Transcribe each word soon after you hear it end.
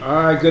All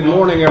right, good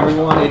morning,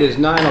 everyone. It is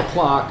 9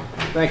 o'clock.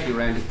 Thank you,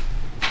 Randy.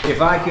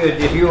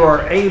 If you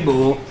are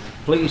able,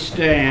 please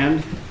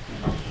stand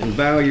and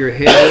bow your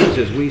heads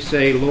as we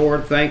say,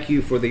 Lord, thank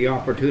you for the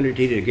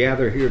opportunity to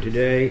gather here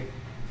today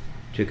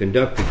to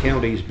conduct the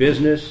county's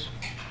business.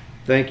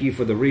 Thank you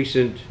for the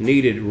recent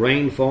needed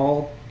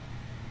rainfall.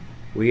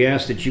 We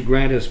ask that you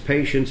grant us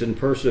patience and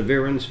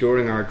perseverance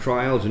during our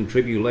trials and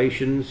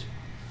tribulations,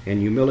 and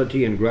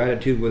humility and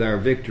gratitude with our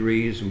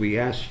victories. We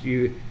ask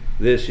you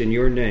this in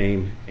your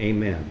name.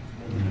 Amen.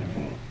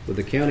 Amen. Will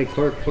the county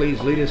clerk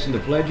please lead us in the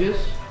pledges?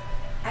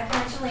 I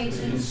pledge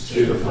allegiance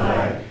to the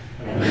flag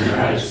of the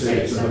United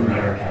States of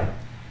America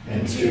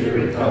and to the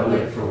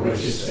republic for which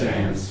it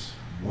stands,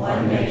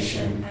 one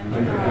nation,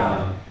 under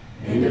God,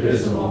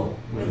 indivisible,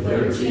 with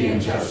liberty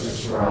and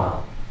justice for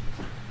all.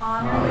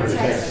 Honor the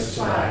Texas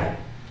flag.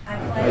 I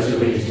pledge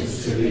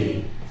allegiance to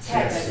thee,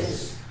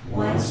 Texas,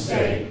 one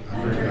state,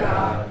 under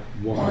God,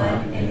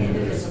 one and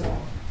indivisible.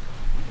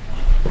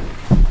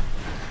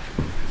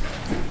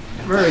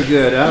 Very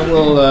good. I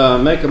will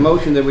make a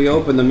motion that we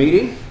open the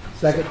meeting.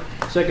 Second.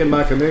 Second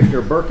by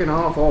Commissioner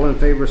Birkenhoff. All in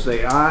favor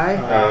say aye.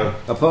 Aye.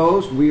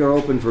 Opposed? We are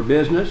open for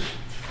business.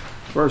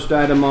 First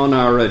item on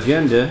our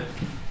agenda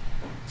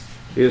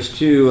is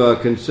to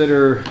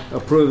consider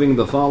approving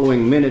the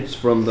following minutes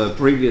from the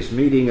previous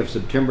meeting of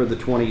September the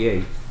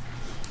 28th.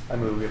 I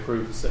move we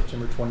approve the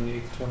September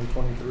 28th,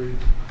 2023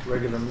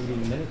 regular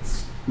meeting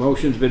minutes.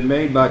 Motion's been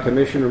made by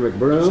Commissioner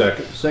McBroom.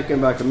 Second.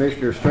 Second by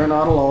Commissioner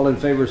Sternadel. All in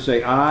favor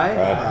say aye.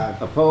 Aye.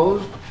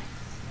 Opposed?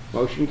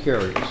 Motion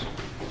carries. I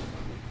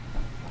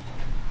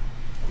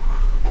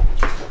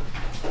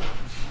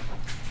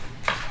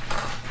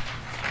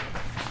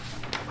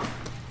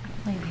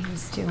believe he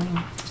was doing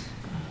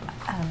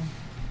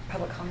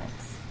public comments.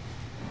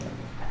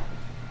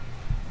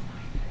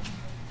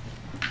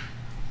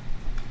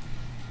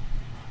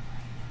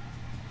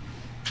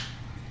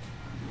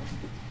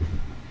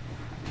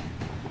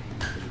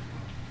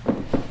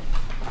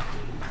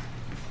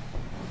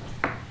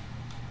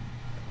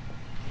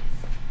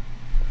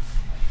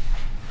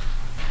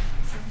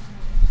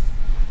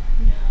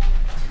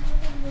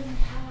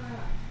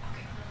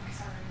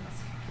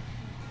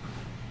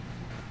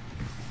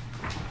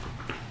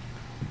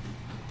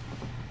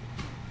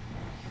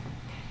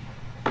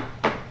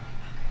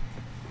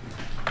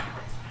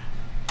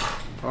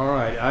 All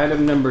right,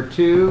 item number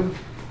 2,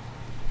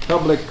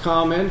 public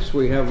comments.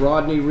 We have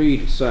Rodney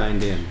Reed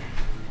signed in.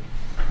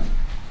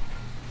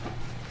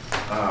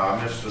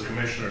 I missed the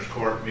Commissioners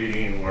Court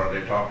meeting where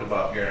they talked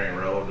about Garing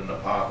Road and the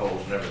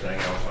potholes and everything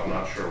else. I'm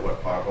not sure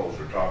what potholes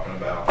they're talking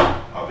about.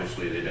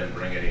 Obviously, they didn't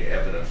bring any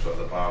evidence of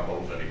the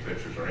potholes, any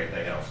pictures or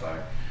anything else.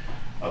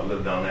 I've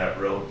lived on that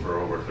road for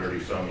over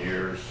 30-some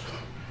years.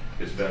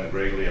 It's been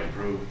greatly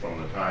improved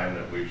from the time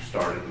that we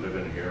started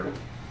living here.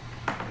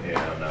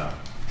 And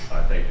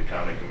I think the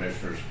county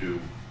commissioners do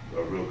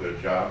a real good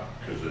job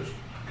because it's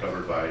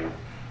covered by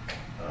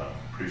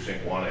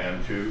precinct 1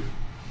 and 2.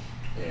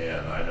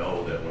 And I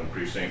know that when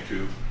precinct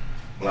 2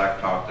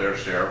 blacktopped their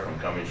share from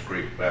Cummings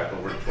Creek back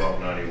over to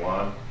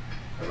 1291,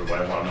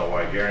 everybody want to know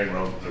why Garing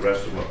Road, the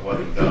rest of it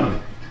wasn't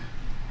done.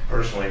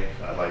 Personally,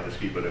 I'd like to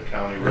keep it a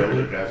county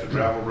road as a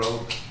gravel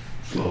road.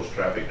 Slows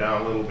traffic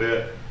down a little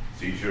bit.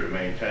 It's easier to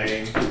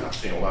maintain. I've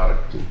seen a lot of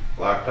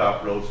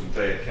blacktop roads in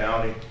Fayette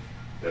County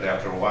that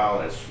after a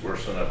while it's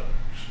worse than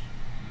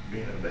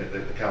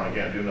the county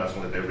can't do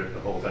nothing that they rip the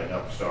whole thing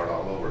up and start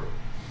all over.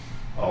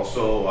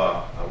 Also,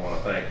 I want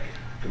to thank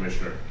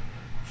Commissioner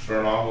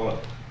Sternagel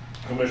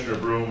and Commissioner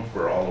Broom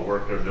for all the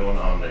work they're doing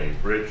on the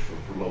bridge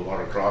for low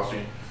water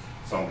crossing.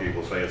 Some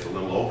people say it's a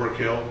little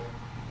overkill.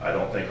 I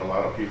don't think a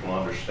lot of people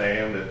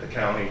understand that the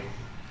county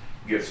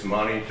gets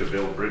money to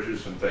build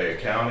bridges in Fayette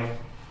County,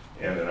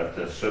 and then if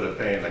instead of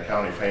paying the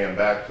county paying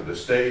back to the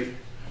state,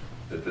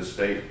 that the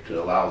state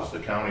allows the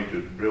county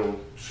to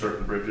build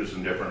certain bridges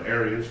in different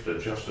areas to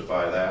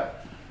justify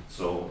that.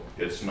 So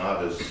it's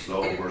not as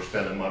though we're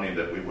spending money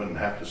that we wouldn't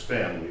have to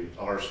spend. We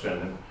are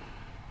spending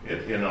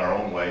it in our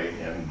own way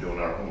and doing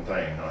our own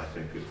thing. And I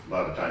think a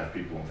lot of times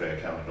people in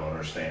Fayette County don't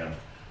understand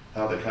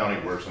how the county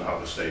works and how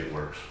the state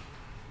works.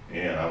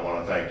 And I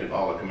want to thank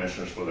all the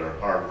commissioners for their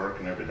hard work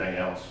and everything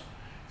else.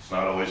 It's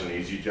not always an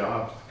easy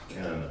job,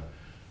 and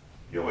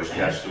you always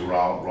catch the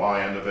raw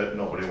end of it.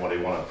 Nobody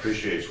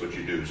appreciates what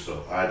you do,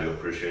 so I do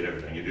appreciate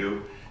everything you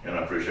do, and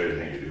I appreciate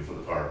everything you do for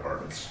the fire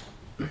departments.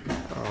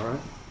 All right.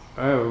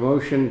 I have a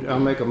motion. I'll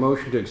make a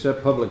motion to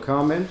accept public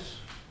comments.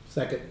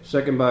 Second.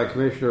 Second by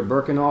Commissioner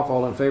Birkenhoff.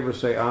 All in favor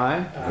say aye.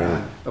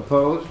 Aye.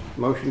 Opposed?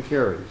 Motion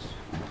carries.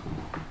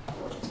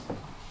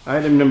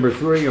 Item number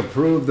 3,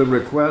 approve the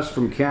request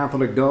from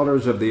Catholic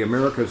Daughters of the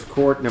Americas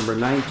Court number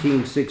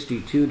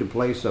 1962 to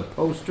place a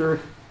poster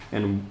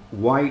and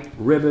white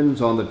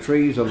ribbons on the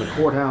trees on the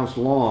courthouse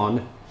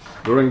lawn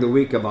during the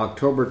week of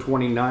October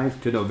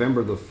 29th to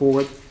November the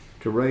 4th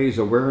to raise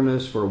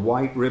awareness for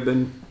White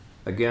Ribbon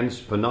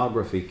Against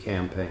Pornography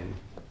campaign.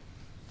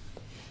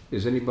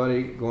 Is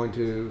anybody going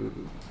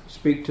to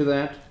speak to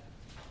that?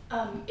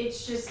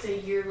 It's just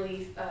a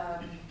yearly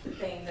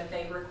thing that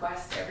they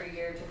request every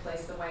year to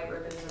place the white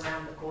ribbons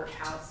around the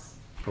courthouse.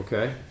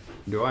 Okay.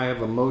 Do I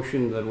have a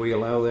motion that we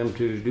allow them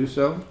to do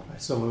so? I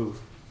so move.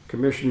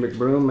 Commissioner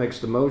McBroom makes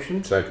the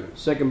motion. Second.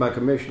 Second by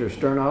Commissioner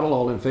Sternadel.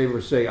 All in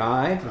favor say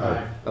aye.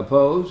 Aye.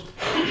 Opposed?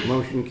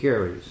 Motion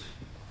carries.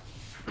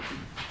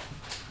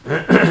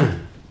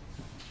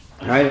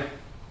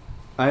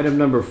 Item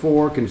number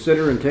 4,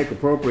 consider and take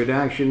appropriate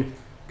action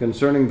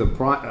concerning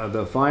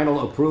the final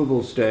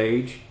approval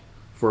stage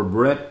for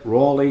Brett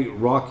Raleigh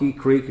Rocky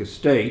Creek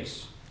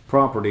Estates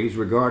properties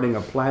regarding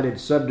a platted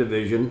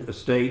subdivision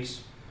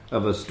estates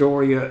of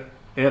Astoria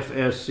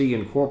FSC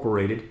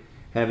Incorporated,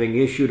 having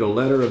issued a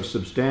letter of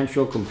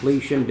substantial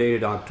completion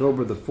dated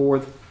October the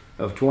 4th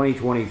of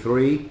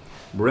 2023,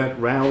 Brett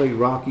Raleigh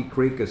Rocky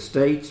Creek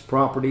Estates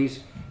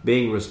properties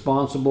being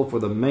responsible for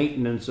the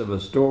maintenance of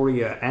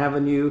Astoria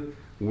Avenue,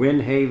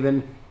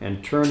 Windhaven,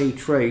 and Turney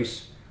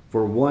Trace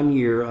for 1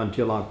 year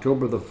until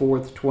October the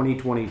 4th,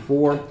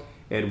 2024,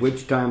 at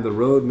which time the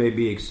road may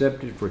be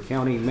accepted for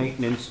county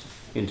maintenance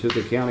into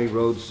the county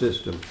road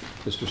system.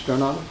 Mr.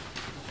 Sternadel?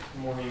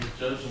 Good morning,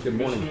 Judge and Good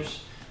morning.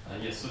 Commissioners.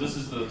 Yes, so this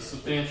is the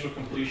substantial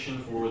completion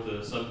for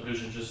the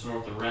subdivision just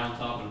north of Round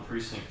Top and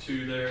Precinct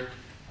 2 there.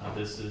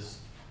 This is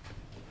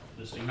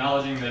just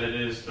acknowledging that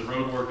the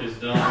road work is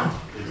done.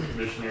 The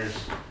commissioners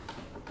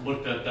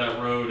looked at that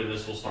road and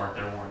this will start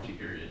their warranty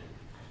period.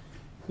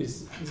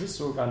 Is this,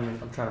 I'm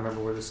trying to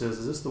remember where this is.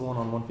 Is this the one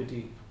on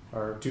 150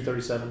 or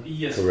 237?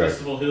 Yes, Correct.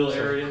 Festival Hill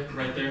area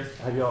right there.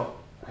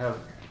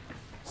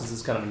 Since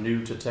it's kind of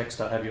new to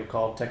TxDOT, have you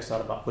called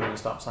TxDOT about putting a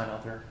stop sign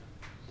out there?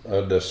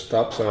 The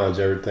stop signs,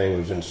 everything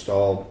was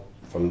installed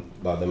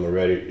by them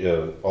already.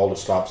 All the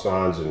stop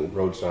signs and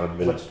road signs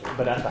been.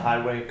 But at the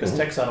highway, because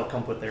TxDOT will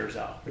come put theirs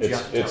out. But you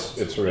have to tell us.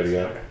 It's already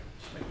out. Okay,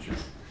 just making sure.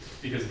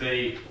 Because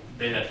they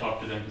had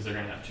talked to them because they're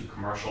going to have 2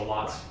 commercial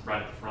lots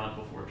right at the front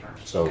before it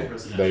turns So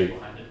residential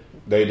behind it.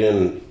 They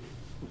didn't.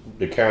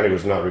 The county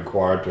was not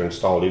required to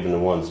install even the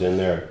ones in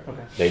there.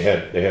 Okay. They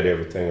had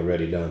everything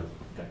already done.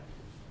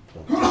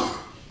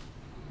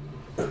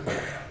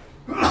 Okay.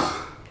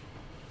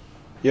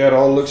 Yeah, it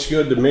all looks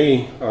good to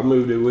me. I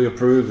move that we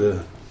approve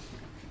the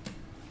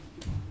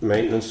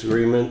maintenance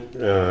agreement.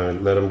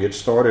 Let them get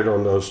started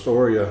on the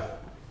Astoria.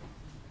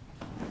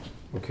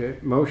 Okay.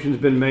 Motion's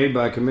been made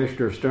by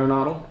Commissioner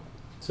Sternadel.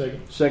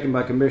 Second. Second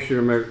by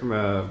Commissioner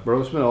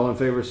Brosman. All in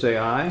favor say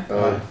aye.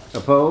 Aye.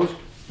 Opposed?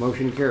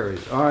 Motion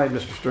carries. All right,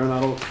 Mr.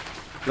 Sternadel,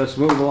 let's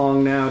move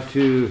along now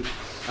to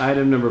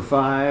item number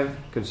 5.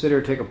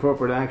 Consider take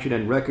appropriate action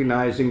in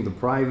recognizing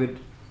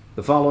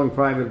the following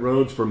private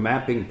roads for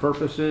mapping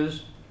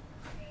purposes: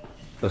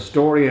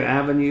 Astoria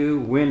Avenue,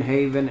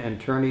 Windhaven,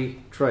 and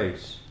Turney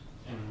Trace.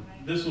 And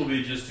this will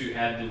be just to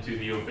add into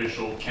the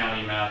official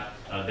county map.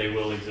 They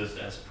will exist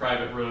as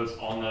private roads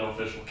on that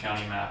official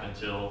county map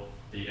until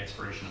the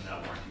expiration of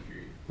that warranty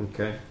period.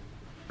 Okay.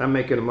 I'm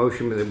making a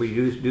motion that we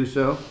do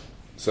so.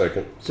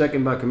 Second.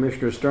 Second by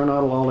Commissioner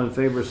Sternadel. All in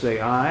favor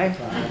say aye.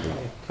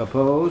 Aye.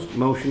 Opposed?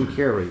 Motion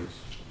carries.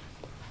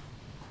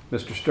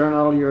 Mr.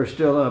 Sternadel, you are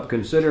still up.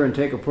 Consider and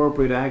take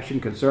appropriate action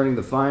concerning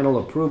the final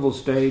approval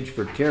stage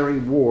for Terry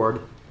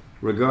Ward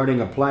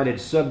regarding a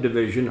platted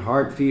subdivision,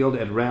 Hartfield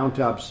at Round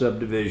Top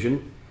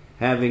Subdivision,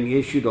 having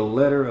issued a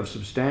letter of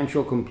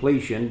substantial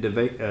completion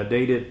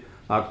dated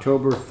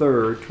October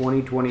 3rd,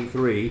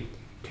 2023,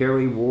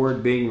 Terry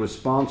Ward being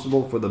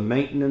responsible for the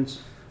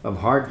maintenance of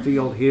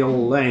Hartfield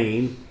Hill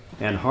Lane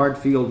and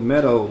Hartfield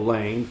Meadow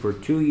Lane for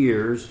 2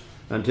 years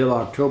until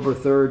October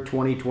 3rd,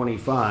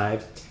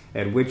 2025,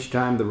 at which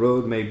time the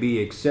road may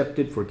be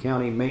accepted for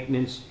county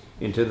maintenance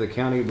into the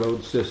county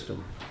road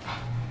system.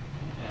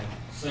 And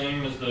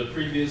same as the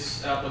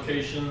previous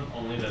application,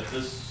 only that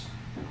this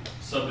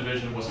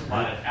subdivision was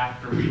platted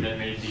after we had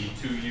made the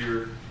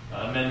 2-year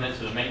amendment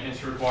to the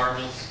maintenance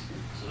requirements.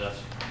 So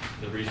that's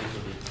the reason for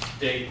the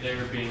date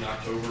there being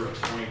October of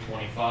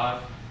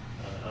 2025.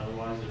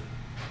 Otherwise, if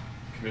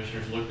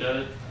commissioners looked at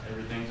it,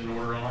 everything's in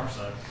order on our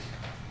side.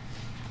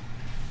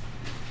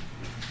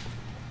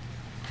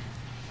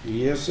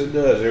 Yes, it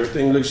does.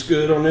 Everything looks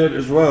good on it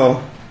as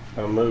well.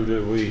 I move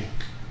that we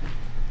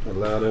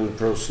allow them to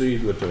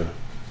proceed with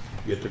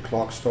get the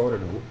clock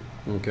started on it.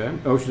 Okay.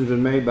 Motion's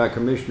been made by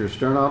Commissioner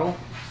Sternadel.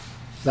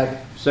 Second.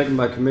 Second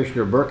by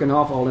Commissioner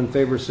Birkenhoff. All in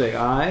favor say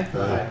aye.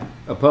 Aye.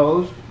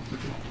 Opposed?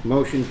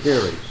 Motion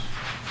carries.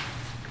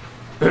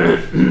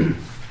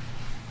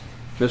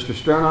 Mr.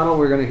 Sternadel,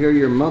 we're going to hear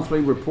your monthly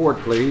report,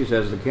 please,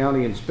 as the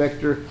County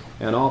Inspector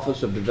and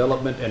Office of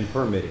Development and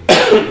Permitting.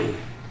 For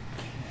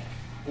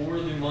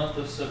the month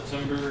of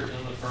September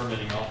in the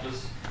permitting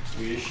office,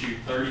 we issued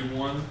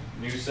 31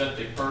 new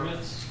septic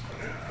permits,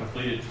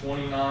 completed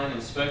 29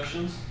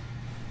 inspections,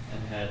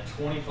 and had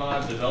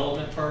 25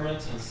 development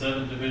permits and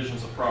 7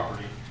 divisions of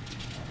property.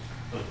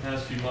 For the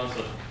past few months,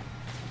 I've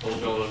told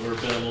y'all that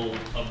we've been a little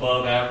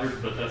above average,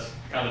 but that's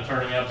kind of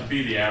turning out to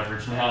be the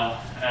average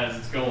now as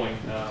it's going.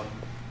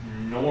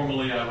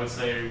 Normally, I would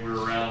say we're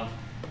around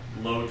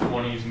low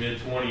 20s, mid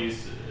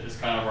 20s is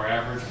kind of our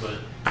average, but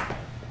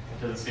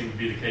doesn't seem to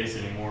be the case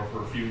anymore.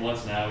 For a few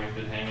months now, we've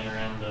been hanging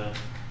around the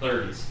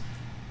 30s.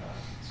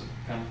 So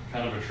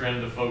kind of a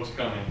trend of folks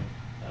coming.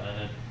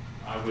 And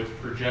I would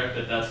project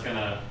that that's going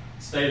to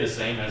stay the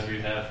same as we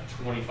have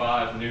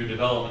 25 new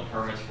development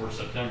permits for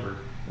September.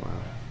 Wow.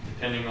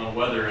 Depending on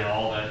weather and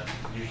all, that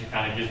usually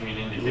kind of gives me an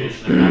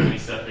indication of how many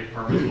septic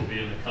permits will be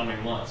in the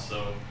coming months.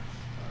 So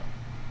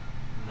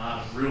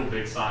not a real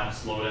big sign of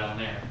slowdown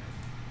there.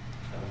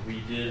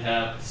 We did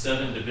have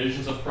 7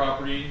 divisions of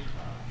property.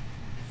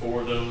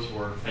 4 of those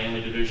were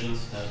family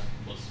divisions. That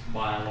was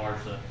by and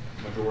large the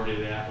majority of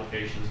the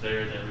applications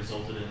there that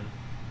resulted in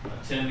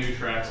 10 new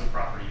tracts of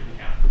property in the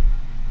county.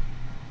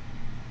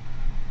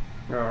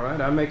 All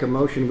right, I make a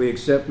motion we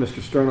accept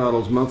Mr.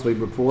 Sternottle's monthly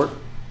report.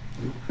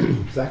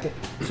 Second.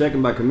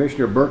 Second by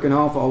Commissioner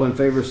Birkenhoff. All in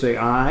favor say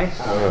aye.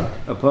 Aye.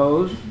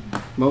 Opposed?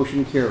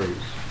 Motion carries.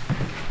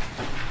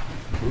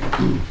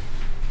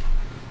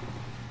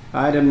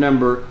 Item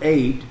number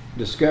 8,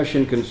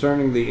 discussion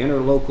concerning the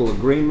interlocal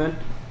agreement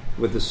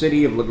with the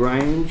City of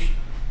LaGrange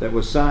that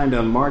was signed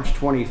on March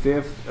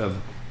 25th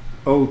of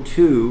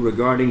 2002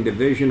 regarding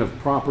division of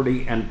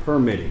property and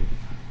permitting.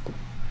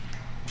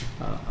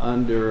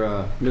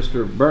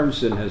 Mr.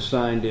 Burnson has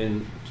signed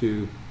in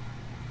to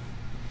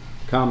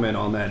comment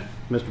on that.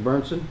 Mr.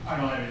 Burnson? I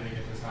don't have anything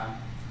at this time.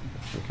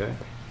 Okay.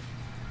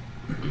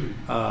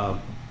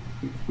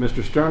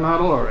 Mr.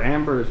 Sternottle or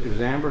Amber,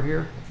 is Amber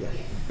here? Yes.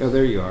 Oh,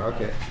 there you are,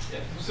 okay. Yeah.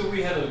 So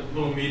we had a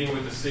little meeting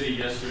with the city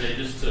yesterday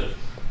just to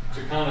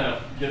kind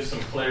of give some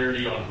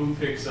clarity on who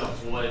picks up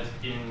what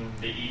in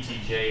the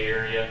ETJ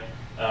area.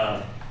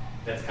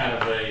 That's kind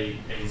of a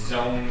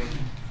zone,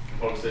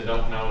 folks that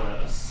don't know,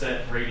 a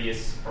set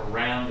radius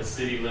around the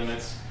city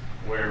limits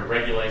where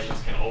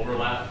regulations can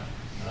overlap.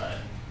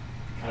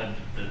 Kind of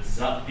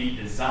the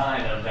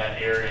design of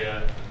that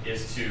area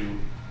is to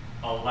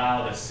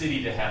allow the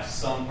city to have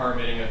some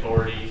permitting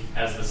authority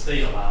as the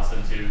state allows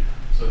them to,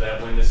 so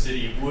that when the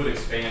city would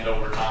expand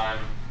over time,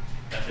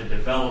 that the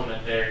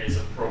development there is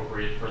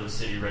appropriate for the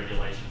city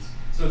regulations.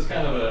 So it's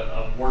kind of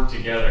a work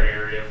together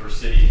area for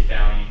city and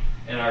county,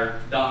 and our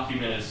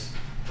document is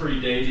pretty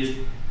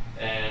dated,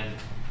 and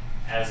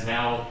as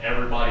now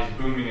everybody's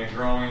booming and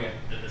growing,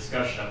 the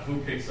discussion of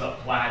who picks up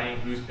plating,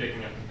 who's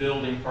picking up the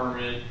building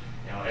permit,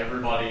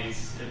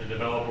 everybody's in the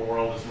developer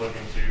world is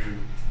looking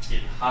to get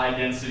high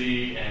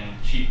density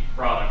and cheap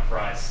product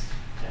price,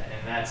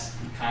 and that's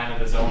kind of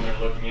the zone they're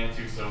looking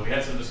into. So we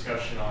had some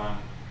discussion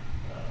on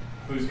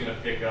who's going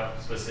to pick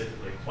up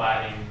specifically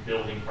plating,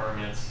 building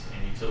permits,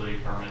 and utility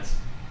permits,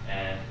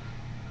 and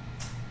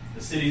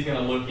the city's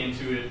going to look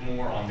into it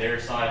more on their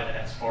side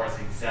as far as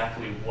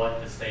exactly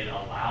what the state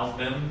allows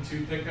them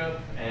to pick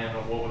up and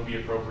what would be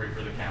appropriate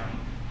for the county.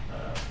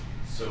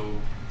 So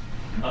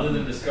other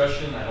than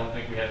discussion, I don't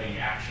think we have any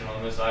action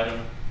on this item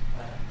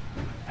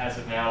as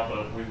of now,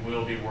 but we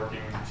will be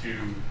working to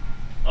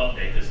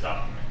update this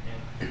document.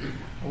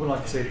 I would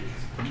like to say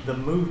the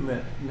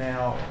movement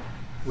now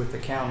with the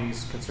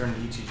counties concerning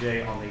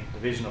ETJ on the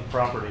division of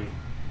property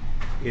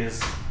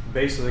is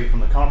basically, from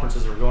the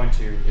conferences we're going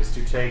to, is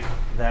to take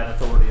that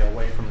authority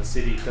away from the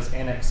city because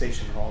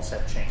annexation laws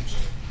have changed.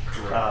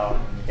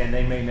 And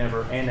they may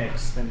never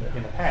annex in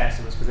the past.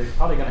 It was because they're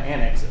probably going to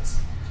annex this.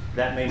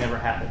 That may never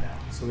happen now.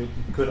 So it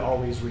could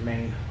always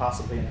remain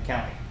possibly in the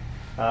county.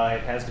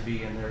 It has to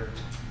be in their,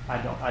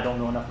 I don't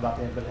know enough about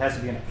that, but it has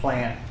to be in a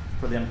plan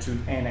for them to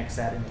annex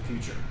that in the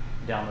future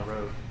down the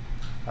road.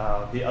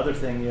 The other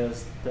thing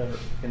is that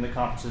in the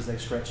conferences they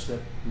stretched that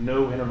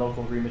no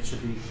interlocal agreement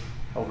should be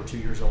over 2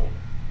 years old.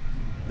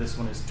 This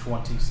one is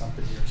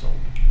 20-something years old.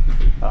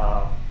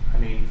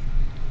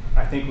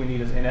 I think we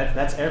need, and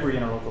that's every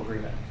interlocal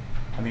agreement.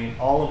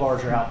 All of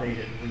ours are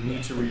outdated. We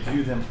need to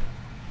review them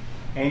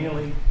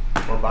annually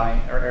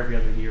or every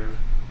other year,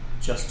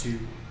 just to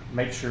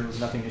make sure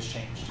nothing has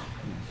changed.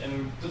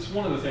 And that's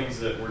one of the things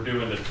that we're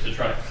doing to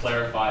try to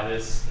clarify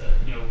this.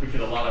 We get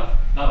not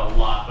a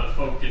lot, but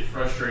folks get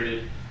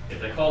frustrated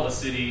if they call the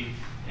city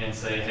and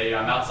say, hey,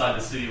 I'm outside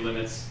the city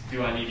limits,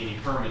 do I need any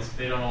permits?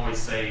 They don't always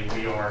say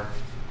we are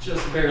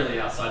just barely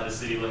outside the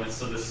city limits.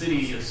 So the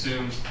city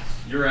assumes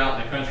you're out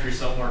in the country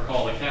somewhere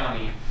called the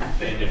county,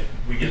 and if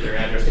we get their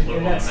address to look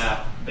on the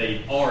map,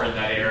 they are in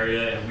that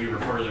area, and we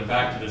refer them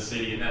back to the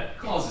city, and that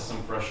causes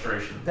some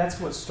frustration. That's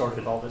what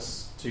started all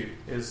this too,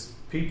 is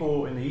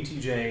people in the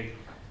ETJ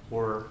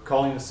were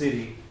calling the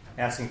city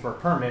asking for a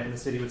permit, and the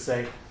city would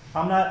say,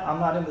 I'm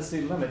not in the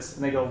city limits,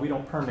 and they go, we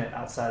don't permit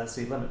outside the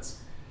city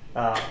limits.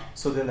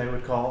 So then they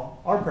would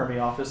call our permit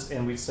office,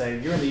 and we'd say,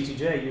 you're in the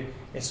ETJ.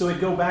 And so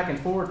it'd go back and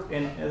forth,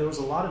 and there was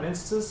a lot of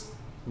instances,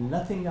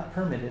 nothing got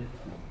permitted.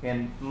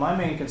 And my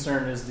main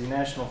concern is the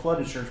National Flood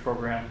Insurance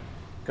Program,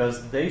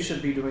 because they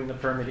should be doing the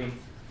permitting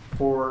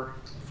for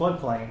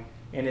floodplain.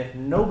 And if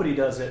nobody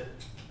does it,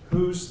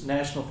 whose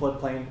National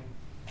Floodplain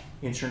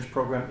Insurance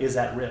Program is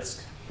at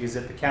risk? Is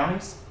it the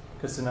counties,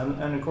 because it's in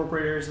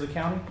unincorporated areas of the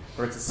county,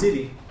 or it's a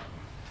city?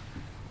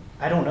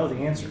 I don't know the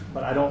answer,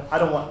 but I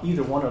don't want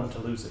either one of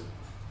them to lose it.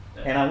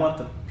 And I want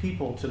the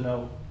people to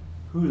know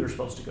who they're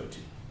supposed to go to.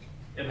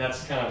 And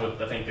that's kind of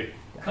what I think the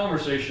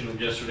conversation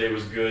yesterday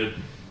was good.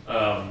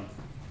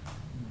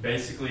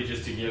 Basically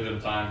just to give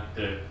them time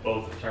to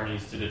both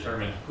attorneys to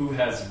determine who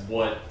has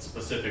what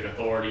specific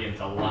authority and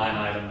to line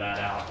item that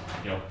out.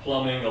 You know,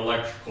 plumbing,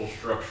 electrical,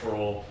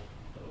 structural,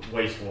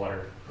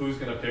 wastewater. Who's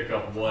going to pick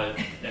up what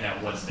and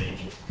at what stage?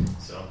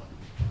 So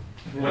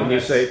When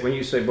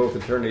you say both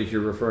attorneys,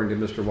 you're referring to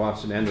Mr.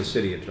 Watson and the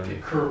city attorney.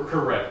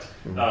 Correct.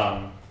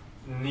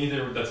 Mm-hmm.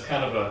 Neither. That's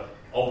kind of a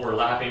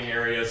overlapping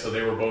area, so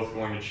they were both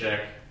going to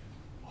check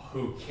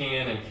who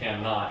can and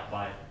cannot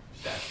by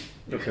statute.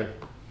 Okay.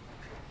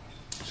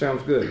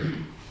 Sounds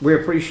good. We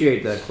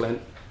appreciate that,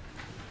 Clint.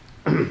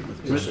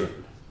 Yes, sir.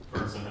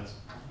 Person has-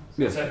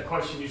 Yes. I had a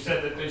question. You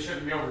said that they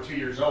shouldn't be over 2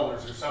 years old.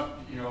 Is there some,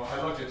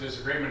 I looked at this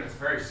agreement. It's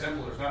very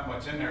simple. There's not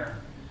much in there.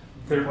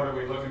 What are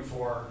we looking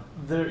for?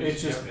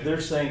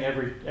 They're saying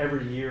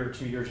every year or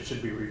 2 years it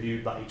should be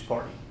reviewed by each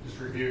party. Just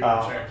review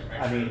and check to make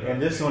sure. I mean,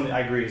 and this one,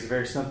 I agree, is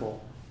very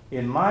simple.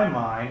 In my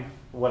mind,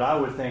 what I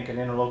would think an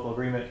interlocal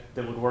agreement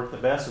that would work the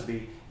best would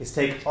be is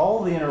take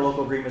all the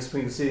interlocal agreements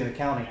between the city and the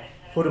county,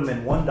 put them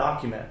in one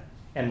document,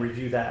 and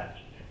review that.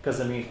 Because,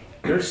 I mean,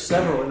 there's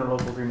several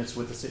interlocal agreements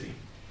with the city.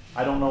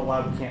 I don't know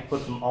why we can't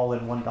put them all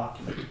in one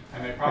document.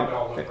 And they probably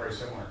all look very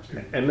similar,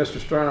 too. And Mr.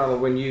 Sternadel,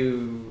 when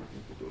you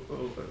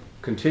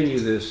continue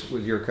this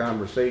with your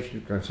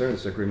conversation concerning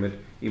this agreement,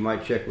 you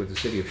might check with the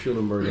city of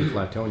Schulenburg and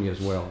Flatonia as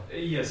well.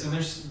 Yes, and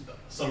there's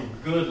some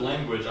good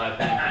language, I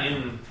think,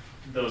 in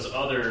those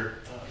other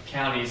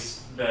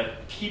counties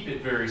that keep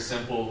it very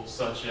simple,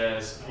 such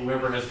as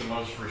whoever has the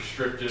most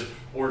restrictive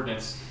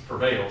ordinance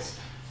prevails.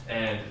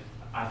 And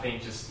I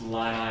think just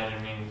line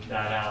iteming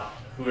that out,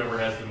 whoever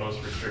has the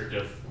most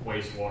restrictive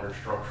wastewater,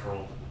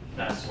 structural,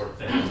 that sort of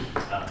thing,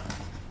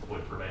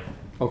 would prevail.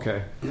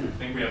 Okay. I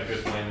think we have a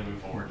good plan to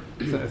move forward.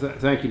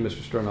 Thank you,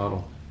 Mr.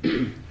 Sternadel.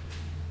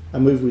 I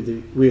move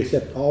we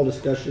accept all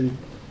discussion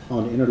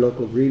on the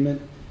interlocal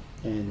agreement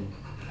and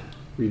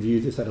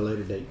review this at a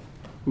later date.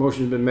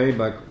 Motion's been made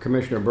by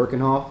Commissioner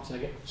Birkenhoff.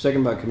 Second.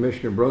 Second by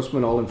Commissioner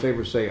Brosman. All in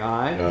favor say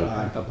aye.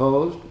 Aye.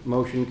 Opposed?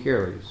 Motion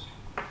carries.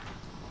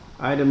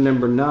 Item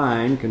number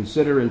 9,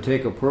 consider and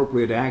take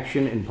appropriate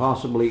action in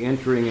possibly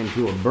entering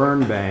into a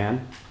burn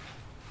ban.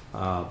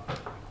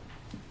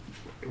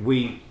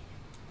 We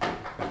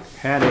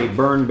had a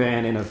burn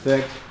ban in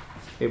effect.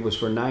 It was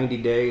for 90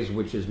 days,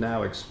 which is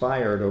now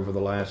expired over the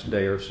last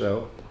day or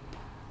so.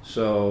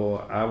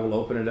 So I will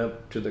open it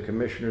up to the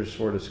commissioners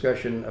for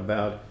discussion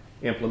about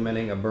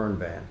implementing a burn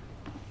ban.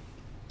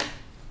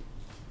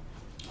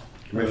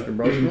 Commissioner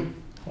Brosman?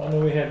 Well, I know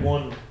we had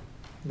one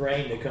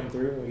rain to come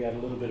through. We got a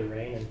little bit of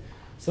rain, and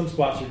some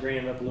spots are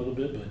greening up a little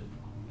bit, but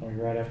I mean,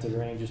 right after the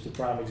rain, just a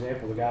prime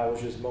example, the guy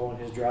was just mowing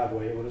his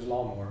driveway with his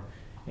lawnmower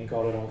and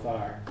caught it on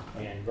fire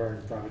and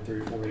burned probably 3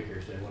 or 4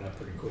 acres. That went up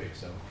pretty quick.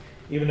 So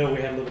even though we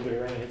had a little bit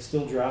of rain, it's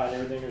still dry and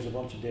everything. There's a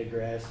bunch of dead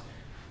grass.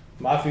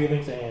 My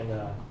feelings and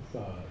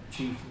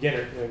Chief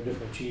Gennert, we have a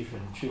different chief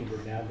in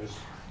Schulenburg now, but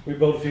we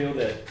both feel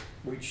that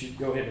we should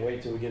go ahead and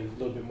wait till we get a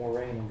little bit more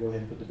rain and go ahead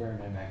and put the burn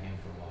ban back in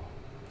for a while.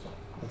 So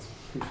that's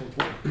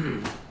precinct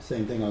 3.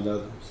 Same thing on the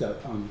other side,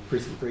 on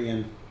precinct 3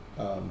 and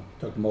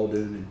talked to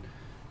Muldoon and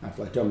I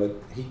feel like talking about,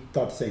 he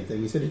thought the same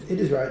thing. He said it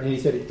is right, and he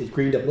said it's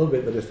greened up a little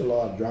bit, but there's still a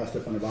lot of dry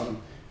stuff on the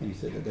bottom. And he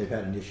said that they've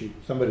had an issue.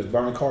 Somebody was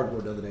burning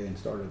cardboard the other day and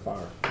started a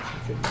fire.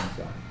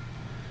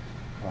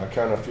 I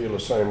kind of feel the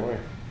same way.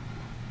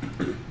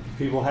 If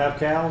people have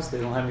cows,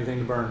 they don't have anything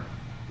to burn.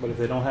 But if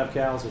they don't have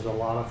cows, there's a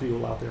lot of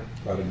fuel out there.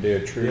 A lot of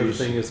dead trees. The other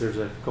thing is there's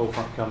a cold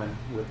front coming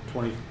with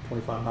 20,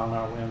 25 mile an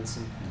hour winds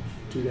in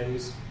 2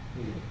 days.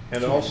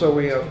 And also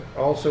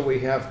we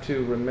have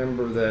to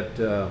remember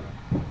that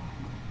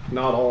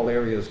not all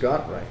areas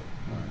got rain.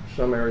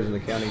 Some areas in the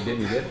county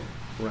didn't get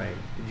rain.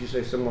 Did you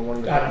say someone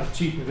wanted to?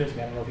 Chief Nowitzki,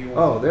 I don't know if you want.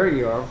 Oh, there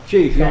you are,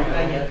 Chief.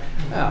 Yeah,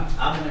 Yeah.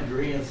 I'm in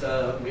agreement.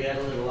 We had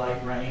a little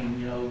light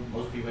rain.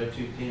 Most people had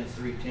 2/10,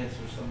 3/10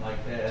 or something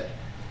like that.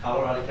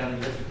 Colorado County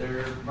lifted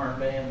their burn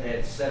ban. They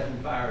had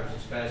 7 fires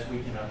this past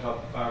weekend. I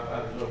talked to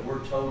firefighters. So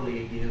we're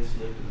totally against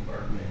lifting the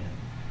burn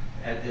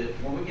ban.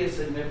 When we get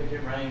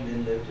significant rain,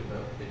 then lift it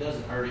up. It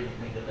doesn't hurt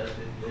anything to lift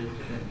it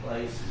in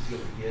place until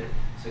we get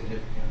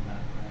significant amount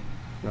of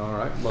rain. All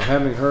right. Well,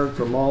 having heard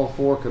from all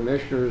 4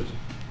 commissioners,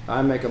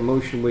 I make a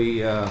motion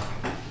we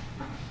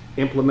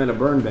implement a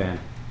burn ban.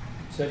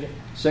 Second.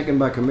 Second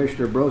by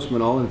Commissioner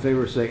Brosman. All in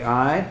favor say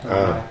aye.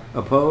 Aye.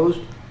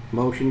 Opposed?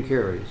 Motion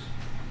carries.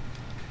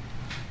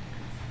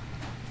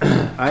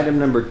 Item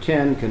number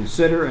 10,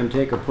 consider and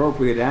take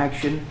appropriate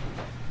action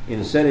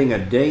in setting a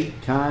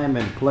date, time,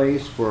 and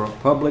place for a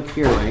public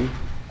hearing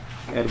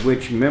at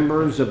which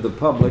members of the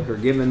public are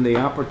given the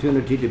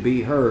opportunity to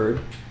be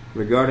heard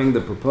regarding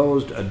the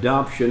proposed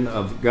adoption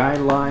of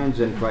guidelines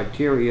and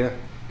criteria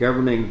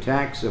governing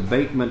tax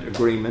abatement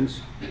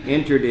agreements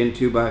entered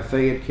into by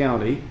Fayette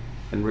County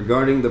and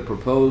regarding the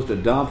proposed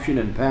adoption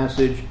and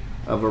passage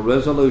of a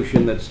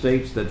resolution that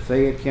states that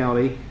Fayette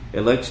County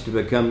elects to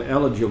become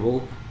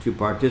eligible to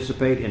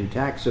participate in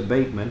tax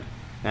abatement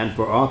and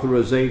for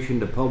authorization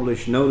to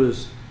publish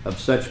notice of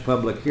such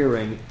public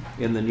hearing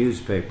in the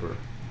newspaper.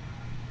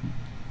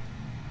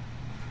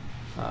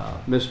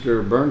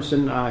 Mr.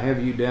 Burnson, I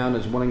have you down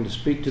as wanting to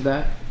speak to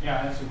that. Yeah, I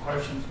have some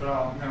questions, but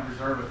I'm going to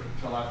reserve it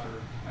until after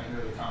I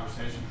hear the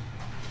conversation.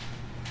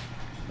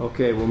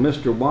 Okay, well,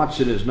 Mr.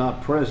 Watson is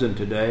not present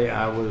today.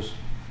 I was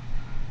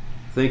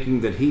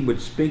thinking that he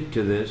would speak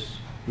to this.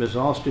 Ms.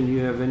 Austin, you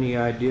have any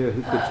idea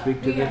who could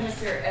speak to We have this?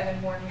 Mr. Evan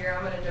Horn here.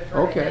 I'm going to defer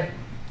to Okay. him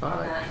All on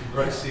right. that.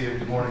 Great to see you.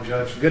 Good morning,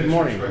 Judge. Good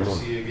morning. Great to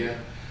see you again.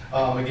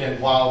 Again,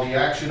 while the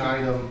action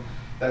item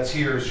that's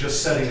here is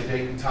just setting a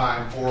date and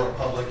time for a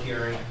public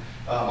hearing,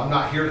 I'm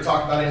not here to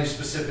talk about any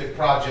specific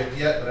project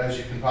yet, but as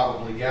you can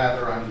probably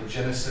gather, I'm the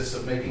genesis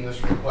of making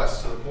this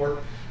request to the court.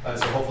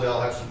 So hopefully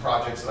I'll have some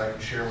projects that I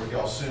can share with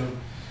y'all soon.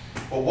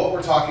 But what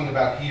we're talking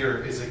about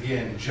here is,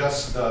 again,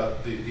 just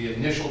the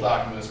initial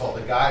document. It's called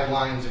the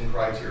Guidelines and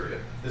Criteria.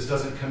 This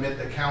doesn't commit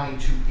the county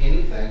to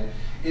anything.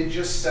 It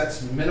just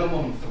sets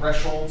minimum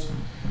thresholds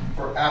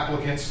for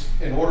applicants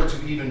in order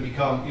to even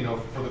become,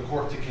 for the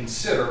court to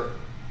consider,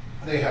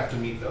 they have to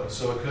meet those.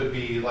 So it could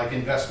be like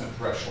investment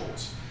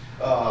thresholds.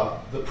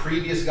 The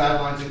previous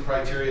guidelines and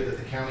criteria that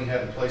the county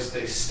had in place,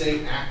 they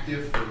stay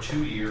active for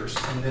 2 years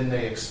and then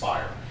they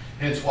expire.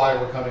 Hence why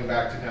we're coming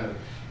back to kind of,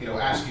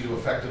 ask you to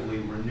effectively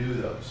renew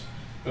those.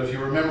 But if you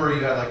remember, you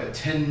had like a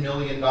 $10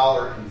 million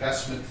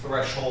investment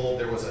threshold.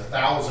 There was a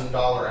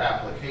 $1,000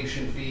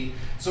 application fee.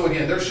 So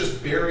again, there's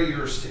just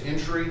barriers to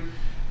entry.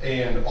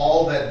 And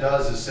all that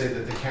does is say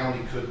that the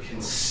county could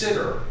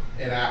consider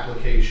an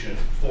application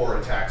for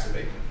a tax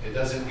abatement. It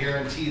doesn't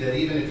guarantee that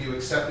even if you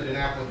accepted an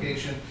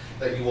application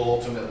that you will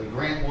ultimately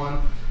grant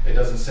one. It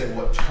doesn't say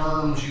what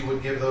terms you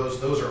would give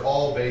those. Those are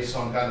all based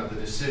on kind of the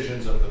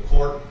decisions of the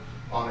court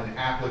on an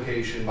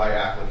application by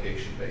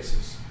application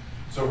basis.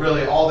 So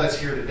really all that's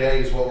here today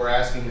is what we're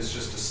asking is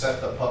just to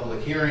set the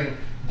public hearing.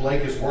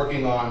 Blake is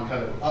working on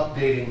kind of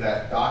updating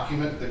that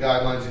document, the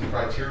guidelines and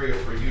criteria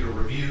for you to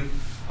review,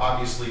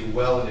 obviously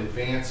well in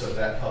advance of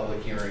that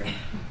public hearing.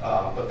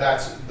 But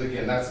that's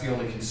the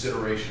only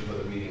consideration for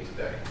the meeting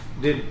today.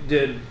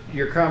 Did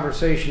your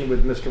conversation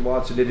with Mr.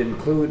 Watson, did it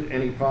include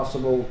any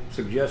possible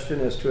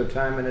suggestion as to a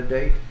time and a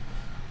date?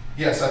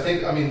 Yes,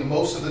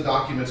 most of the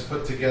documents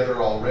put together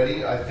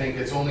already. I think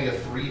it's only a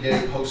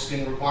 3-day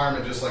posting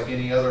requirement, just like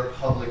any other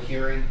public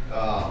hearing.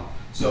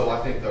 So I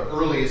think the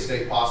earliest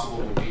date possible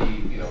would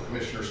be,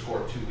 Commissioner's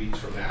Court 2 weeks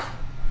from now.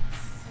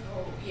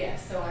 We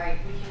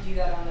can do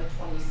that on the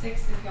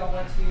 26th if y'all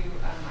want to.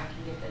 I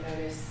can get the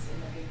notice in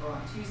the paper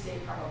on Tuesday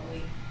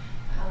probably,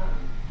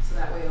 so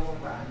that way it'll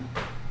run.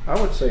 I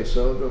would say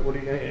so, but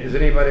is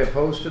anybody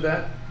opposed to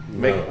that?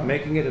 No.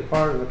 Making it a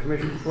part of the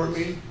Commissioner's Court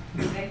meeting?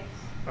 Okay.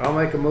 I'll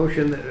make a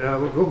motion that,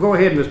 go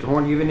ahead, Mr.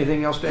 Horn. You have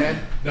anything else to add?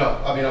 No,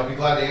 I'll be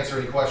glad to answer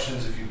any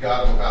questions if you've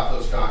got them about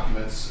those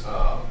documents.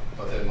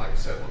 But then, like I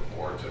said, look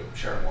forward to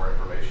sharing more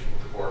information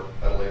with the court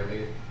at a later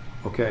meeting.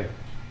 Okay.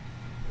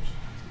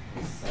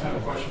 I have a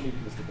question.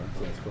 Mr.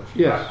 Burns has a question.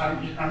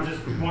 Yes. I'm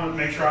just want to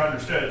make sure I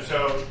understood.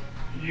 So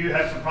you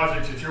have some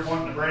projects that you're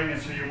wanting to bring,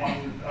 and so you're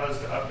wanting us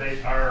to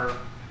update our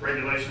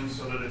regulations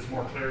so that it's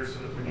more clear, so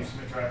that when you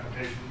submit your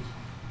applications,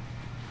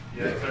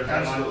 you have clear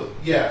guidelines. Absolutely.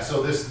 Yeah.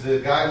 So the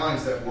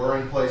guidelines that were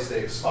in place,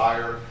 they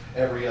expire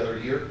every other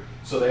year,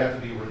 so they have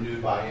to be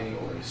renewed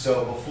biannually.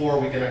 So before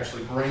we can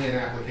actually bring an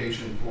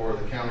application for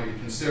the county to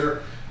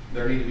consider,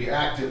 there need to be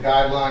active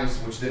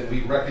guidelines, which then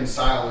we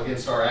reconcile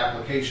against our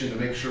application to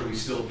make sure we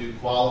still do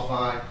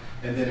qualify.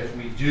 And then if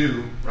we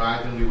do,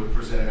 right, then we would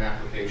present an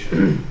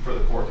application for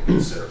the court to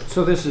consider.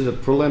 So this is a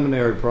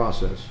preliminary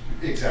process.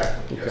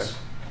 Exactly, Okay. yes.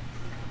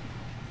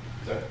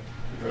 Does that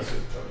address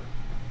it?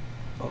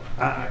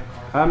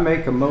 I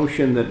make a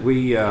motion that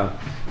we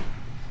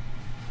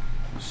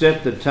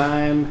set the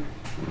time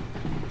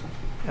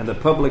and the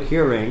public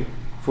hearing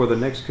for the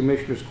next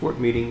Commissioner's Court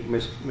meeting.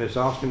 Miss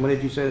Austin, when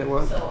did you say that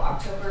was? So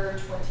October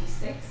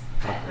 26th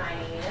at 9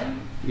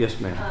 a.m. Yes,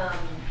 ma'am.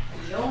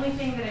 The only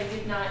thing that I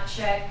did not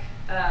check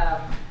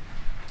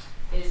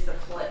is the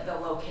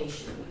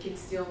location. We could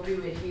still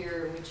do it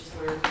here, which is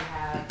where we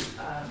have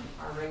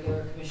our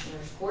regular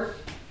Commissioner's Court.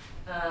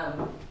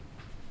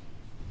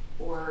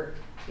 Or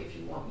if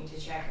you want me to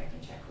check, I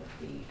can check with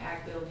the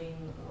Ag Building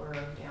or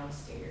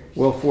downstairs.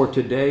 Well, for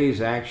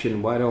today's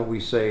action, why don't we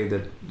say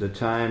that the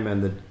time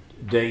and the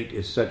date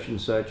is such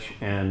and such,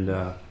 and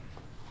the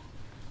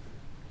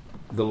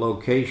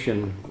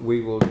location,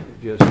 we will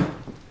just...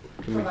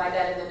 Provide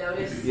that in the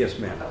notice? Yes,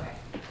 ma'am. Okay.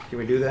 Can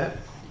we do that?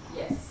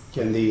 Yes.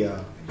 Can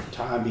the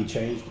time be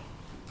changed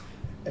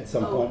at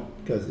some point?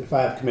 Because if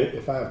I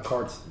have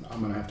carts, I'm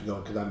going to have to go.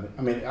 Because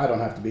I don't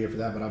have to be here for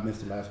that, but I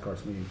missed the last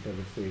carts meeting because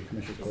it's the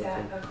Commissioner's Is Court.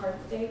 that a card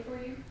day for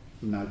you?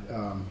 Not,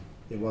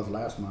 it was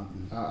last month.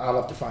 I'll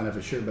have to find out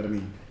for sure. But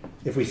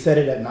if we set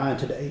it at 9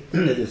 today,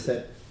 it'd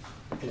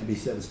be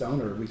set in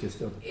stone, or we could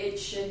still. It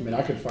should.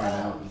 I could find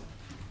out.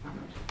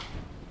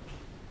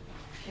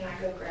 Can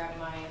I go grab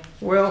my?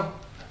 Well,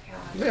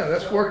 yeah,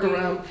 let's work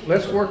around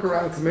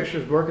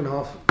Commissioner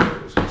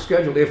Birkenhoff's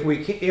schedule if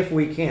we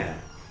can.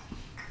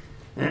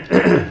 Do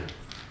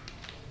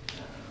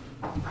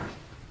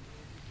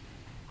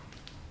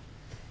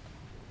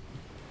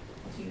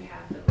you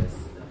have the list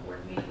of the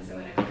board meetings? I'm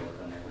going to go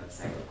look on their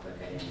website real quick.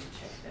 I didn't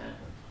check that.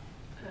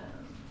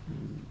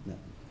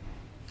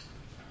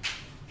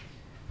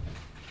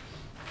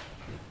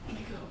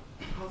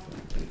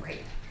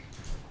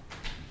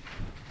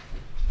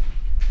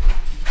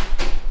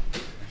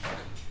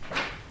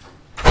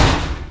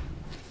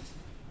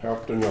 How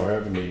often y'all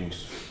having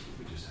meetings?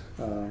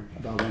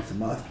 About once a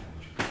month.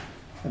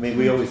 I mean,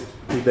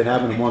 we've been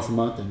having them once a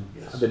month, and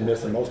I've been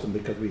missing most of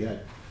them because we got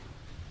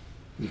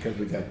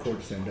court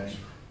the same day.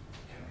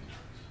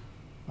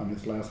 I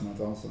missed last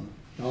month also.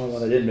 The only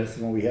one I did miss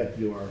is when we had to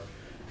do when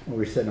we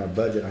were setting our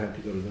budget. I had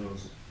to go to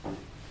those.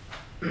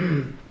 I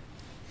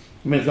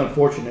mean, it's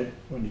unfortunate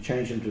when you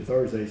change them to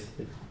Thursdays.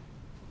 It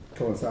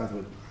coincides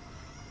with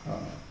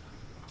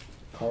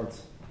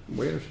cards.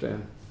 We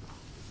understand.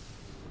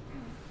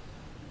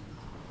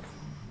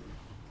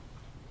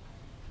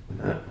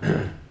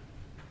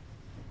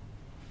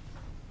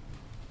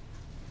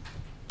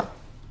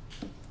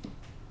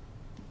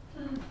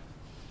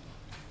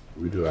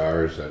 We do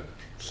ours at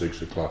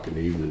 6 o'clock in the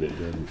evening. It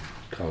doesn't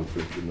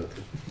conflict or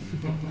nothing.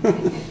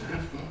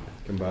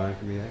 Combined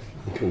community.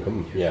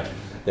 Yeah,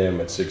 them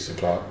at 6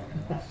 o'clock.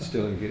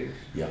 Still in Giddings?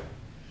 Yeah,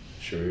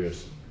 sure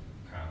is.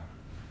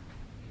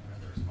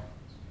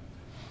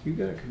 You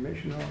got a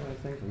commissioner, I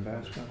think, from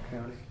Bascom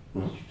County.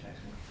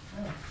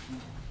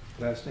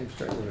 Last name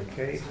starts with a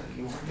K.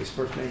 His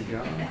first name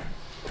John.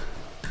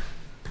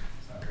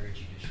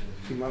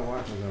 See, my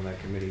wife was on that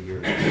committee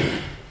years ago,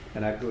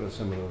 and I'd go to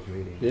some of those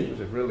meetings. He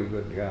was a really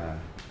good guy.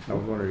 I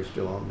was wondering if he's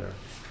still on there.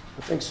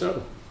 I think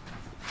so.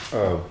 They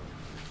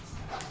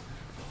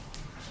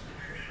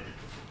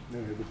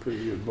have a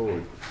pretty good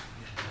board.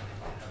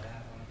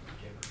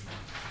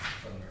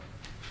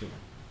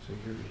 So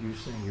you're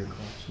saying your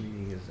class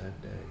meeting is that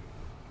day?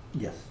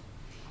 Yes.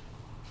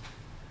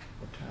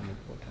 What time is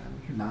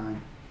your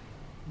 9.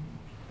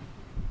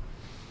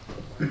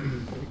 How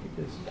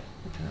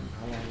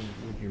long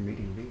would your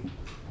meeting be?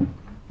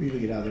 We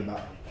usually get out there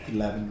about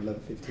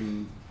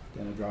 11:15,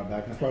 then I drive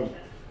back. That's why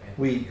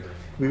we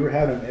were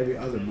having them every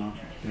other month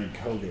during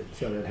COVID,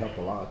 so that helped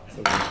a lot.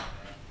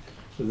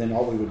 So then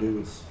all we would do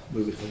was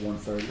move it to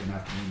 1:30 an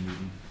afternoon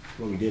meeting.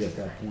 What we did at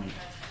that point.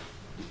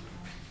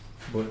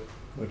 But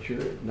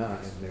you're at 9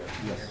 there.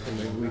 Yes. So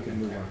maybe we can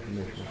move our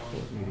commissioner's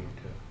court meeting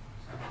to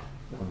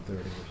 1:30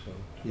 or so.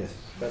 Yes,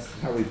 that's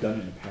how we've done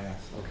it in the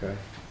past. Okay.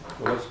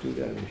 Well, let's do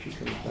that when she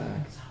comes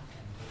back.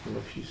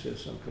 Unless she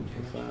says something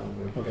profound,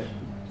 we'll Okay.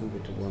 move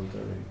it to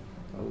 1:30.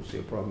 I don't see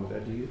a problem with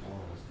that, do you?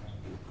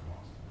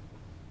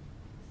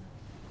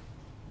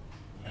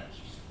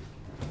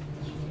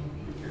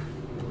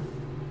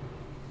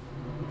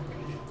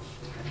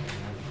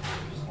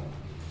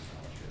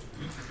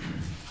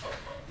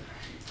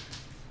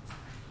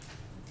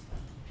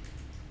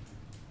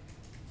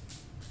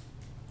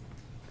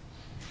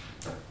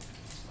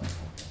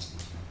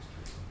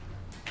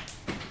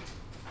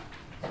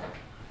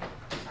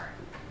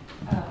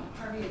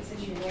 Harvey, it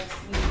says your next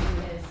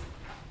meeting is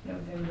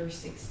November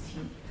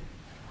 16th.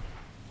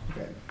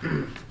 Okay.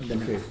 And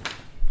then Okay.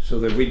 So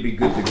that we'd be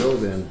good to go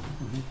then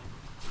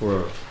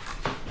for,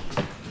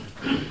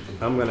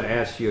 I'm gonna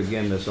ask you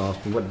again, Miss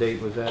Austin, what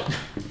date was that?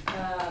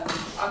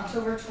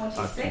 October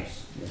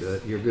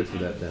 26th. You're good for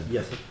that then?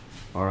 yes, sir.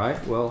 All right,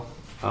 well,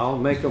 I'll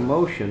make a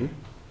motion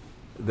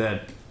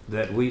that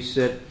we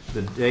set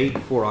the date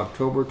for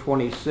October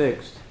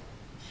 26th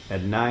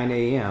at 9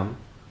 a.m.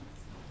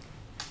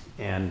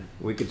 And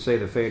we could say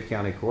the Fayette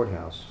County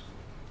Courthouse.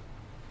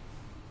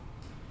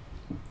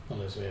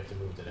 Unless we have to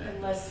move to that.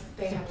 Unless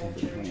they have a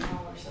church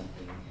hall or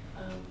something.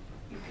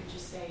 You could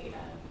just say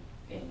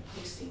in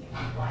posting if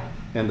you'd like.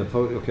 And the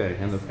okay,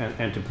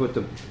 and to put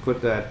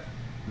that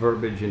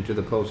verbiage into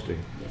the posting.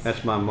 Yes.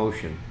 That's my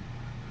motion.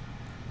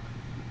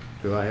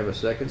 Do I have a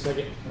second?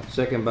 Second.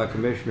 Second by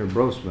Commissioner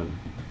Brosman.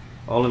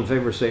 All in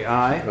favor say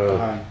aye.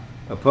 Aye.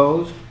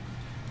 Opposed?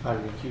 I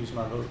recuse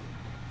my vote.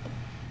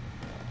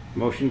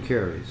 Motion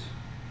carries.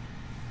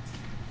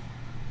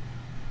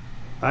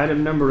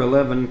 Item number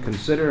 11,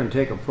 consider and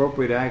take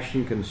appropriate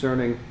action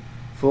concerning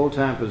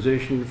full-time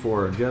position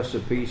for Justice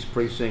of Peace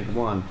Precinct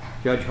 1.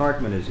 Judge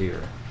Hartman is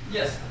here.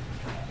 Yes.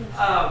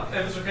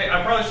 If it's okay,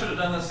 I probably should have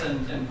done this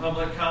in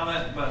public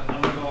comment, but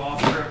I'm going to go off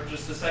script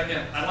just a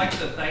second. I'd like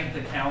to thank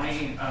the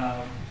county.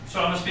 So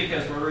I'm going to speak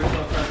as Rotary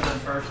Club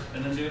president first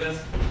and then do this.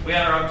 We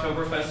had our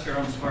Oktoberfest here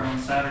on the square on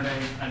Saturday.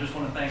 I just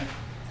want to thank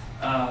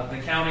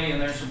the county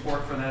and their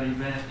support for that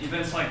event.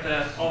 Events like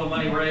that, all the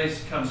money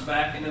raised comes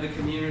back into the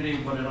community,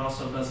 but it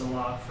also does a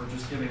lot for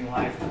just giving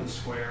life to the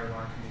square in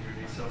our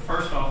community. So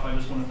first off, I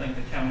just want to thank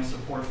the county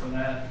support for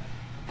that.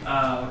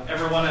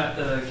 Everyone at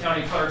the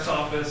county clerk's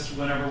office,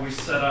 whenever we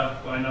set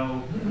up, I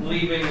know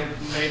leaving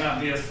may not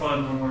be as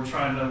fun when we're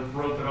trying to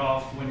rope it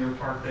off when you're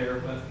parked there,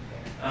 but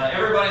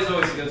everybody's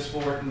always a good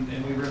sport,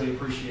 and we really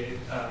appreciate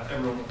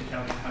everyone with the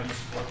county and how you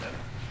support them.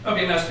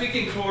 Okay, now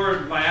speaking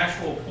toward my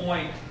actual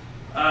point,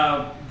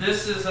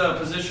 this is a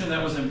position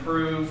that was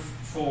improved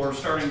for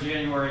starting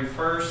January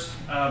 1st.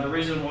 The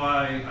reason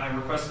why I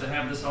requested to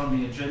have this on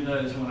the agenda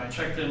is when I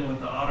checked in with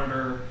the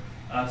auditor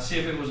to see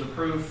if it was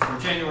approved for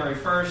January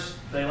 1st,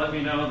 they let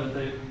me know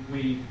that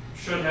we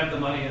should have the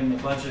money in the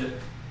budget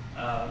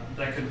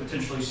that could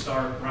potentially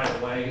start right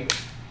away.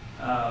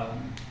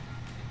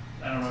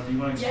 I don't know, do you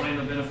want to explain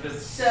the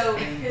benefits? So,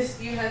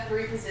 because you have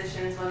 3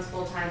 positions, one's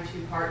full-time,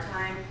 2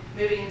 part-time.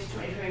 Moving into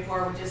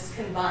 2024, we just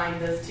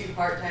combined those 2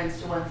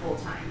 part-times to 1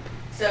 full-time.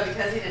 So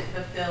because he didn't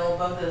fulfill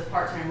both of those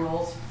part-time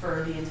roles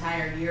for the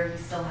entire year, he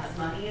still has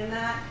money in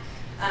that.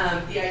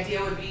 The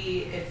idea would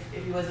be if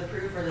he was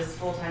approved for this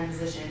full-time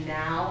position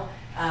now,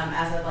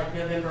 as of like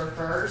November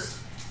 1st,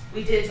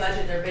 we did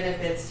budget their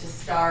benefits to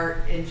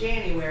start in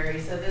January.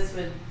 So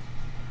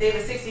they have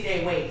a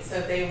 60-day wait. So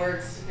if they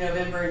worked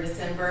November and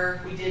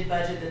December, we did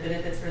budget the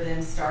benefits for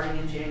them starting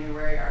in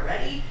January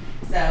already.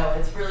 So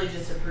it's really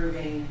just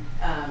approving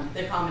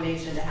the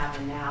combination to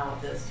happen now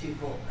of those 2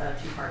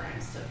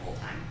 part-times to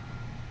full-time.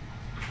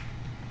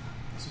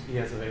 So he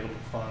has available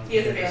funds. He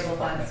has available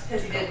funds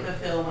because he didn't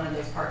fulfill one of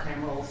those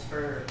part-time roles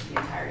for the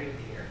entirety of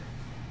the year.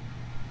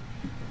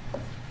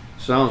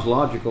 Sounds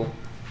logical.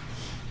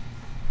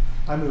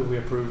 I move we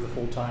approve the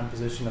full-time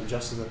position of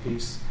Justice of the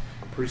Peace,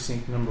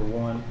 Precinct Number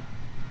 1,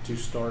 to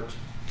start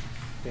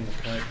in the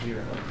current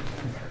year,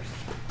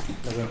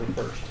 November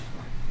 1st.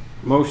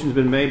 Motion's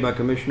been made by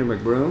Commissioner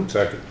McBroom.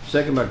 Second.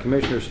 Second by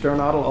Commissioner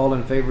Sternadel. All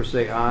in favor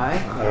say aye.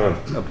 Aye.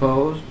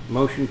 Opposed?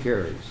 Motion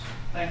carries.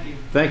 Thank you.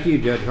 Thank you,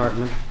 Judge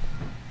Hartman.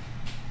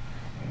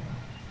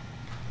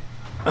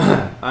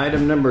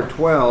 Item number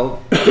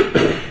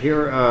 12,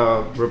 here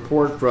a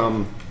report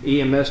from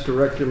EMS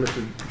Director,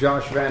 Mr.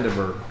 Josh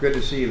Vanderberg. Good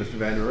to see you, Mr.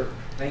 Vanderberg.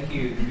 Thank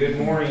you. Good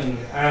morning.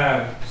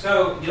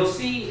 So you'll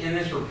see in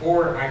this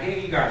report, I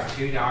gave you guys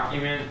 2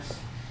 documents.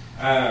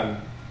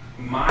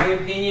 My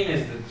opinion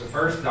is that the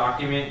first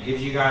document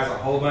gives you guys a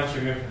whole bunch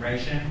of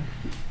information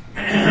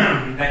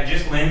that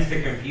just lends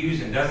to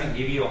confuse and doesn't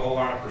give you a whole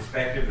lot of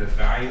perspective that's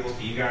valuable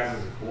to you guys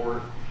as a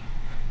court.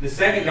 The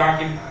second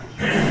document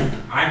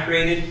I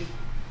created,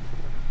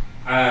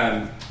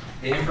 the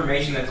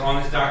information that's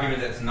on this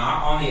document that's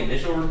not on the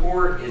initial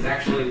report is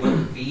actually what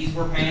the fees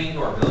we're paying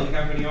to our billing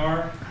company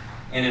are,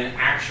 and an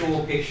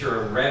actual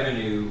picture of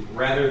revenue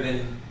rather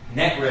than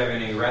net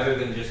revenue, rather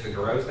than just the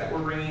gross that we're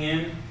bringing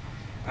in.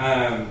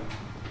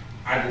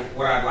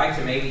 What I'd like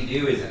to maybe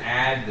do is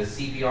add the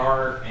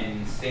CPR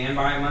and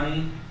standby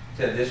money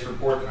to this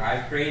report that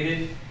I've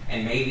created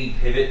and maybe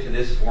pivot to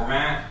this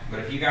format. But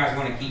if you guys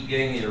want to keep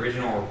getting the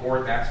original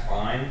report, that's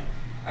fine.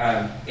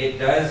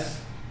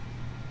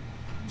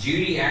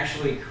 Judy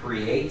actually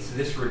creates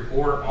this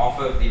report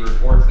off of the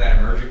reports that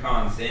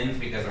Emergicon sends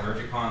because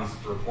Emergicon's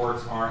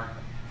reports aren't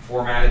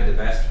formatted the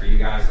best for you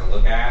guys to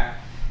look at.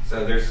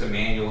 So there's some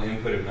manual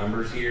input of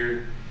numbers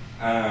here.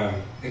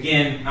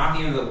 Again, not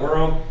the end of the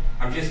world.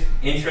 I'm just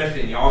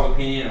interested in y'all's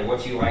opinion of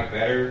what you like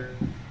better.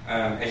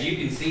 As you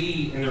can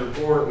see in the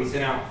report, we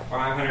sent out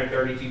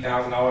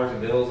 $532,000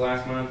 of bills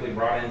last month. We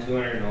brought in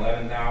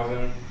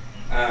 $211,000.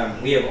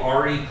 We have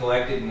already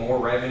collected more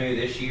revenue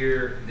this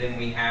year than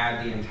we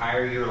had the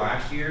entire year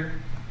last year,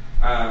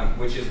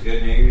 which is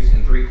good news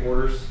in 3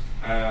 quarters.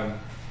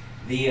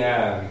 The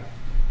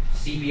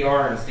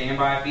CPR and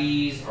standby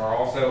fees are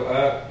also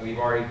up. We've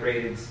already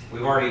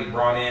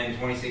brought in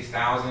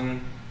 $26,000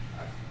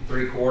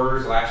 3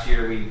 quarters. Last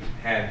year we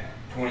had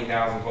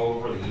 $20,000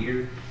 total for the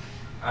year.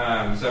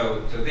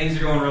 So things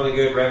are going really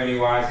good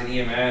revenue-wise at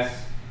EMS.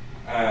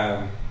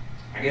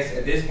 I guess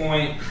at this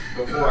point,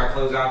 before I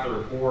close out the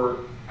report,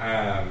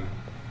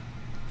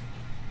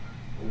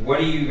 what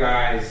do you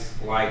guys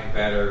like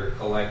better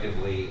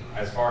collectively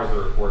as far as the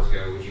reports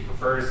go? Would you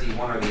prefer to see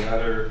one or the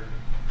other?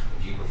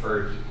 Would you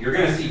prefer? You're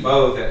going to see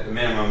both at the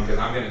minimum because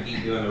I'm going to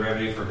keep doing the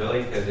revenue for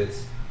billing because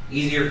it's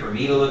easier for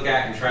me to look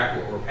at and track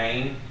what we're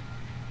paying.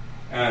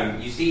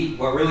 You see,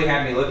 what really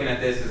had me looking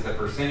at this is the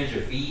percentage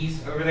of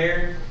fees over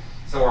there.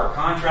 So our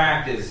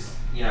contract is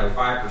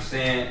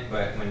 5%,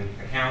 but when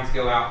accounts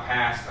go out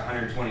past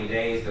 120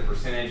 days, the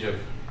percentage of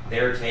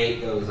their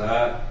take goes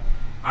up.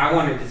 I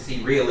wanted to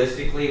see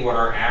realistically what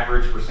our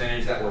average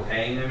percentage that we're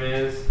paying them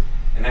is,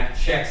 and that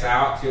checks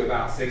out to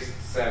about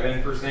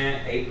 6-7%,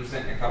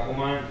 8% in a couple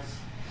months.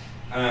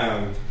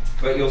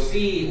 But you'll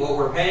see what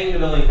we're paying the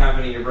billing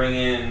company to bring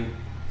in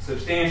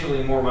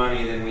substantially more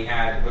money than we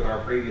had with our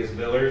previous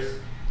billers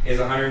is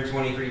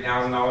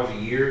 $123,000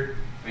 a year.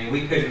 I mean,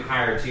 we couldn't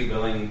hire 2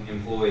 billing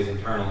employees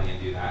internally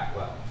and do that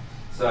well.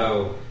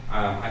 So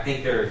I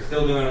think they're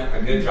still doing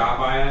a good job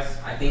by us.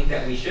 I think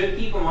that we should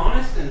keep them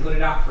honest and put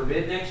it out for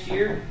bid next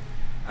year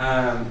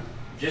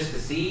just to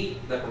see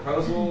the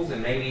proposals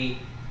and maybe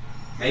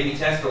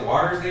test the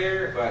waters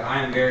there. But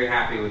I am very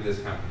happy with this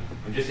company.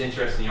 I'm just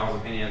interested in y'all's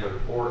opinion of the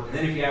report. And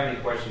then if you have any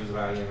questions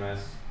about EMS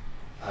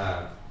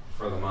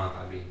for the month,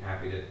 I'd be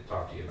happy to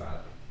talk to you about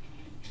it.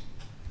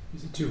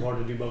 Is it too hard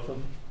to do both of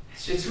them?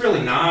 It's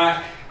really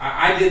not.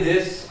 I did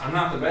this. I'm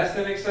not the best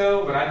in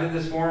Excel, but I did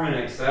this form in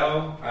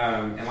Excel.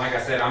 And like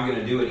I said, I'm going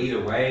to do it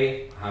either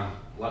way.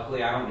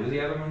 Luckily, I don't do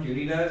the other one.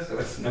 Judy does, so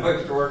it's no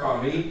extra work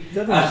on me.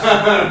 The other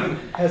one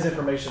has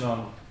information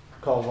on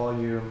call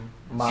volume,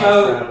 miles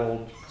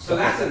traveled. So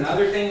that's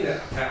another thing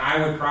that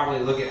I would probably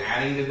look at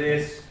adding to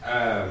this.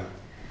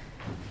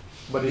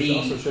 But it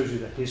also shows you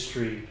the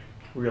history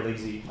real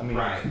easy. I mean,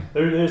 right.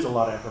 There's a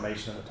lot of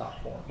information in the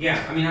top form.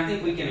 Yeah, I mean, I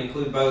think we can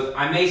include both.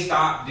 I may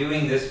stop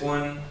doing this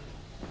one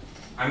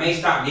I may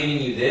stop giving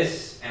you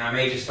this, and I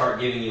may just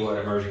start giving you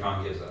what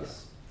Emergicon gives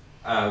us,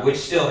 which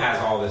still has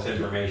all this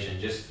information.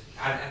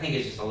 I think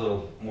it's just a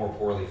little more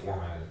poorly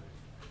formatted.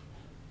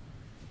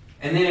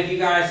 And then if you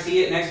guys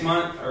see it next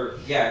month,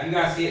 if you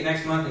guys see it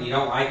next month and you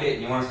don't like it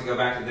and you want us to go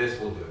back to this,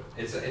 we'll do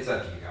it. It's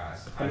up to you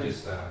guys.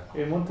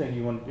 And one thing if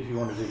you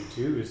want to do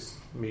too is,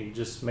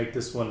 just make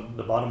this one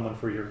the bottom one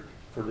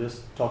for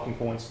this talking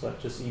points,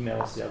 but just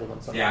email us the other one.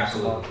 Yeah,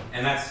 absolutely.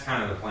 And that's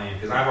kind of the plan,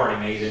 because I've already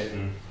made it,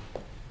 and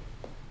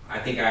I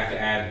think I have to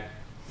add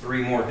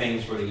 3 more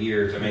things for the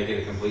year to make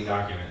it a complete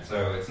document.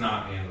 So it's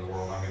not the end of the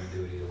world. I'm going to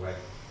do it either way.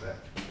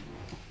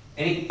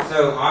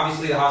 So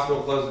obviously the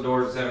hospital closed the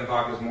doors at 7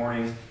 o'clock this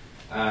morning.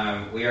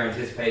 We are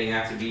anticipating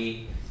that to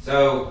be.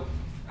 So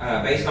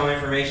based on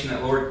information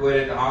that Lord Quid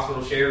at the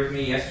hospital shared with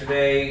me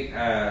yesterday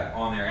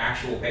on their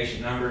actual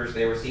patient numbers,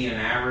 they were seeing an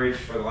average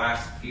for the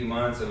last few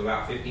months of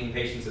about 15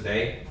 patients a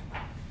day.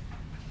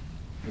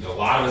 There's a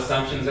lot of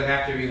assumptions that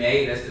have to be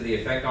made as to the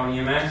effect on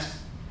EMS.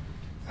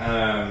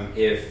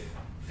 If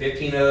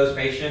 15 of those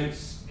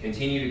patients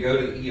continue to go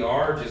to the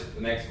ER, just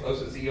the next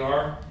closest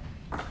ER,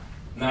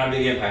 not a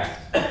big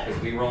impact, because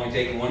we were only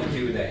taking 1 to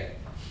 2 a day.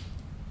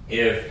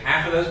 If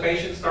half of those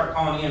patients start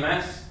calling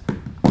EMS,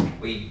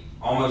 we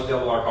almost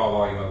double our call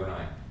volume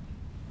overnight.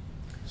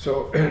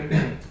 So,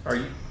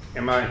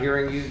 am I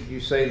hearing you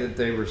say that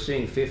they were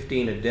seeing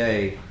 15 a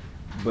day,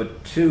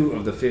 but 2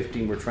 of the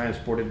 15 were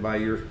transported by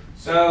your...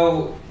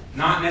 So,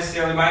 not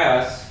necessarily by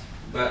us,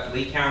 but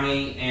Lee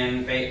County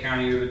and Fayette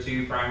County are the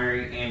 2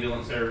 primary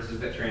ambulance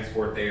services that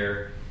transport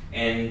there.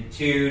 And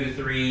 2 to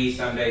 3,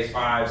 some days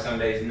 5, some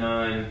days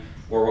none,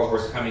 or what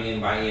was coming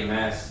in by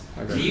EMS.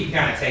 Okay. So you can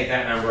kind of take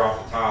that number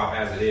off the top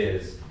as it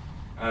is.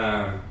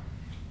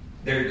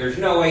 There's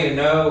no way to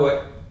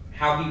know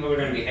how people are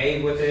going to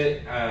behave with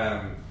it.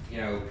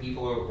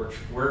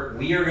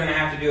 We are going to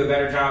have to do a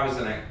better job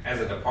as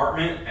a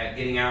department at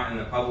getting out in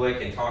the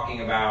public and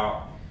talking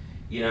about,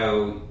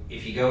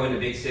 if you go into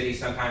big cities,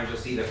 sometimes you'll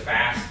see the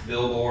fast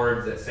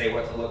billboards that say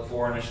what to look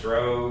for in a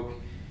stroke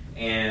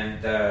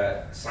and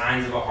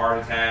signs of a heart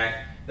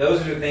attack.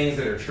 Those are the things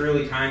that are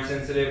truly time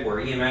sensitive, where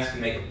EMS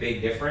can make a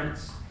big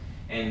difference.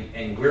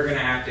 And we're going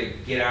to have to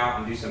get out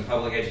and do some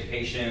public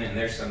education, and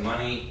there's some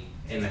money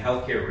in the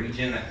healthcare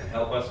region that can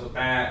help us with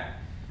that.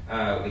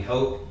 We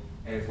hope,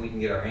 and if we can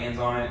get our hands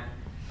on it.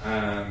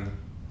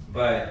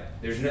 But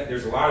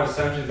there's a lot of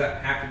assumptions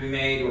that have to be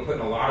made. We're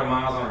putting a lot of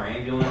miles on our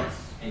ambulance.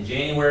 In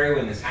January,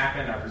 when this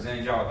happened, I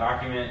presented y'all a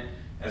document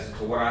as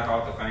to what I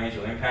thought the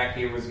financial impact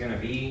here was going to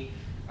be.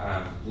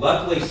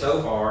 Luckily,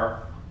 so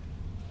far,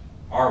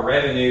 our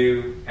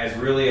revenue has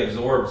really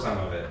absorbed some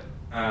of it.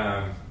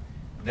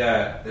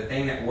 The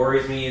thing that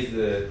worries me is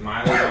the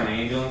mileage on the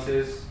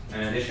ambulances.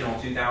 An additional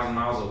 2,000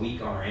 miles a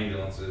week on our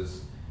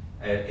ambulances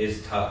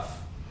is tough.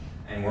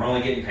 And we're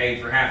only getting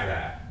paid for half of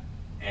that.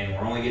 And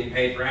we're only getting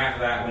paid for half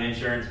of that when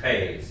insurance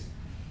pays.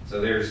 So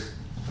there's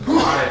a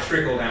lot of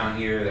trickle down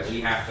here that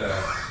we have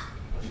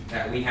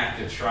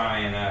to try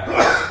and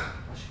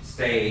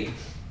stay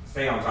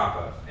on top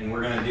of. And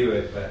we're going to do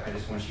it, but I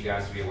just want you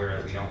guys to be aware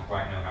that we don't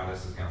quite know how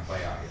this is going to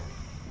play out here.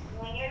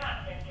 When you're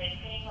not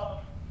participating,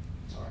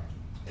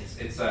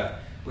 sorry.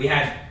 We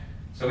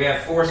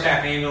have 4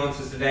 staff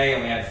ambulances today,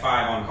 and we had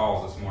 5 on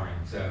calls this morning.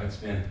 So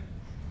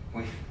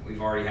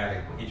we've already had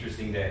an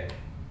interesting day.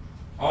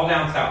 All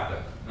down south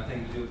though,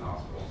 nothing to do with the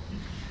hospital.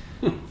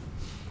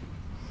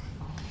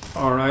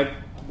 All right.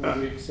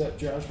 We accept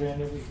Josh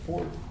Vander's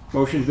report.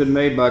 Motion's been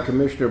made by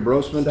Commissioner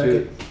Brosman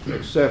to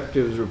accept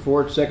his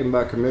report, second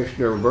by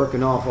Commissioner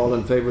Birkenhoff. All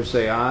in favor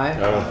say aye.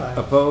 Aye.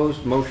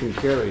 Opposed? Motion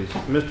carries.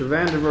 Mr.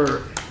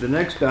 Vandiver, the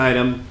next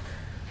item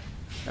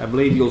I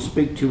believe you'll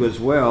speak to as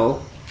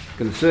well.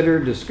 Consider,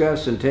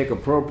 discuss, and take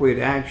appropriate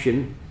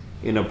action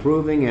in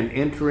approving and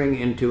entering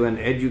into an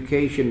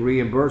education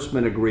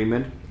reimbursement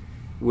agreement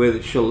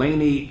with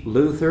Shalini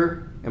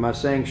Luther. Am I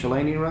saying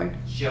Shalini right?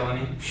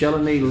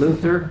 Shalini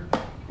Luther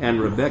and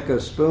Rebecca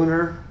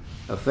Spooner,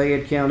 a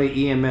Fayette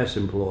County EMS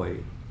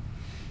employee.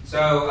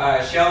 So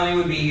Shalini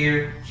would be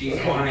here. She's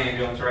on an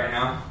ambulance right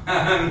now,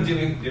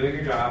 doing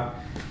her job.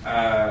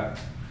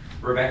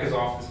 Rebecca's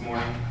off this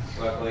morning,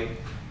 luckily.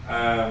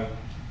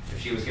 If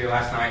she was here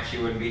last night, she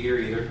wouldn't be here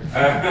either.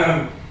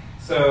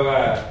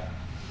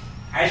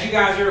 As you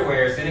guys are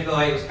aware, Senate Bill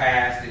 8 was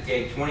passed. It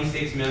gave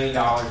 $26 million to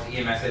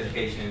EMS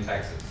education in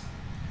Texas.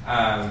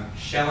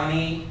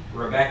 Shalini,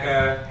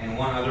 Rebecca, and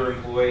 1 other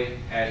employee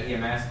at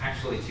EMS,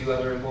 actually 2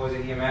 other employees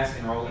at EMS,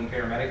 enrolled in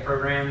paramedic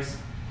programs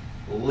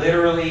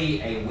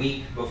literally a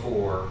week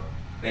before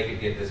they could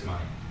get this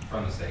money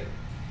from the state.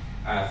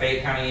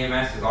 Fayette County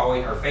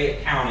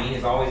Fayette County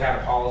has always had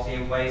a policy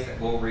in place that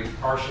will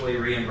partially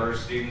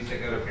reimburse students that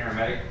go to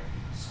paramedic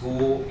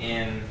school.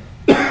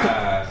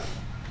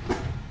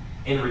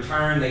 In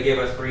return, they give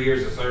us 3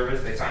 years of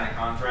service. They sign a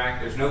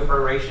contract. There's no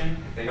proration.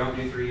 If they don't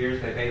do 3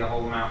 years, they pay the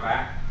whole amount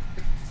back.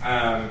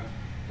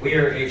 We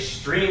are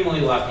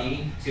extremely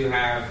lucky to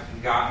have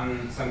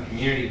gotten some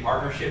community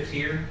partnerships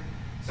here.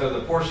 So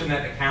the portion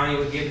that the county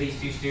would give these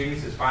 2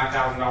 students is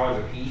 $5,000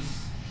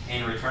 apiece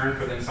in return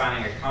for them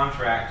signing a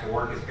contract to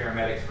work as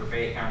paramedics for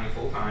Fayette County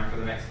full-time for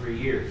the next 3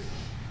 years.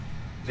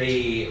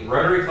 The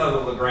Rotary Club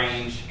of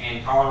LaGrange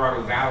and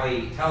Colorado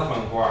Valley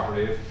Telephone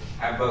Cooperative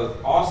have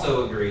both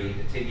also agreed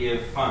to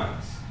give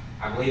funds.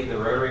 I believe the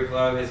Rotary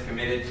Club has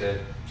committed to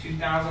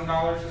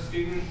 $2,000 a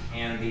student,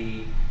 and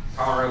the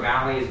Colorado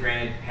Valley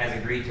has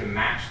agreed to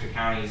match the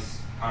county's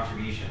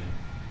contribution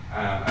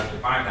up to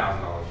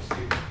 $5,000 a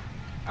student.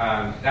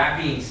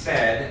 That being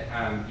said,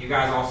 you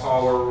guys all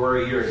saw where we were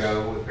a year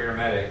ago with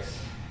paramedics.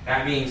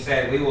 That being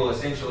said, we will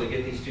essentially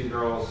get these two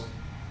girls'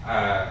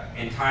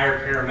 entire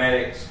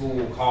paramedic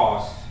school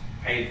cost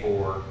paid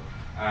for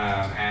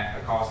at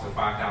a cost of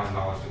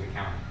 $5,000 to the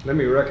county. Let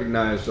me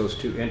recognize those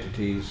two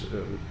entities,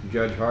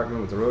 Judge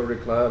Hartman with the Rotary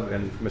Club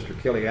and Mr.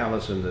 Kelly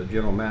Allison, the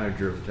General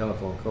Manager of the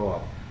Telephone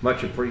Co-op.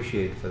 Much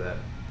appreciated for that.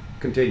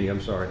 Continue,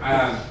 I'm sorry.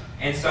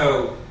 And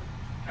so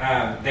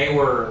they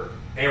were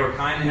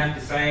kind enough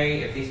to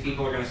say, if these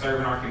people are going to serve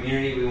in our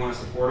community, we want to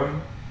support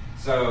them.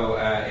 So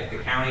if the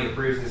county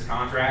approves this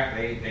contract,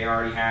 they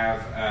already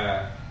have,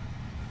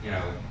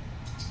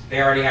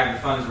 they already have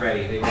the funds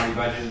ready. They've already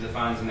budgeted the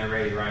funds and they're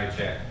ready to write a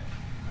check.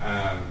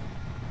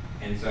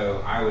 And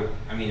so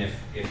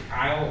if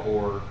Kyle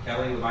or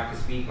Kelly would like to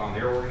speak on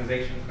their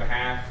organization's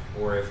behalf,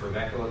 or if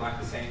Rebecca would like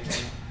to say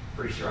anything,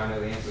 pretty sure I know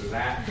the answer to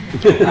that.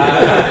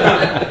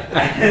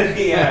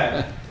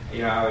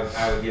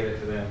 I would give it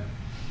to them.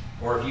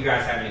 Or if you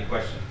guys have any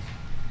questions.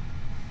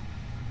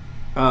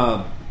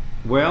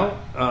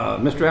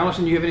 Mr.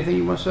 Allison, do you have anything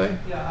you want to say?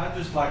 Yeah, I'd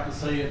just like to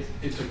say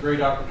it's a great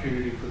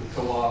opportunity for the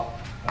co-op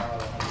on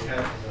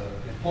behalf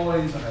of the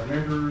employees and our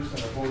members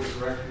and our board of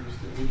directors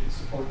that we can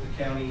support the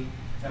county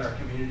and our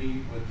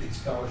community with these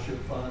scholarship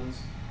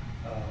funds.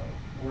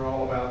 We're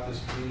all about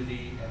this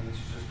community, and this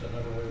is just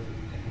another way that we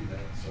can do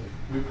that. So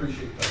we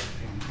appreciate the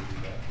opportunity to do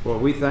that. Well,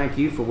 we thank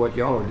you for what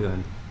y'all are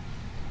doing.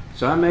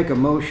 So I make a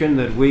motion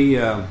that we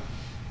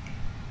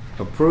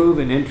approve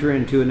and enter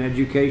into an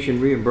education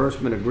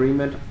reimbursement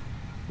agreement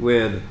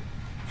with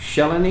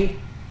Shelleney,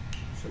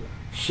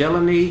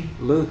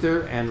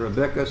 Luther, and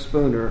Rebecca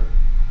Spooner,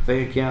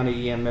 Fayette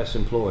County EMS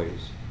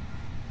employees.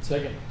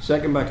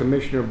 Second by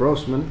Commissioner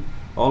Brosman.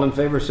 All in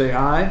favor say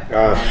aye.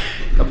 Aye.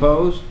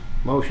 Opposed?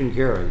 Motion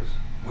carries.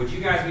 Would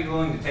you guys be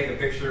willing to take a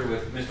picture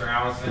with Mr.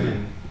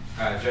 Allison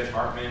and Judge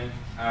Hartman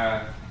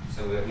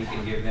so that we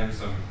can give them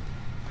some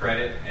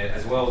credit,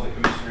 as well as the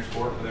Commissioner's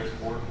Court for their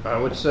support? I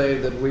would say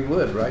that we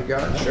would, right,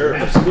 guys? Sure.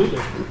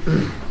 Absolutely.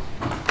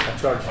 I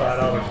charge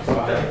 $5 for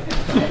that.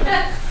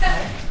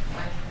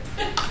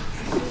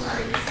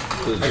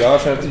 Does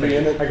Josh have to be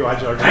in it? I charge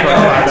 $5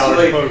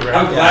 Actually, program.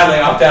 I'm glad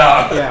they opt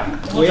out. Yeah.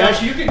 Well,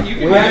 Josh, you can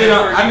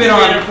I've been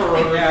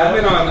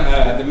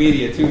on the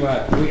media too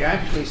much. We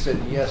actually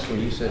said yes when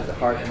you said the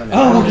Hartman.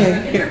 Oh,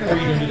 okay. How are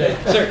you doing today?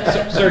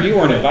 Sir, you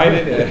weren't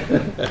invited.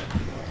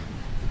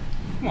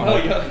 Come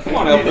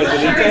on, El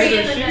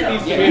Presidente.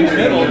 He's in the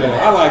middle.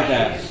 I like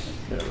that.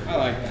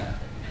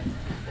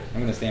 I'm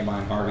going to stand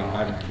behind Harvey and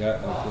hide my gut.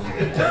 Hopefully.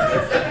 Ready?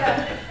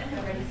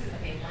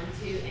 Okay, 1,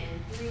 2, and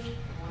 3. 1,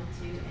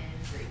 2,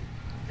 and 3.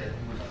 Okay,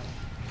 we're done.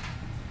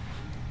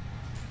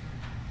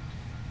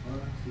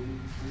 1, 2, 3.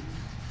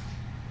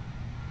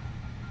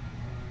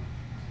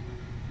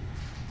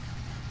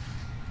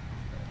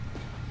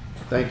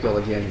 Thank y'all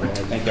again, guys.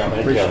 Thank y'all.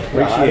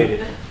 Appreciate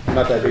it.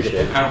 Not that big a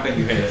deal. I don't think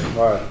you hit it.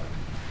 All right.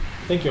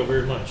 Thank you all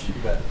very much. You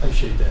bet.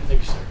 Appreciate that.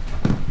 Thank you, sir.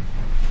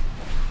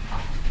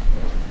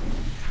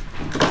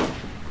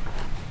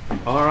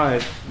 All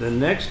right. The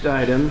next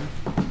item,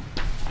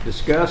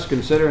 discuss,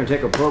 consider, and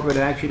take appropriate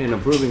action in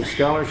approving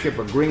scholarship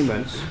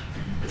agreements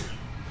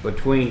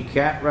between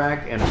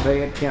CATRAC and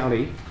Fayette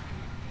County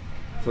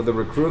for the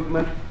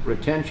recruitment,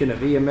 retention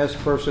of EMS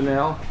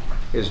personnel.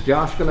 Is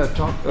Josh going to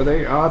talk?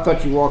 I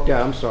thought you walked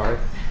out. I'm sorry.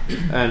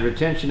 And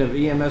retention of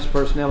EMS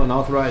personnel and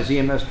authorize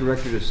EMS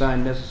director to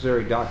sign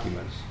necessary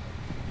documents.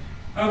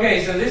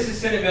 Okay, so this is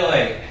Senate Bill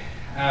 8.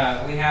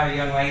 We have a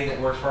young lady that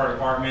works for our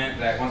department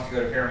that wants to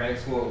go to paramedic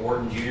school at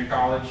Wharton Junior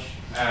College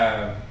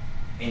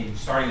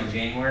starting in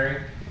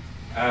January.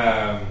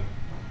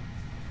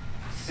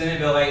 Senate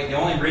Bill 8, the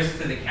only risk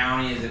to the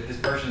county is if this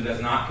person does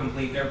not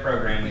complete their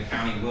program, the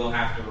county will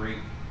have to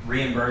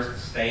reimburse the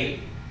state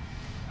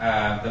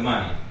the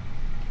money.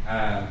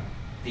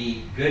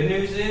 The good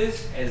news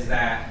is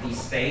that the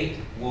state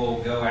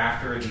will go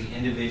after the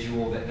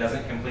individual that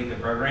doesn't complete the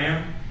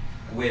program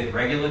with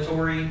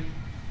regulatory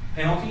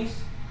penalties.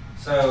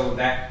 So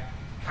that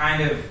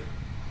kind of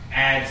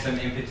adds some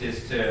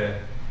impetus to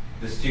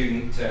the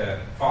student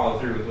to follow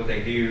through with what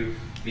they do,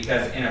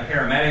 because in a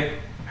paramedic,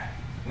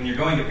 when you're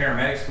going to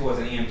paramedic school as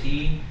an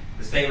EMT,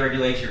 the state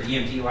regulates your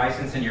EMT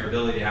license and your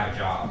ability to have a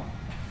job.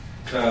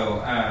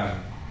 So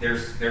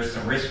there's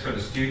some risk for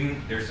the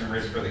student, there's some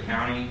risk for the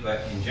county,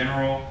 but in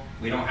general,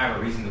 we don't have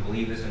a reason to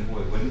believe this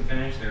employee wouldn't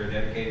finish. They're a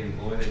dedicated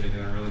employee, they've been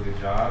doing a really good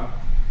job.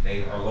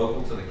 They are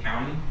local to the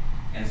county,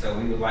 and so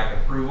we would like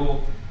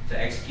approval to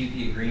execute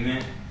the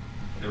agreement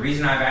The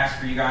reason I've asked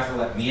for you guys to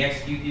let me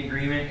execute the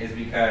agreement is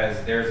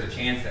because there's a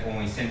chance that when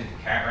we send it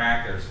to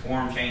CATRAC, there's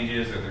form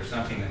changes or there's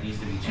something that needs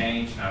to be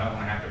changed, and I don't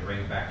want to have to bring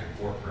it back to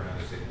court for another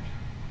signature.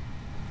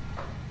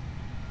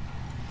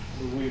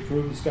 Will we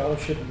approve the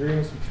scholarship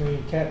agreements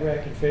between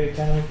CATRAC and Fayette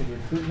County for the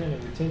recruitment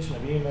and retention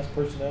of EMS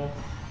personnel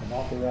and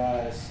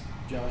authorize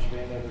Josh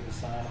Vandever to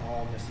sign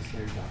all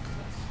necessary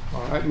documents?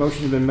 All right,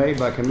 motion's been made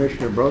by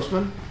Commissioner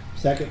Brosman,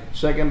 Second.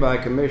 second by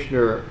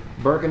Commissioner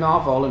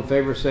Bergenoff. All in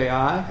favor say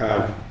aye.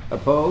 Aye.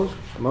 Opposed?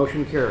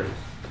 Motion carries.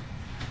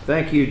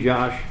 Thank you,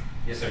 Josh.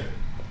 Yes, sir.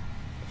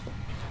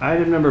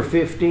 Item number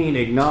 15,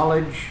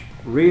 acknowledge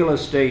real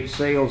estate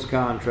sales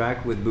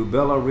contract with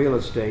Bubella Real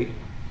Estate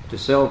to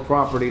sell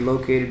property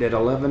located at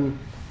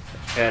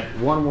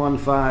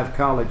 115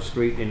 College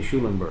Street in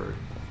Schulenburg.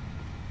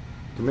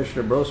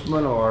 Commissioner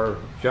Brosman or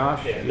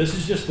Josh? Yeah, this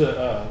is just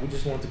the, we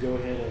just wanted to go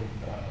ahead and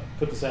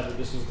put this out there.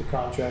 This is the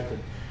contract that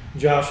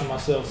Josh and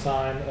myself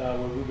signed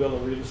with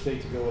Bubella Real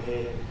Estate to go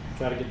ahead and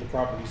try to get the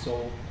property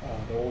sold,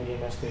 the old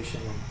EMS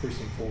station in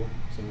Precinct 4.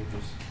 So we're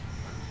just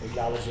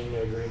acknowledging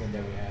the agreement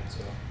that we had.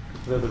 So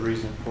the other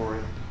reason for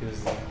it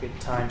is that it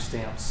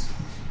timestamps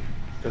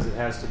because it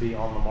has to be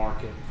on the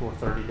market for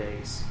 30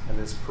 days. And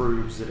this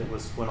proves that it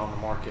went on the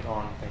market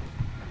on, I think,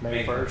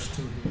 May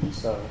 1st.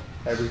 So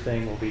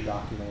everything will be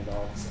documented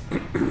all the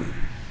same.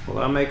 Well,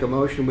 I make a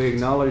motion we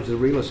acknowledge the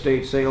real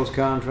estate sales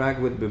contract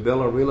with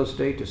Bubella Real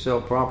Estate to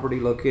sell property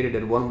located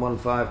at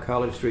 115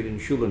 College Street in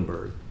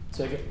Schulenburg.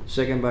 Second.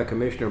 Second by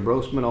Commissioner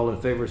Brosman. All in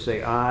favor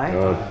say aye.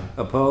 Aye.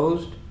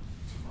 Opposed?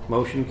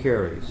 Motion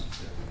carries.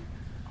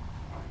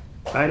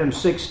 Item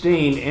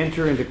 16,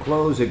 enter into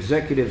closed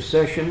executive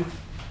session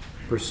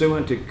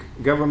pursuant to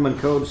Government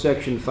Code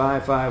Section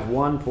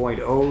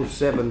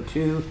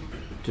 551.072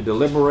 to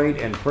deliberate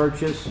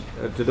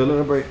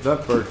the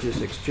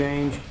purchase,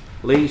 exchange,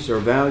 lease, or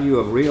value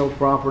of real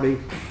property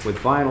with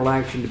final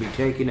action to be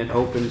taken in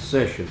open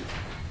session.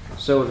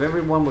 So if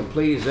everyone would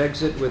please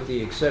exit with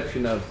the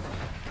exception of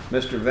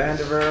Mr.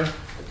 Vandever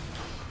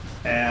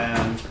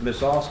and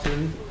Miss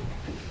Austin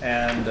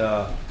and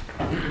Can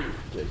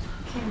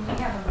we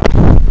have a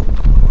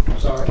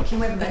sorry. Can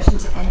we have a motion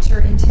to enter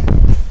into?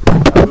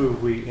 I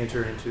move we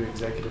enter into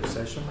executive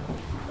session.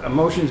 A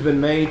motion's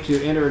been made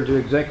to enter into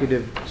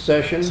executive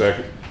session.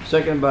 Second.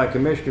 Second by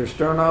Commissioner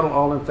Sternadel.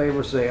 All in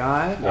favor say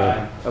aye.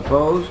 Aye.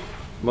 Opposed?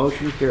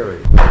 Motion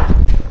carried.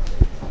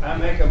 I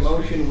make a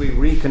motion we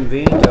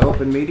reconvene to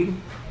open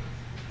meeting.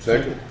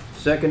 Second.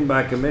 Second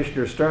by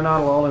Commissioner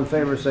Sternadel. All in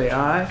favor say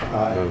aye.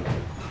 Aye.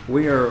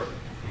 We are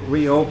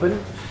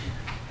reopened.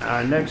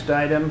 Our next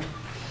item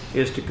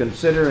is to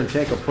consider and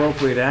take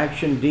appropriate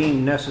action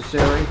deemed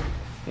necessary,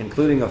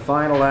 including a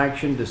final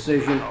action,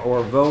 decision,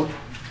 or vote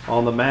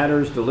on the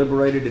matters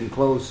deliberated in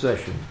closed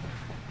session.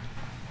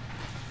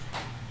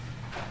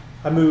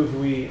 I move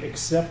we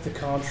accept the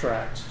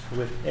contract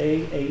with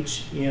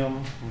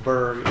A.H.M.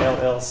 Berg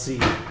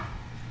LLC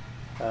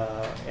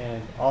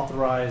and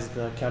authorize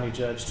the county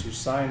judge to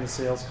sign the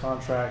sales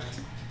contract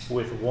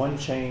with one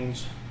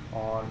change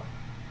on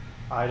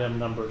item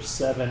number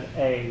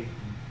 7A,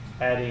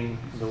 adding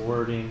the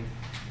wording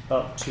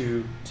up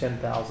to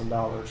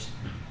 $10,000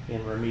 in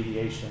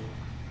remediation,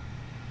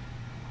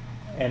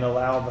 and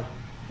allow the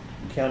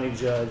county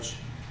judge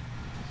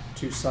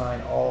to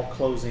sign all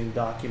closing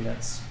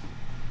documents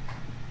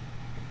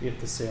if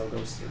the sale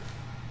goes through.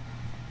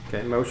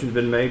 Okay, motion's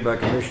been made by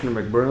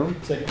Commissioner McBroom.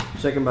 Second.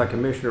 Second by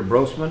Commissioner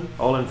Brosman.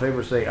 All in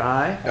favor say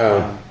aye.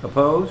 Aye.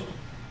 Opposed?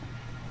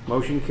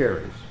 Motion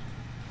carries.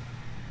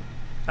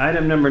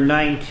 Item number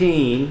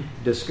 19,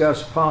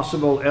 discuss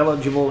possible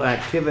eligible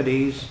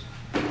activities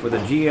for the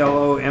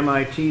GLO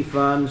MIT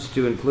funds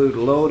to include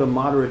low to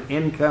moderate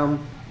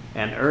income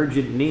and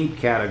urgent need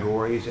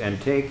categories and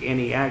take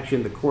any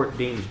action the court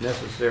deems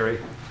necessary.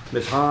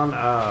 Ms. Hahn,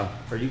 are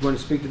you going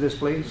to speak to this,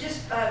 please?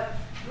 Just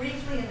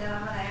briefly, and then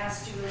I'm going to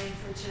ask Julie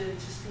to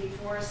speak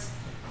for us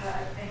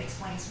and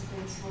explain some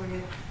things for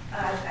you.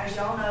 As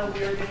y'all know,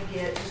 we're going to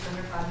get just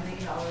under $5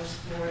 million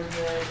for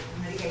the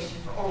mitigation,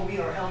 or we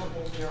are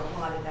eligible, we are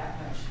allotted that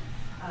much.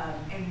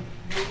 And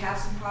we have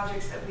some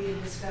projects that we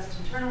have discussed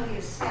internally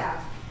as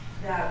staff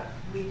that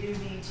we do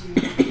need to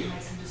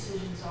make some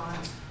decisions on.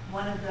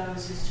 One of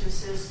those is to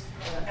assist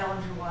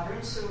Ellinger Water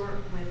and Sewer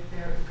with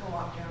their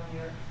co-op down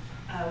there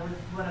with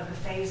one of the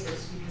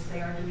phases, because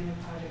they are doing a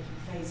project in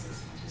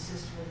phases to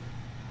assist with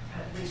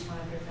at least one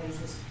of their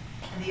phases.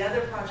 And the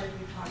other project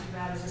we've talked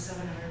about is a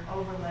 700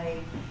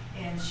 overlay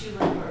in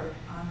Schulenburg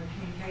on the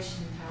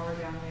communication tower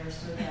down there,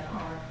 so that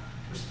our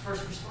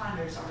first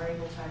responders are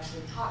able to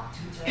actually talk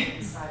to each other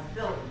inside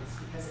the buildings,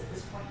 because at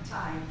this point in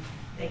time,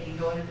 they can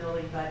go in a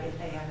building, but if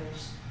they have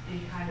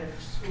any kind of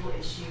school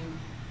issue,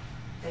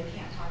 they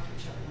can't talk to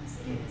each other once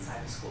they get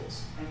inside the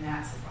schools, and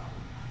that's a problem.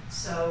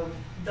 So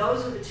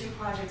those are the two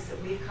projects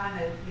that we've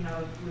kind of, we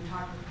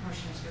talked with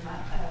Commissioner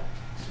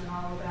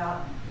Sternadel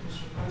about,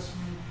 Commissioner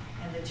Grossman,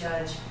 and the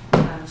judge.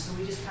 So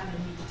we just kind of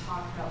need to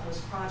talk about those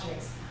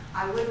projects.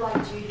 I would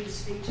like Judy to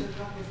speak to a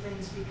couple of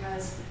things,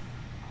 because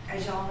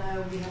as y'all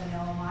know, we have an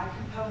LMI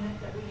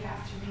component that we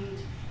have to meet,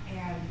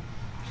 and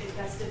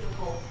that's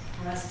difficult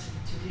for us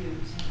to do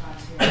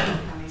sometimes here in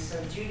Fayette County.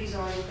 So Judy's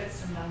already put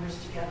some numbers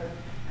together,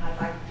 and I'd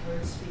like her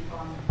to speak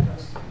on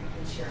those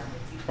and share them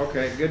with you.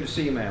 Okay, good to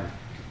see you, ma'am.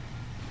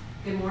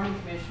 Good morning,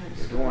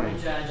 Commissioners. Good morning.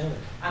 Judge.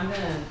 I'm going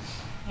to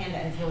hand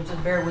out, if you'll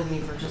just bear with me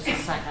for just a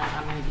second,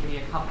 I'm going to give you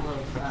a couple of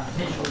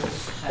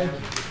visuals to show.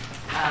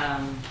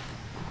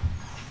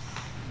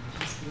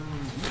 Just a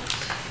moment.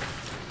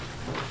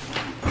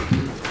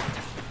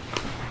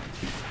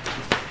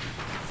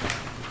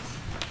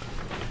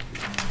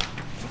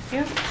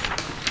 Thank you.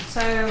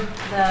 So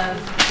the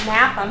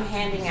map I'm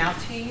handing out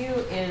to you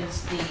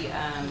is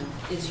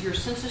is your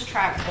census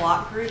tract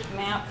block group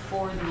map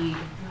for the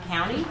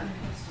county,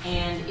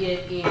 and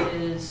it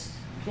is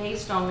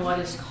based on what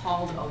is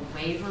called a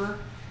waiver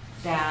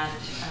that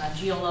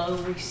GLO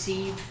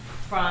received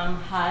from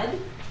HUD,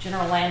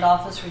 General Land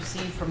Office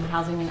received from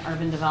Housing and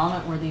Urban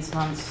Development, where these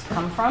funds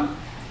come from,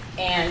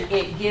 and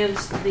it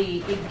gives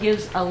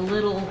a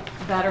little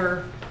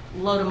better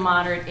low to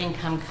moderate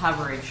income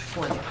coverage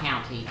for the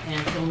county. And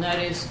if you'll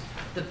notice,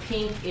 the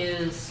pink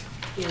is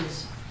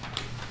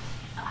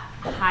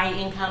high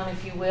income,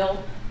 if you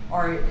will,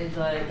 or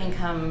the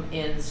income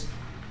is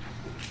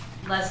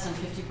less than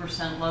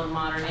 50% low to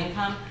moderate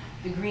income.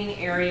 The green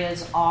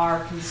areas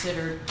are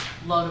considered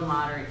low to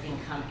moderate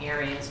income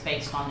areas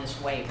based on this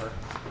waiver.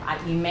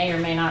 You may or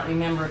may not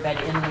remember, but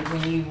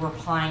when you were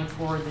applying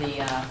for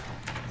the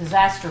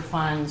disaster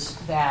funds,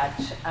 that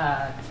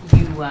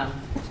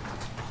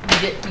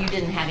you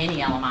didn't have any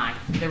LMI.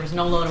 There was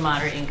no low to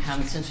moderate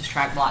income census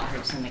tract block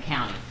groups in the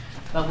county.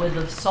 But with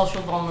the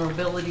social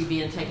vulnerability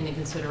being taken into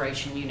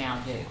consideration, you now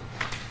do.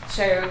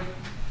 So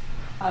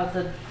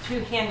the two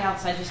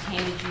handouts I just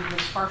handed you,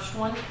 this first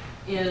one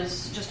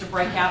is just a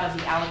breakout of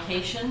the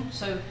allocation.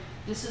 So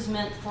this is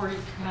meant for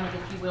kind of,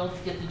 if you will,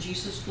 to get the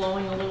juices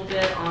flowing a little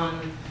bit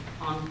on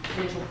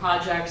potential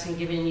projects and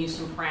giving you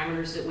some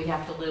parameters that we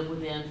have to live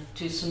within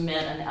to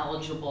submit an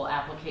eligible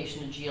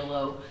application to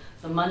GLO.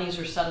 The monies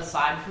are set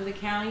aside for the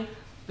county,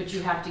 but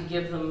you have to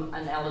give them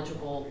an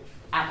eligible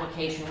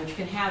application, which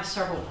can have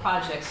several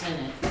projects in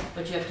it,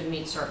 but you have to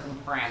meet certain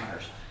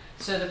parameters.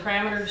 So the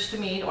parameters to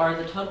meet are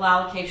the total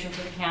allocation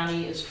for the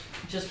county is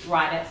just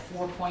right at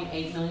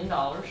 $4.8 million.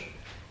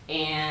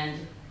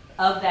 And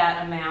of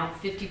that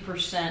amount,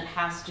 50%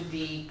 has to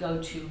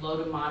go to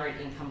low to moderate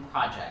income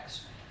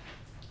projects.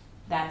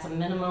 That's a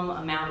minimum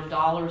amount of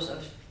dollars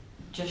of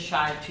just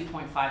shy of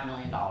 $2.5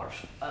 million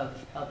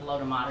of low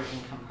to moderate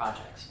income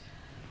projects.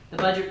 The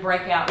budget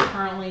breakout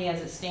currently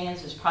as it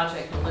stands is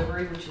project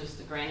delivery, which is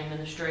the grant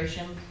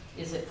administration,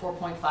 is at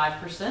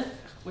 4.5%,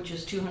 which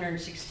is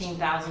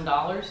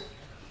 $216,000.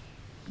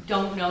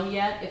 Don't know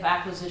yet if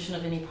acquisition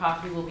of any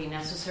property will be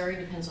necessary,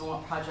 depends on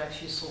what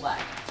projects you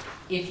select.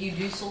 If you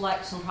do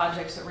select some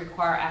projects that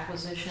require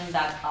acquisition,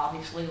 that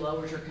obviously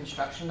lowers your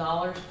construction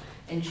dollars,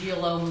 and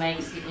GLO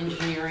makes the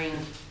engineering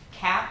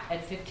cap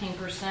at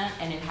 15%,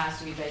 and it has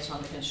to be based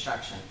on the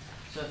construction.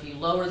 So if you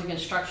lower the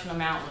construction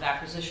amount with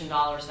acquisition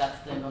dollars, that's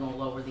then going to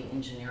lower the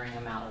engineering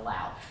amount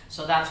allowed.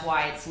 So that's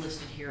why it's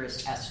listed here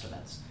as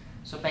estimates.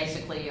 So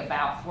basically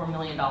about $4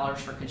 million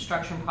for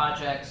construction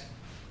projects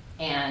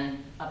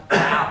and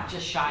about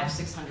just shy of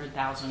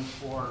 $600,000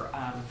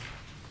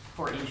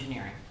 for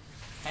engineering.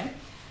 Okay,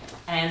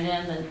 and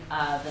then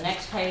the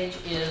next page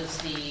is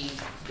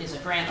a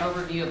grant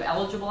overview of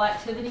eligible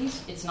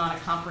activities. It's not a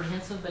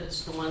comprehensive, but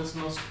it's the ones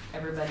most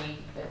everybody,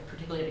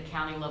 particularly at the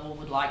county level,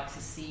 would like to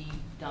see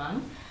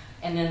done.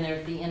 And then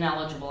there's the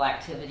ineligible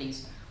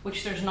activities,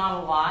 which there's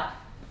not a lot,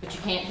 but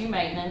you can't do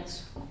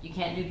maintenance, you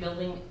can't do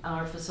building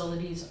or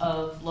facilities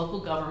of local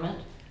government,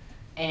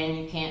 and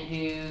you can't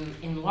do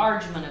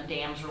enlargement of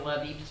dams or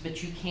levees,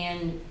 but you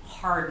can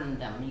harden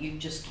them. You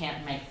just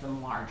can't make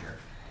them larger.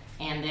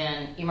 And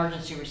then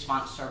emergency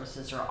response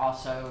services are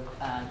also,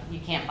 you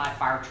can't buy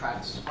fire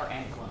trucks or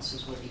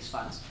ambulances with these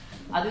funds.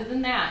 Other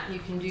than that, you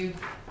can do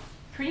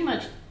pretty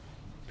much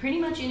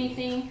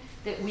anything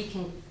that we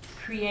can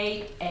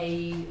create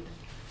a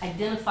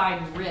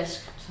identified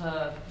risk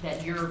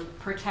that you're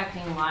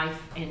protecting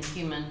life and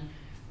human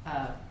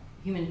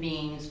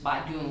beings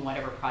by doing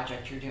whatever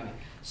project you're doing.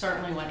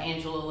 Certainly what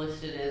Angela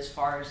listed as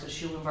far as the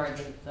Schulenberg,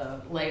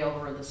 the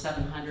layover of the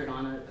 700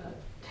 on a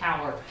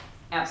tower,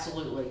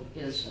 absolutely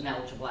is an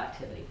eligible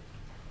activity.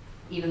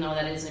 Even though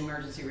that is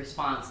emergency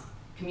response,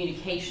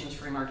 communications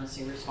for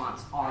emergency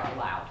response are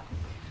allowed.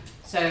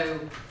 So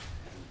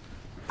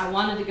I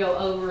wanted to go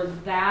over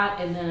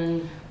that, and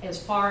then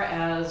as far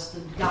as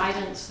the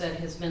guidance that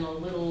has been a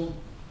little,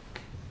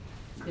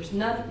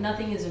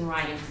 nothing is in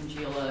writing from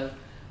GLO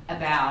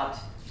about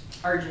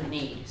urgent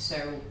need.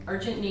 So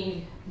urgent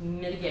need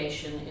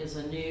mitigation is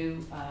a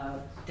new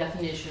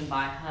definition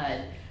by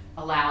HUD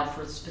allowed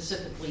for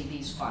specifically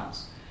these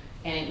funds.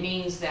 And it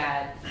means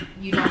that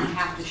you don't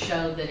have to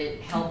show that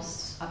it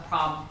helps a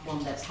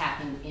problem that's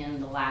happened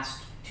in the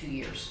last 2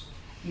 years.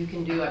 You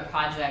can do a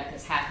project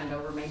that's happened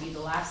over maybe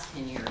the last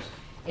 10 years.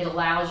 It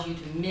allows you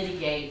to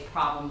mitigate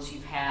problems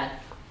you've had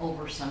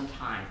over some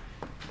time.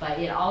 But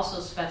it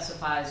also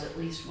specifies, at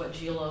least what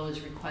GLO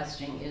is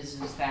requesting, is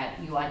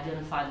that you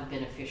identify the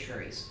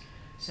beneficiaries.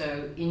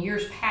 So in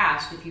years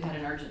past, if you had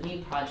an urgent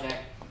need project,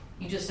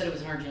 you just said it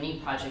was an urgent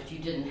need project. You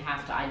didn't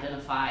have to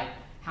identify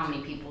how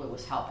many people it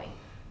was helping.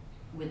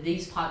 With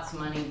these pots of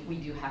money, we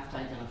do have to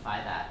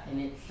identify that.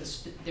 And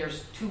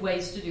there's two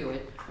ways to do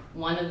it.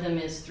 One of them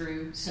is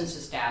through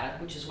census data,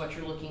 which is what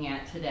you're looking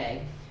at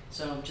today.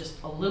 So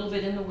just a little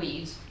bit in the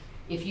weeds.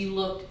 If you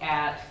looked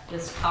at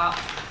this top,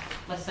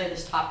 let's say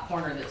this top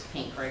corner that's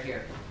pink right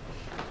here,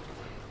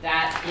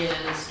 that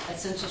is a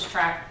census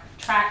tract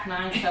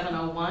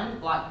 9701,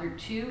 block group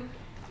 2.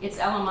 Its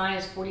LMI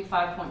is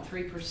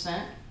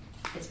 45.3%.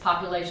 Its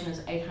population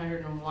is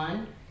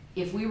 801.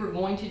 If we were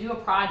going to do a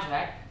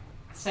project,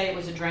 say it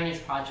was a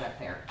drainage project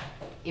there,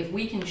 if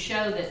we can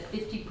show that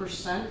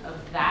 50% of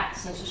that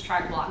census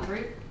tract block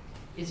group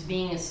is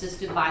being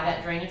assisted by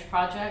that drainage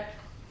project,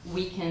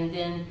 we can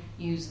then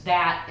use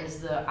that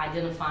as the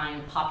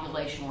identifying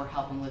population we're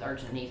helping with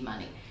urgent need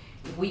money.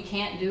 If we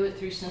can't do it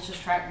through census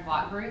tract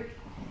block group,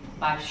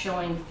 by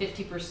showing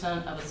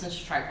 50% of a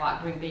census tract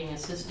block group being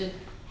assisted,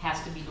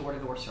 has to be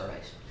door-to-door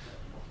surveys.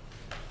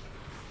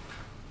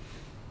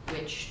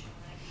 Which,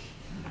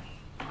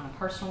 on a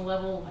personal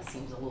level, that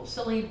seems a little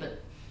silly,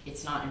 but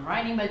it's not in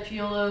writing by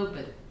GLO,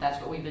 but that's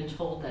what we've been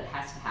told that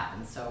has to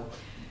happen. So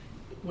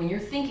when you're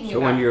thinking So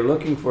when you're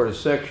looking for a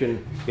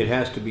section, it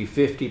has to be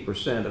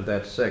 50% of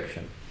that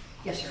section.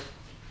 Yes, sir.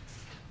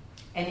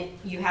 And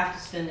you have to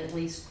spend at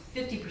least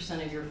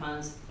 50% of your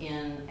funds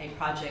in a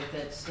project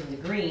that's in the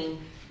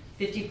green.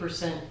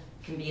 50%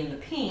 can be in the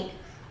pink,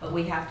 but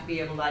we have to be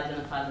able to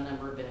identify the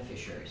number of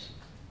beneficiaries.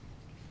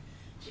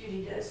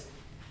 Judy,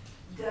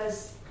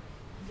 does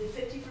the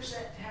 50%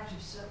 have to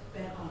be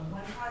spent on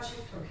one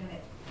project, or can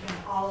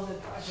all of the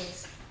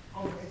projects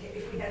over?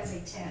 If we had,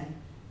 say, 10,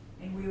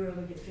 and we were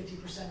able to get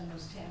 50% of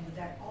those 10, would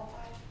that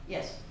qualify?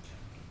 Yes.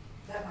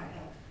 That might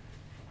help.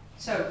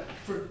 So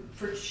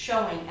for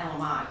showing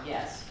LMI,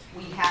 yes,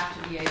 we have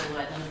to be able to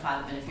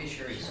identify the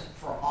beneficiaries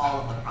for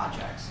all of the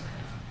projects.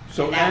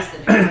 So,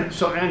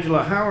 so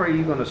Angela, how are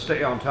you going to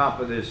stay on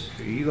top of this?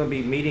 Are you going to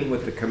be meeting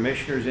with the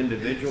commissioners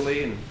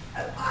individually? And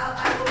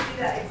I will do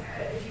that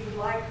if you would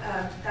like.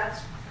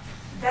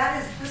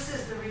 This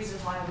is the reason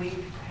why we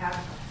have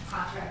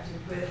contracted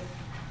with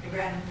the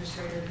grant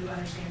administrator who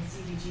understands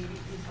CDBG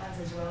funds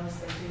as well as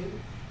they do.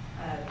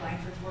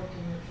 Langford's worked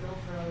in the field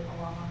for a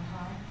long, long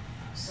time.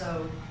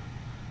 So,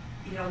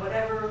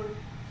 whatever,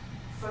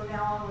 from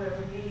now on,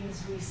 whatever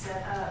meetings we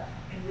set up,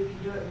 and we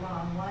can do it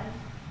one-on-one,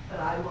 but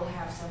I will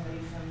have somebody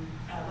from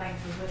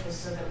Langford with us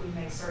so that we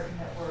make certain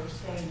that we're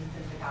staying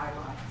within the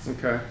guidelines.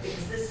 okay.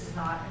 Because this is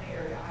not an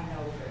area I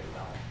know very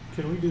well.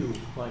 Can we do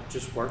like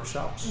just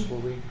workshops where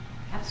we?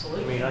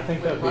 Absolutely. I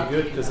think that'd be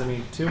good because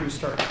till we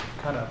start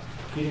kind of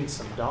getting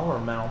some dollar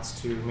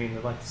amounts to,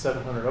 like the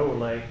 700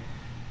 overlay.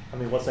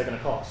 What's that going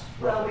to cost?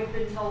 Well, we've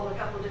been told a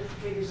couple of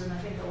different figures, and I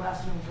think the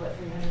last one was what,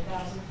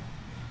 300,000.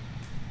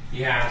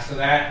 Yeah, so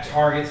that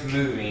target's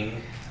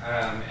moving.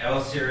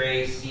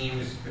 LCRA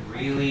seems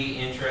really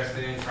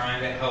interested in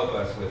trying to help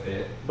us with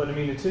it. But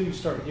until you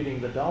start getting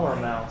the dollar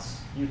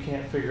amounts, you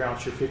can't figure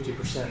out your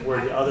 50%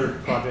 where the other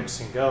projects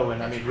can go.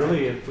 And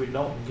really, if we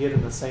don't get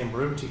in the same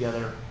room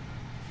together,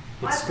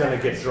 it's going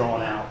to get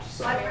drawn out.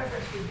 So. My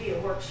preference would be a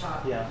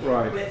workshop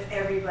Right. with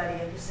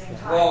everybody at the same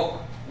time.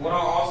 Well, what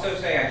I'll also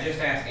say, I just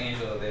asked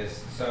Angela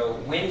this. So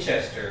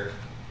Winchester,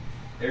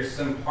 there's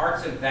some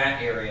parts of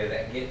that area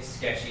that get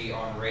sketchy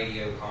on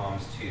radio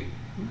comms too.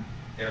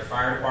 Their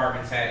fire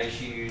departments had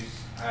issues,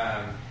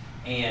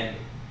 and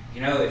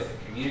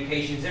if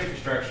communications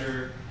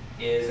infrastructure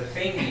is a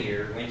thing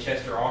here,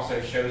 Winchester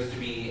also shows to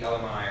be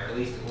LMI, or at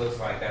least it looks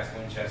like that's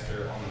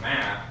Winchester on the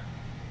map.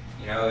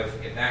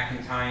 If that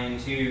can tie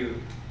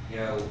into,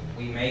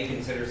 we may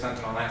consider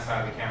something on that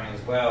side of the county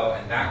as well,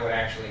 and that would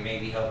actually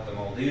maybe help the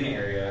Muldoon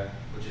area,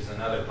 which is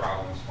another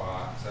problem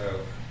spot. So,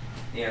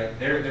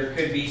 there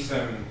could be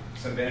some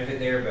benefit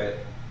there, but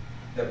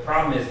the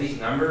problem is these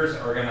numbers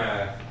are going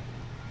to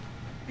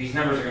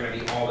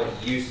be all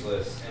but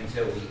useless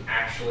until we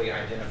actually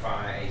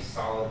identify a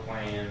solid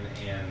plan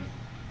and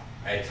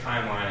a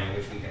timeline in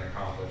which we can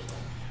accomplish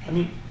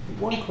them.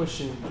 One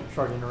question,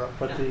 sorry to interrupt,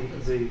 but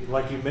the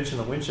like you mentioned,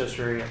 the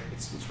Winchester area,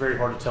 it's very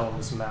hard to tell on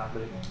this map,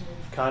 but it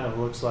kind of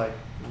looks like,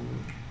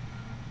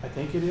 I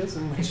think it is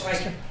in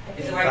Winchester.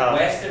 Is it like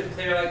west of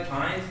Clear Lake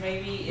Pines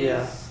maybe?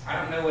 I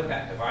don't know what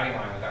that dividing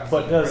line without.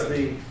 But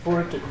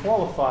for it to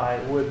qualify,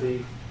 would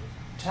the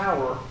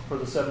tower for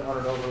the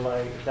 700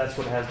 overlay, if that's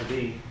what it has to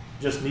be,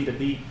 just need to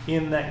be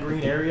in that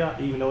green area,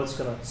 even though it's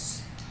gonna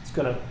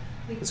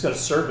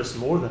service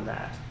more than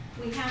that?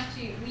 We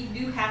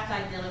do have to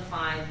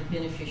identify the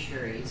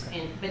beneficiaries,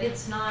 but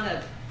it's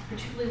not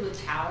particularly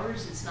with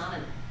towers, it's not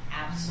an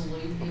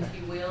absolute, if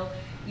you will.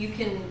 You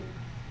can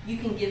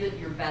give it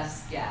your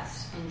best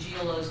guess, and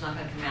GLO's not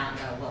going to come out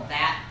and go, well,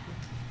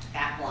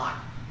 that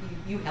block,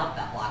 you help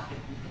that block.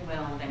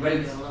 Well, they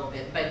may do a little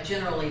bit, but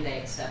generally they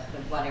accept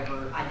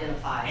whatever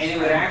identifies. And it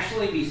would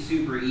actually be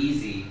super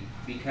easy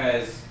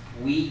because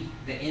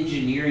the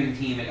engineering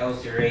team at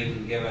LCRA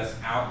can give us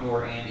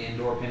outdoor and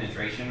indoor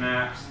penetration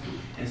maps.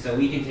 And so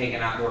we can take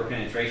an outdoor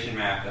penetration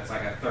map that's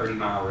like a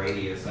 30-mile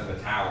radius of a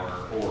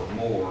tower or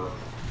more,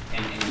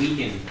 and we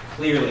can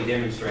clearly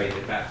demonstrate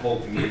that that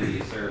whole community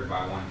is served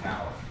by one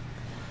tower.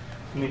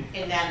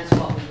 And that is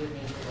what we would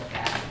need to look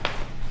at.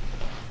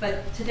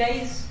 But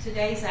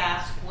today's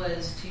ask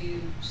was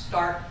to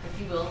start,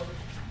 if you will,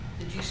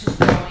 the juices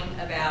flowing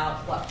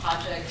about what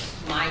projects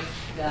might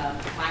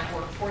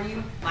work for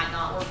you, might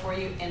not work for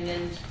you, and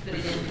then put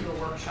it into a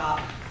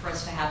workshop for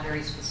us to have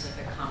very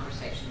specific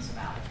conversations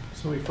about it.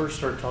 So when we first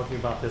started talking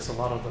about this, a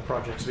lot of the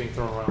projects being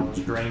thrown around was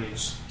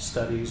drainage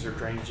studies or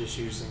drainage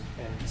issues,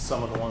 and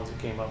some of the ones that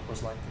came up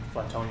was like the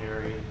Flatonia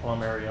area, the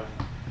Plum area.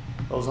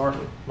 Those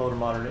aren't low to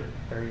moderate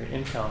area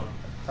income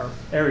or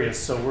areas,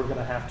 so we're going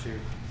to have to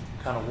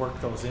kind of work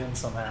those in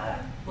somehow.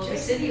 Well,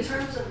 Jason, in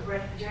terms of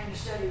the drainage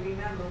study,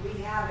 remember,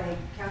 we have a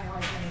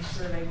countywide drainage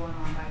survey going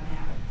on right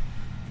now.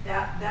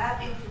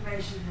 That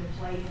information will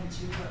play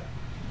into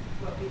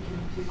what we can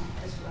do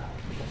as well.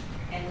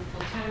 And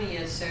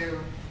Flatonia, so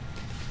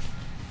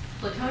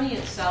Flatonia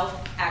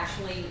itself,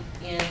 actually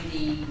in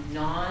the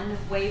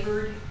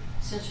non-waivered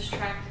Census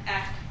Tract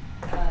Act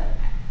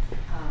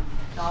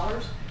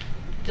dollars,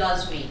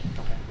 does meet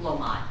low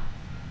mod.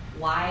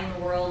 Why in the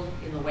world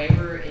in the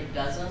waiver it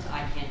doesn't,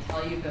 I can't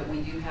tell you, but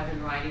we do have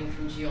in writing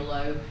from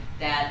GLO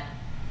that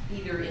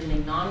either in the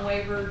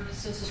non-waivered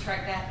Census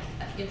Tract Act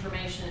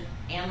information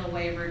and the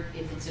waivered,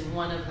 if it's in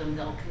one of them,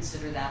 they'll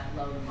consider that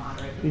low to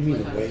moderate. What do you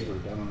mean a waiver? I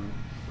don't know.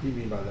 What do you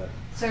mean by that?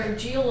 So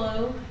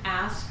GLO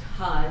asked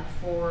HUD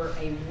for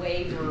a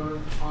waiver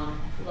on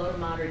low to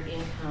moderate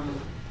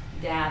income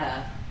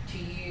data to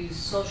use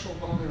social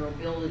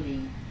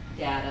vulnerability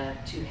data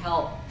to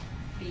help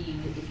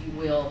feed, if you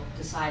will,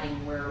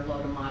 deciding where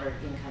low to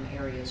moderate income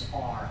areas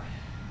are.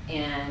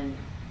 And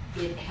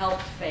it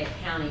helped Fayette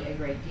County a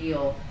great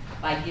deal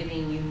by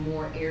giving you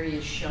more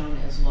areas shown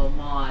as low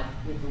mod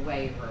with the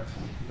waiver.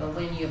 But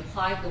when you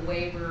applied the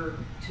waiver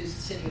to the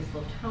city of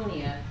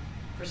Flatonia,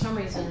 for some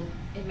reason,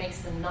 it makes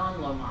them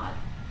non-low mod.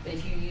 But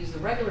if you use the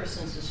regular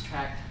census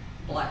tract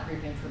block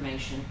group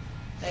information,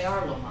 they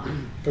are low mod.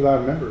 Because I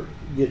remember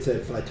you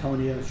said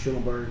Flatonia,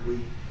 Schulenburg, we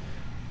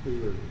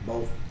were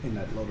both in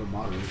that low to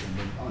moderate, and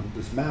then on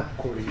this map,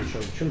 according to show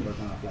Schulenburg,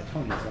 not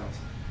Flatonia, so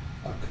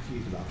I was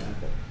confused about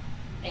that. But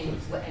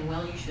And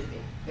well, you should be.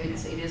 It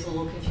is a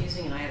little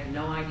confusing, and I have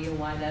no idea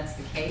why that's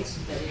the case,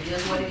 but it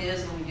is what it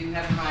is, and we do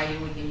have in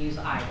writing, we can use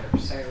either,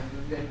 so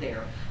we're good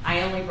there.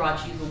 I only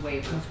brought you the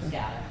waiver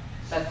data,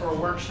 but for a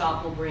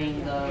workshop, we'll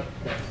bring the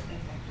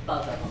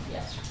both of them,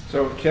 yes.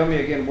 So tell me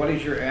again, what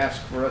is your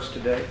ask for us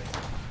today?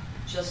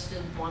 Just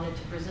wanted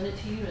to present it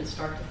to you and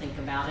start to think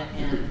about it,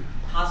 and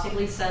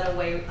possibly set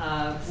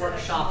a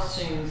workshop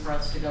soon for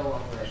us to go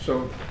over it.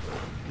 So,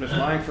 Ms.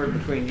 Langford,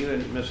 between you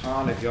and Ms.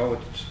 Hahn, if y'all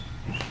would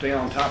stay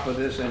on top of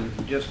this and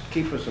just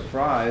keep us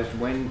apprised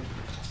when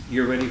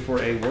you're ready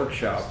for a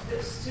workshop.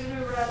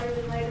 Sooner rather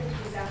than later,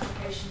 because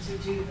applications are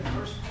due the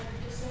first part of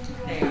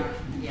December. They are,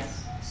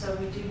 yes. So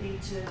we do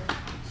need to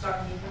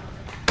start moving on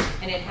it.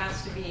 And it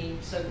has to be,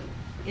 so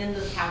in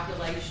the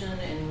calculation,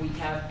 and we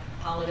have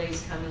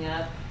holidays coming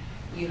up,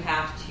 you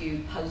have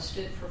to post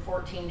it for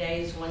 14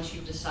 days once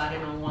you've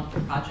decided on what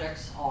the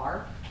projects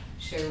are.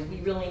 So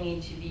we really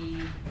need to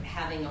be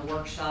having a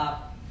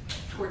workshop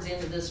towards the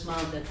end of this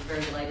month, at the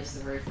very latest,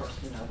 the very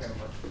 1st of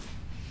November.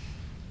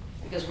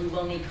 Because we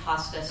will need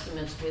cost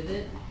estimates with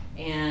it,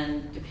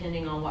 and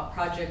depending on what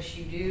projects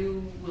you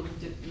do, will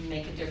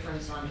make a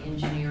difference on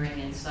engineering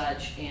and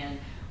such. And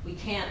we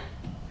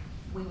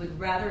would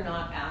rather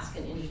not ask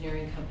an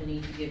engineering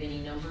company to give any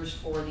numbers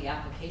for the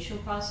application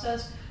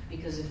process,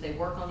 because if they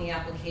work on the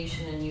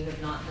application and you have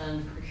not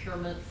done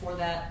procurement for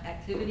that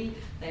activity,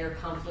 they are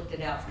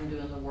conflicted out from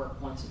doing the work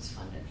once it's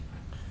funded.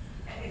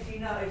 If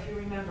you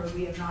remember,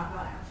 we have not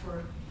gone out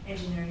for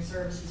engineering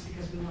services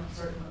because we weren't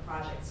certain what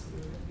projects we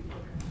were going to be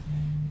working on.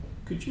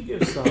 Could you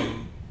give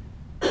some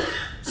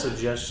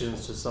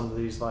suggestions to some of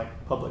these like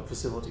public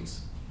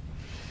facilities?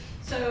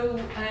 So,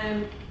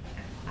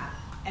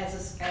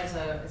 it's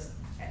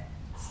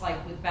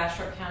like with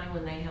Bastrop County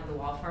when they have the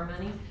wildfire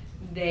money,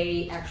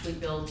 they actually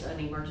built an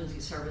emergency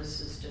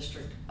services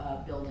district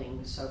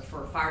building. So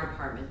for fire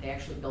department, they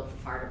actually built for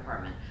fire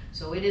department.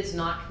 So it is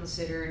not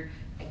considered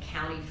a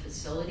county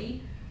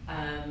facility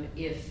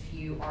if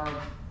you are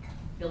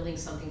building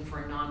something for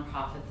a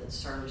nonprofit that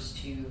serves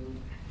to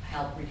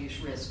help reduce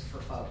risk for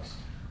folks.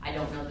 I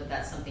don't know that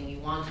that's something you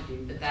want to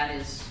do, but that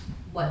is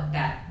what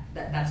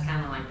that's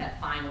kind of like that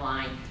fine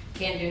line.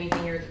 Can't do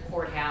anything here at the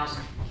courthouse,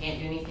 can't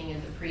do anything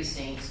at the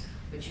precincts,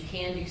 but you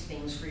can do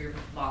things for your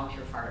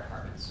volunteer fire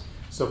departments.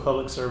 So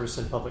public service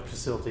and public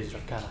facilities are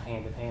kind of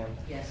hand in hand.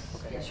 Yes,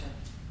 Okay. yes, sir.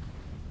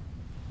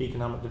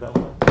 Economic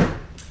development.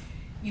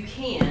 You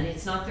can.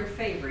 It's not their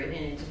favorite,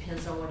 and it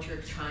depends on what you're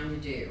trying to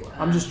do.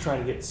 I'm just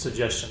trying to get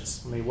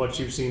suggestions. I mean, what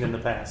you've seen in the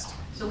past.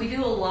 So we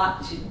do a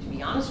lot, to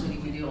be honest with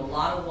you, we do a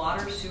lot of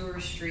water,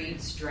 sewer,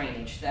 streets,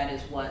 drainage. That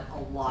is what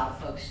a lot of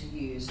folks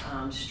use.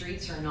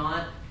 Streets are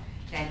not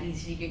that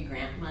easy to get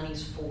grant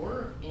monies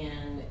for,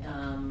 and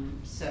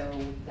so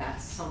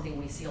that's something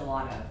we see a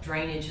lot of.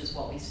 Drainage is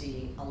what we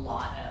see a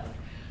lot of.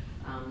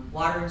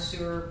 Water and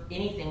sewer,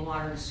 anything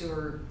water and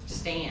sewer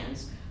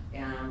stands.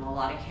 A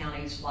lot of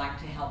counties like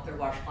to help their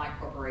water supply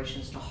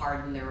corporations to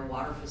harden their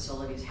water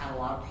facilities, had a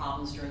lot of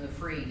problems during the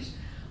freeze.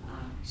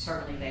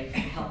 Certainly they've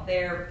helped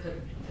there,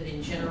 put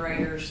in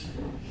generators.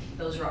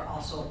 Those are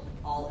also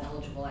all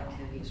eligible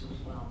activities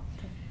as well.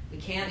 We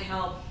can't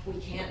help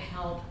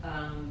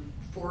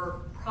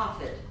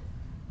for-profit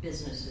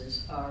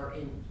businesses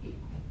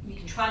you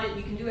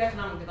can do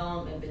economic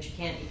development, but it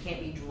can't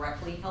be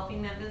directly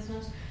helping that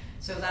business.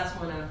 So that's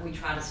one we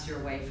try to steer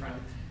away from.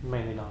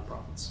 Mainly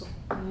nonprofits.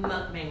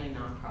 Mainly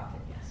nonprofit,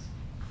 yes.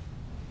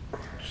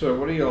 So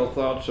what are y'all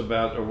thoughts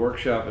about a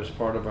workshop as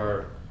part of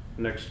our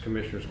next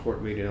Commissioners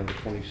Court meeting on the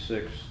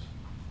 26th?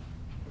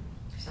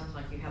 Sounds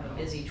like you have a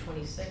busy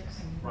 26.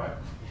 Right.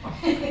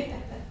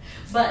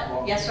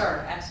 But, yes,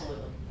 sir,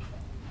 absolutely.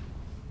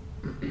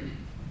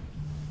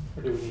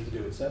 Or do we need to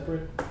do it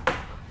separate?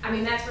 I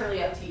mean, that's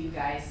really up to you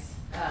guys.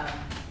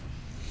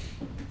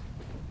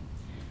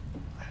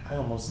 I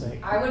almost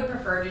think. I would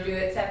prefer to do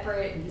it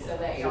separate so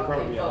that y'all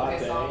Probably can be a lot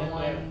focus day, on yeah.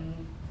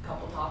 one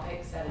couple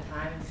topics at a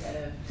time instead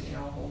of, a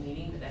whole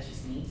meeting, but that's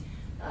just me.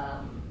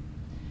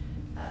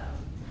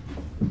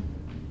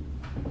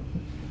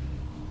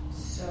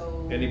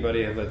 So.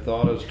 Anybody have a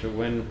thought as to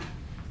when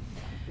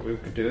we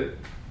could do it?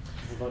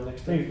 What about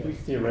next Thursday? We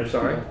theoretically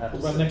Sorry? don't have to.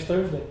 What about next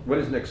Thursday? What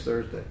is next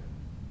Thursday?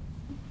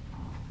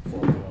 The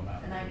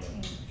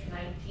 19th.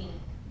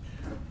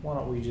 Why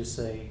don't we just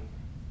say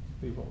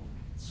we will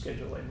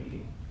schedule a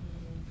meeting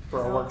for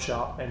a So-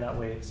 workshop, and that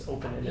way it's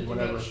open You ended can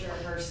whenever. make sure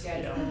her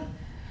schedule,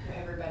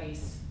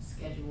 everybody's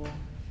schedule,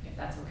 if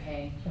that's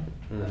okay.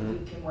 But Mhm.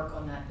 we can work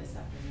on that this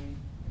afternoon.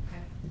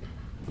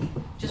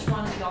 Just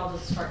wanted y'all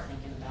to start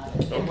thinking about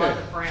it and Okay. what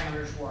the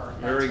parameters were.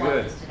 Very That's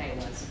good. what today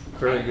was.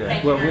 Very Okay, good.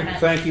 Thank you Well, very much.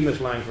 thank you,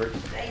 Ms. Langford.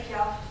 Thank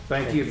y'all.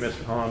 Thank you,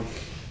 Mr. Hahn.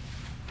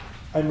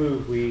 I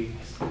move we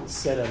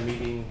set a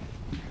meeting,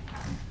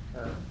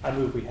 or I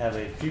move we have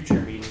a future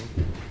meeting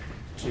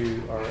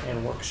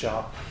and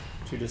workshop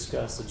to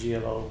discuss the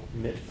GLO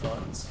MIT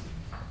funds.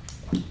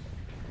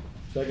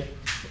 Second.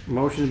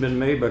 Motion's been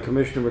made by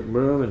Commissioner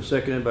McBroom and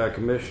seconded by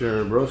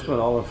Commissioner Brosman.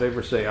 All in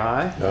favor say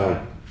aye.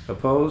 Aye.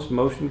 Opposed?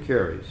 Motion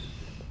carries.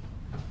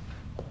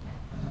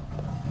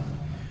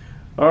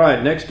 All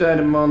right, next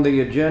item on the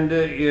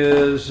agenda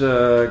is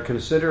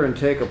consider and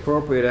take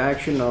appropriate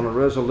action on a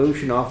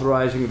resolution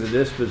authorizing the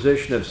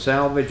disposition of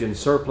salvage and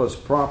surplus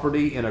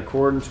property in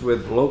accordance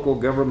with Local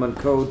Government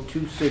Code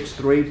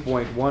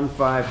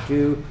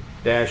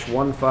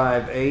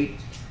 263.152-158,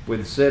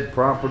 with said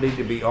property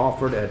to be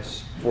offered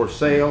for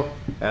sale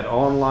at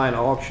online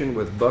auction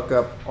with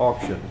Buckup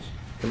Auctions.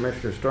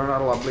 Commissioner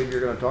Sternadel, I believe you're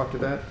going to talk to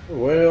that.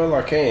 Well,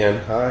 I can.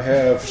 I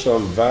have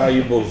some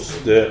valuables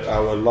that I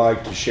would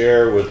like to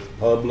share with the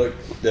public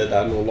that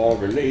I no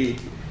longer need.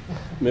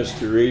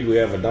 Mr. Reed, we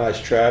have a nice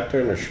tractor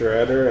and a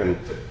shredder and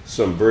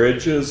some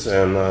bridges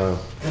and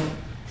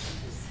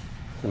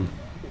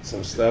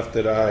some stuff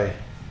that I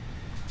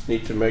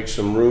need to make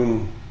some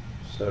room,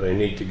 so they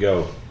need to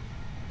go.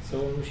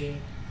 Sewing machine.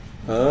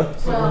 Huh?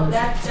 Well,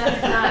 that's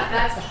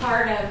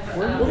part of.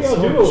 What do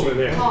y'all do over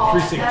there? Paul,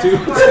 Precinct that's 2.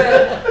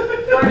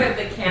 part of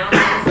the county.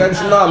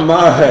 That's not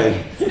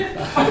mine.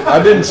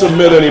 I didn't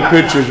submit any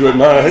pictures with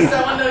mine.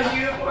 Sewing those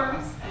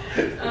uniforms.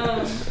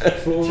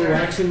 Full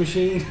waxing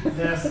machine.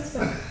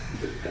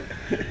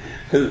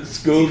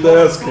 School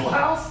desk.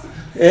 Schoolhouse?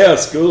 Yeah,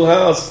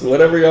 schoolhouse.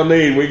 Whatever y'all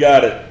need, we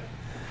got it.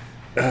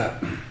 Hey,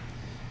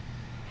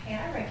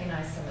 I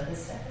recognize some of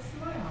this stuff. It's in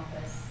my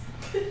office.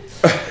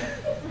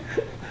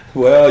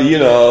 Well, you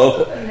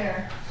know, In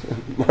there.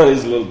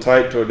 money's a little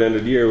tight toward the end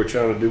of the year. We're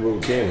trying to do what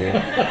we can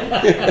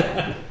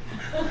here.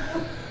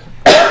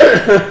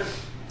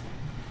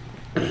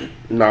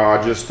 No,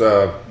 I just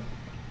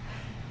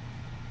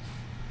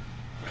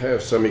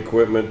have some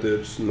equipment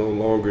that's no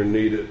longer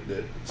needed,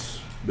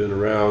 that's been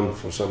around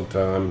for some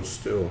time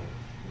still.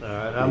 All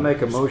right, I'll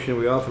make a motion.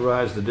 We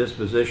authorize the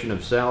disposition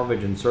of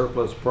salvage and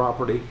surplus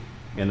property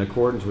in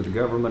accordance with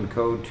Government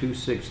Code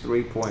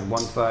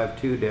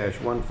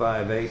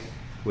 263.152-158,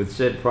 with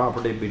said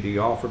property be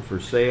offered for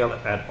sale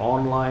at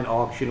online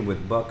auction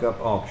with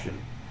Buckup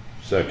Auction.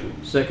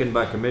 Second. Second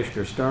by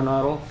Commissioner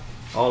Sternadel.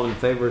 All in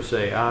favor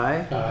say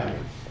aye. Aye.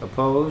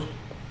 Opposed?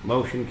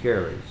 Motion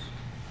carries.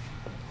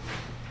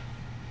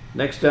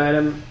 Next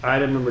item,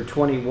 item number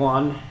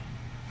 21,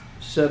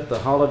 set the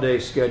holiday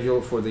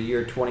schedule for the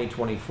year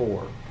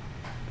 2024.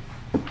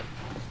 Okay,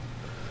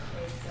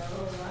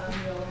 so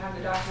you'll have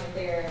the document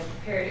there and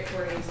prepared it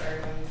for you. Sorry,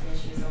 I'm having some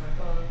issues on my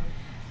phone.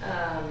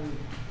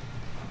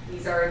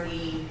 These are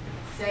the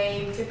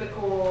same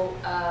typical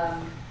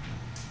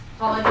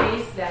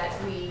holidays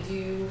that we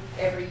do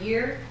every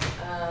year.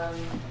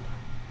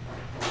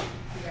 If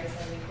you guys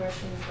have any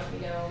questions, let me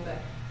know. But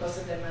most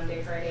of them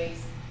Monday,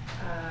 Fridays,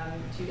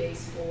 2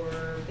 days for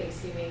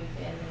Thanksgiving,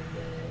 and then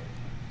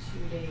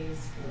the 2 days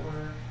for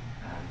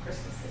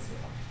Christmas as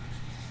well.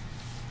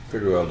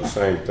 Pretty well the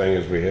same thing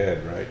as we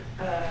had, right?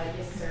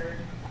 Yes, sir.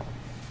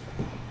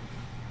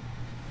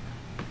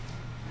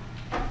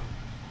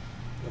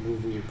 I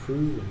move we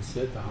approve and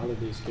set the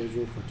holiday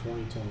schedule for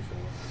 2024.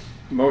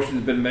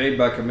 Motion's been made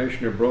by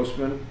Commissioner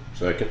Brosman,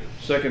 Second.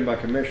 second by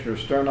Commissioner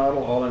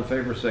Sternadel. All in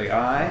favor say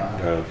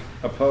aye.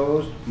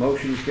 Opposed?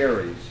 Motion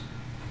carries.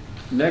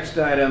 Next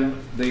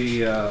item,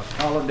 the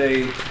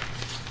holiday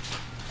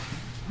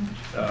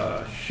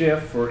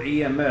shift for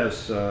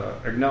EMS.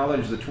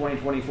 Acknowledge the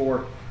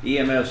 2024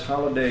 EMS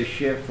holiday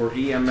shift for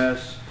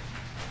EMS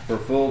for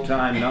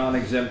full-time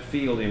non-exempt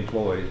field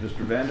employees.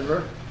 Mr.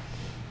 Vandiver?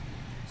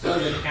 So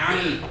the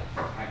county,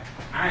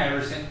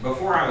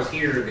 before I was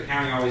here, the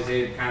county always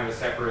did kind of a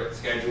separate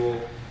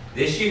schedule.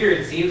 This year,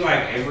 it seems like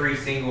every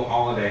single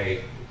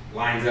holiday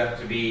lines up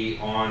to be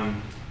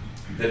on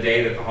the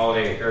day that the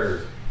holiday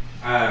occurs.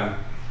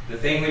 The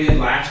thing we did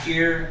last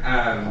year,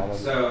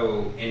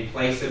 so in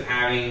place of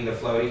having the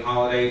floating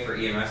holiday for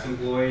EMS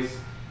employees,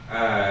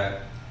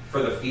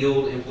 for the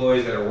field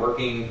employees that are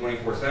working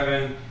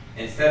 24/7,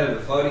 instead of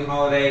the floating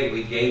holiday,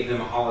 we gave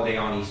them a holiday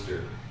on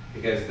Easter,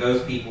 because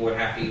those people would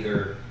have to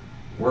either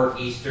work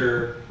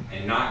Easter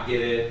and not get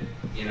it,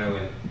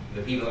 and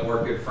the people that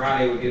work Good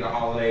Friday would get a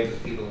holiday,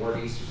 but the people that work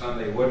Easter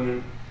Sunday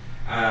wouldn't.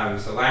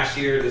 So last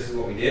year, this is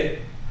what we did.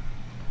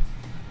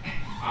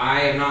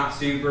 I am not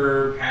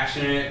super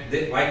passionate.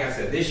 Like I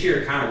said, this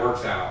year it kind of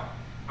works out.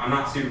 I'm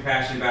not super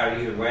passionate about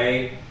it either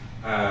way.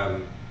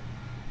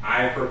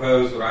 I've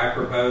proposed what I've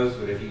proposed,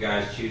 but if you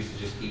guys choose to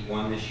just keep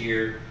one this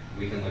year,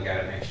 we can look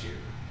at it next year.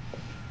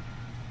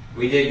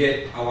 We did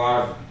get a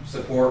lot of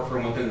support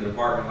from within the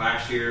department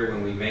last year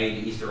when we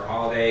made Easter a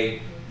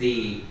holiday.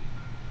 The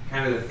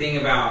thing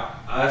about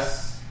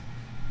us,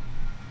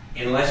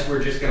 unless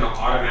we're just going to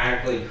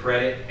automatically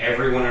credit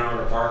everyone in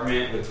our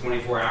department with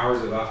 24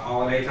 hours of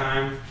holiday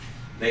time,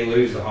 they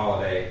lose the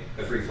holiday,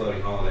 the free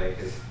floating holiday,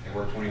 because they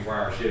work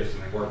 24-hour shifts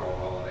and they work all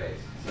holidays.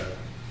 So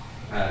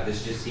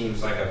this just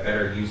seems like a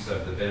better use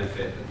of the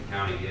benefit that the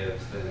county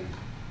gives than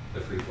the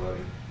free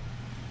floating.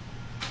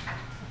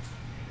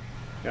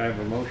 Can I have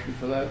a motion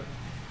for that?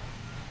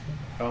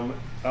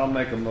 I'll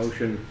make a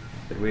motion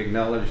that we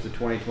acknowledge the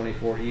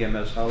 2024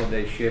 EMS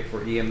holiday shift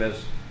for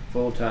EMS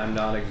full-time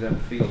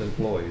non-exempt field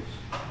employees.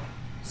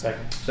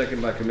 Second.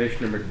 Second by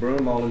Commissioner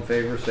McBroom. All in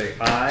favor say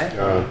aye.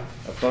 Aye.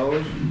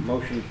 Opposed?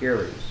 Motion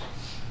carries.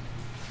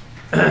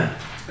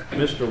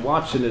 Mr.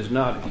 Watson is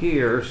not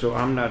here, so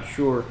I'm not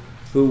sure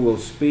who will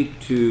speak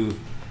to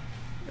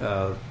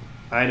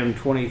item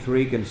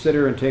 23.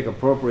 Consider and take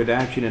appropriate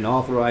action in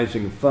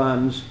authorizing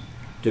funds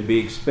to be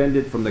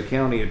expended from the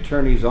county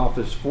attorney's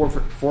office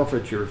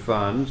forfeiture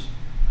funds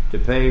to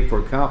pay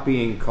for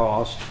copying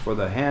costs for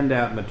the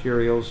handout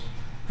materials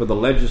for the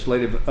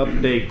legislative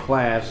update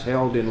class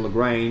held in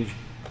LaGrange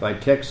by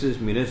Texas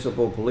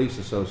Municipal Police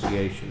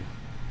Association.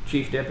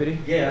 Chief Deputy?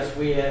 Yes,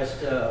 we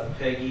asked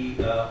Peggy,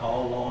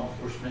 all law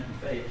enforcement in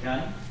Fayette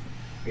County.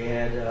 We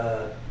had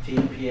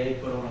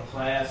TMPA put on a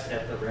class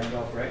at the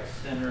Randolph Rec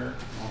Center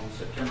on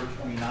September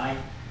 29th,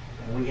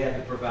 and we had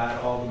to provide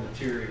all the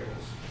materials.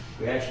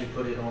 We actually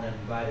put it on and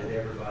invited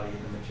everybody,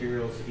 and the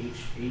materials,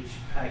 each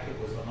packet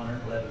was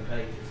 111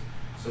 pages.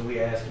 So we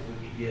asked if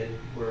we could get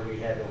where we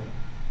had them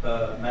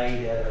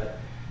made at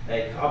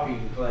a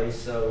copying place,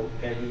 so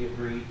Peggy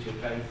agreed to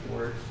pay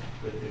for it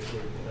with the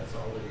approval. That's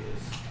all it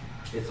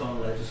is. It's on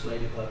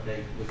legislative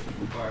update, which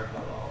is required by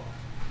law.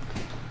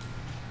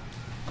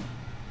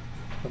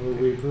 I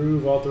move we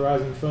approve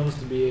authorizing funds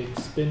to be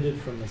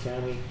expended from the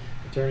county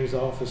attorney's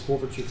office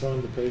forfeiture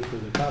fund to pay for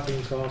the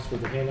copying costs for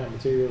the handout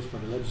materials for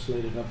the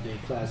legislative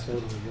update class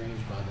held in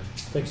LaGrange by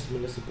the Texas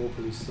Municipal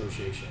Police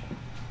Association.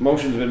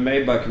 Motion's been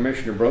made by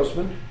Commissioner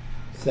Brosman.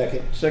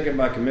 Second. Second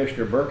by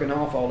Commissioner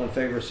Birkenhoff. All in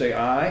favor say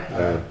aye.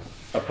 Aye.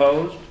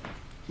 Opposed?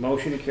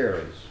 Motion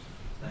carries.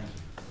 Thank you.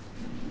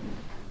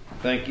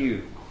 Thank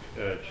you,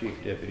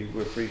 Chief Deputy.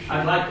 We appreciate it.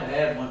 I'd like to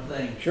add one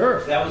thing.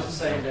 Sure. That was the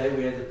same day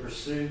we had the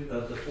pursuit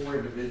of the 4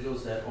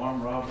 individuals that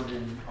armed robbery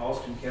in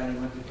Austin County,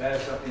 went through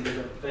Pass up into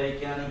the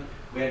Fayette County.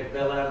 We had to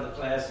bail out of the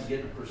class and get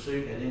in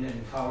pursuit, and then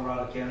in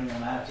Colorado County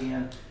on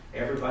I-10.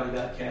 Everybody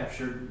got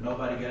captured.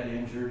 Nobody got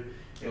injured.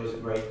 It was a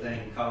great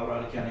thing.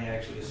 Colorado County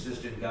actually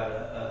assisted and got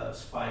a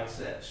spikes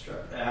that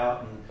struck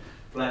out and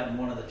flattened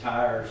one of the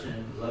tires,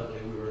 and luckily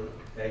we were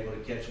able to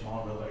catch them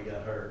all. Nobody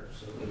got hurt.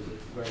 So it was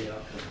a great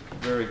outcome.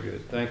 Very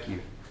good. Thank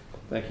you.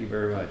 Thank you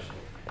very much.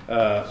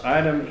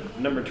 Item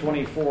number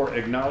 24,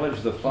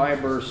 acknowledge the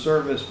fiber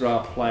service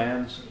drop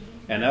plans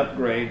and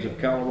upgrades of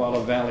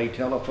Colorado Valley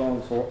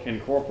Telephone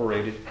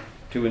Incorporated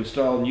to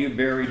install new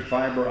buried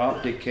fiber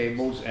optic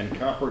cables and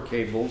copper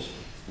cables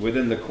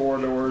within the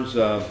corridors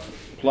of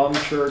Plum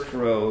Church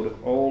Road,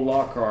 Old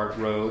Lockhart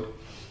Road,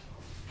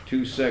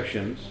 2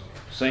 sections,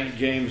 St.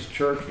 James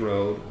Church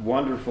Road,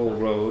 Wonderful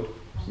Road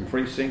in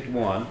Precinct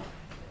 1,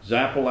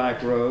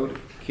 Zappalack Road,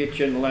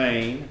 Kitchen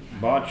Lane,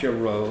 Boccia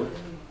Road,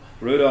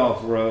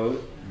 Rudolph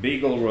Road,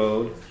 Beagle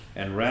Road,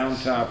 and Round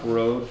Top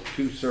Road,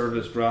 2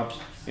 service drops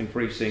in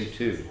Precinct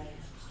 2.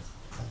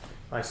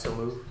 I so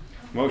move.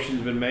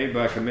 Motion's been made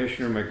by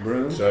Commissioner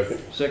McBroom. Second.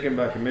 Second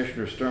by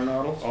Commissioner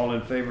Sternadel. All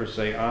in favor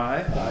say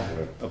aye.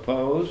 Aye.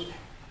 Opposed?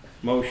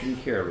 Motion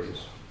carries.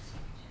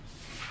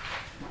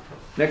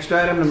 Next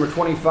item, number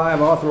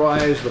 25,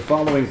 authorize the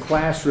following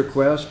class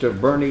request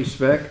of Bernie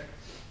Sveck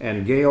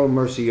and Gail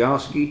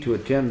Merciowski to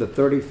attend the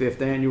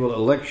 35th Annual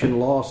Election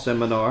Law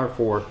Seminar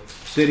for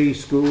City,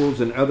 Schools,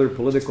 and Other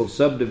Political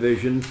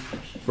Subdivisions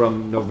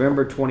from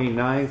November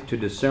 29th to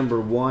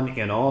December 1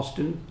 in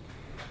Austin.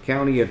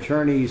 County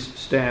Attorney's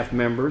staff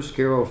members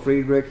Carol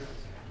Friedrich,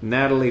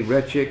 Natalie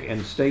Retchick,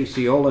 and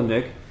Stacy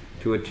Olenek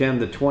to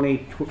attend the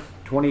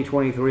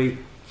 2023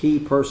 Key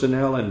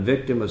Personnel and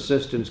Victim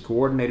Assistance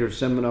Coordinator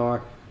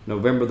Seminar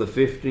November the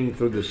 15th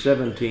through the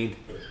 17th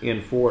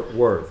in Fort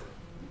Worth.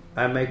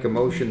 I make a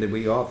motion that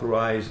we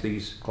authorize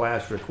these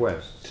class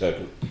requests.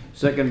 Second.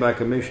 Second by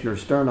Commissioner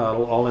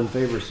Sternadel. All in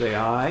favor say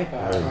aye.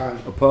 Aye.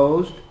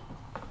 Opposed?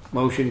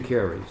 Motion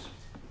carries.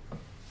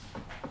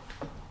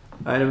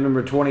 Item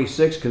number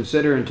 26,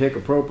 consider and take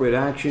appropriate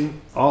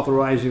action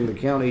authorizing the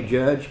county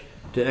judge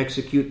to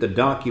execute the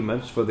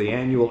documents for the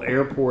annual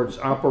airport's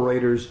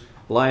operators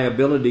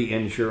liability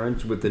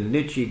insurance with the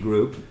Niche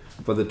Group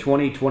for the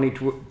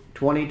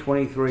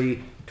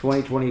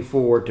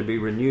 2023-2024 to be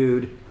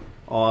renewed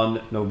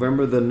on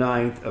November the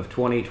 9th of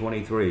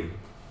 2023.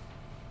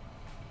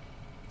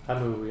 I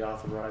move we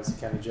authorize the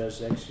county judge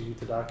to execute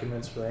the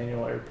documents for the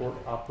annual airport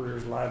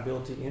operators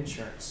liability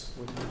insurance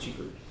with Ritchie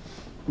Group.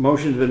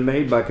 Motion's been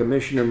made by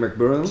Commissioner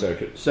McBroom.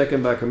 Second.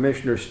 Second by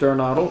Commissioner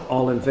Sternadel.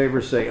 All in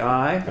favor say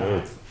aye.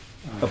 Aye.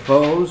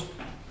 Opposed?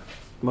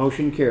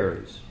 Motion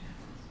carries.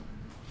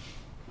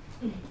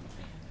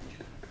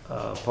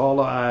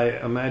 Paula,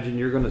 I imagine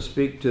you're going to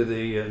speak to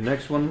the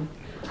next one.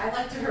 I'd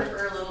like to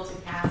refer a little to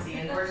Cassie.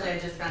 Unfortunately, I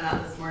just found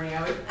out this morning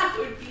I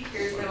would be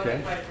here, so I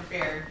wasn't quite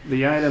prepared.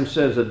 The item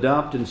says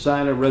adopt and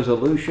sign a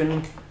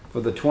resolution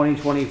for the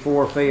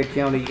 2024 Fayette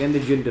County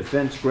Indigent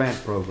Defense Grant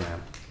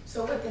Program.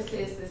 So what this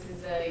is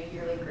a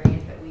yearly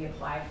grant that we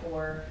apply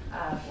for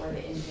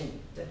the indigent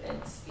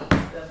defense fees,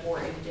 the 4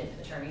 indigent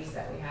attorneys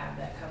that we have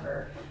that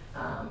cover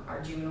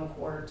our juvenile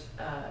court,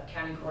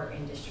 county court,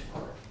 and district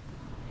court.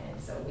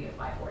 And so we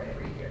apply for it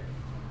every year.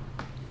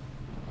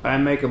 I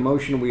make a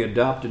motion we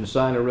adopt and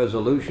sign a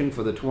resolution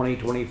for the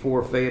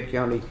 2024 Fayette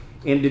County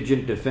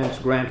Indigent Defense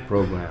Grant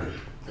Program.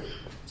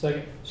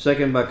 Second.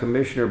 Second by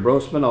Commissioner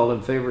Brosman. All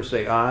in favor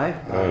say aye.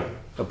 Aye.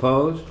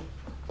 Opposed?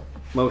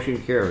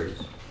 Motion carries.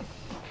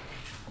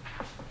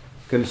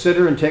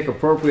 Consider and take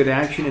appropriate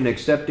action in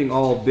accepting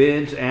all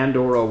bids and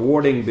or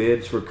awarding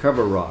bids for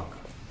cover rock.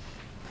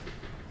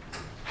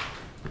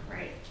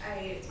 Right.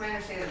 It's my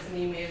understanding that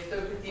somebody may have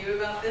spoke with you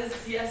about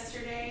this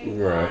yesterday.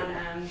 Right.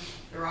 On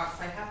the rocks.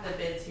 I have the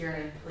bids here,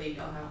 and I believe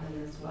I'll have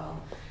them as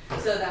well.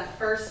 So that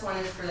first one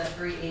is for the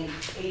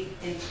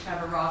 8-inch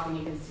cover rock, and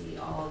you can see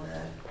all of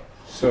the.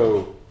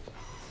 So,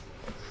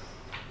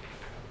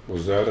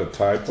 was that a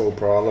typo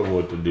problem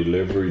with the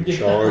delivery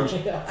charge?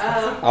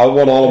 I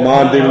want all of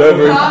mine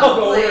delivered.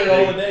 Probably.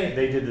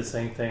 They did the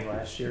same thing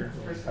last year.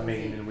 I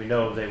mean, and we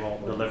know they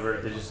won't deliver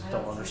it. They just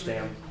don't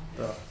understand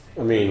the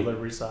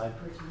delivery side.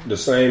 The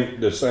same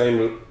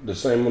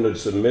one that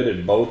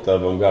submitted both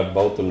of them got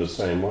both of them the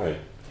same way.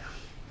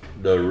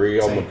 The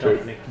real Same material,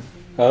 company.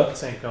 huh?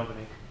 Same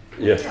company.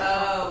 Yeah.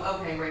 Oh,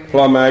 okay, right.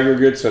 Plum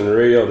aggregates and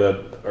real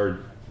that are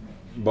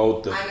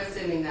both. I'm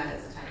assuming that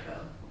is a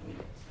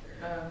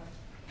typo.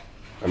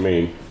 I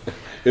mean,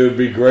 it would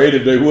be great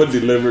if they would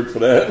deliver it for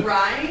that.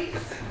 Right?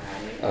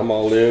 I'm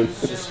all in.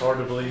 It's just hard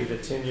to believe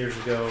that 10 years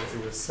ago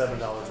it was $7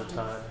 a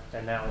ton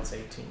and now it's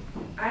 18.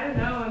 I don't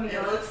know. I mean,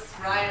 it looks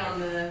right on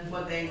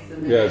what they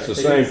submitted. Yeah, it's the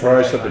same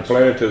price at the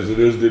plant as it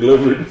is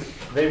delivered.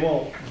 They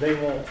won't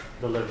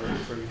deliver it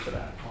for you for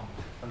that.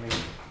 I mean,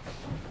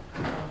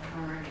 All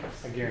right.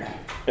 I guarantee.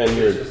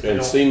 And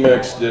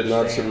CMEX did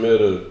not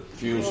submit a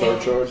fuel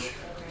surcharge?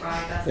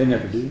 Right. That's They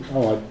never do.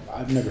 Oh,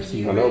 I've never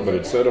seen I it. know, but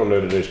it said on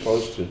there that they're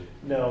supposed to.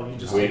 No, you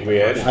just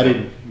We added I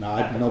didn't.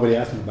 No, nobody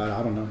asked me about it.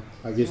 I don't know.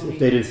 I guess if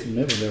they didn't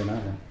submit one, they don't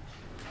have one.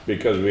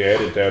 Because we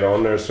added that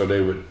on there so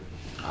they would.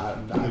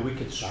 Maybe we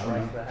could I don't strike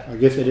know. that. I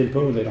guess they didn't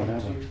put one. They don't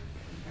have one.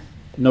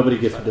 Nobody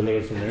gets it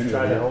delivered from there If you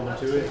try to anyway. hold them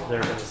to it,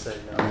 they're going to say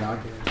no. I mean, I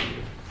guarantee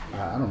you.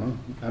 I don't know.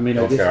 I mean,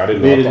 I Okay, guess I the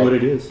didn't bid know. is what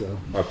it is. So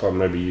I thought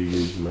maybe you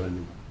used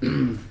mine.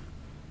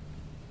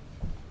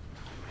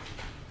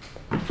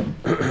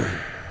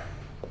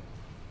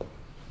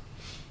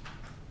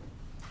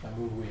 I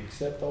move we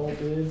accept all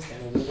bids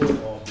and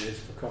award all bids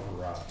for cover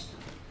rocks.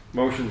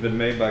 Motion's been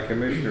made by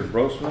Commissioner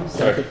Brosman.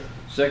 Second.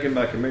 Second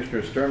by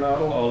Commissioner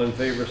Sternadel. All in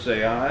favor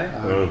say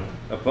aye.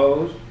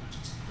 Opposed?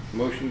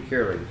 Motion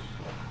carries.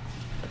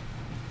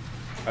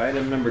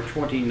 Item number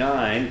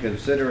 29,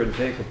 consider and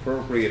take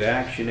appropriate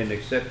action in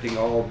accepting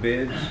all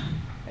bids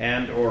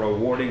and or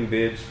awarding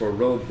bids for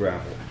road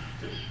gravel.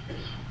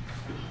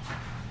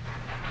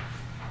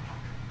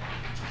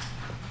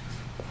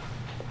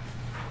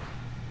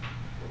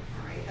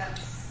 right.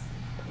 That's.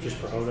 Just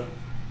for Hoda.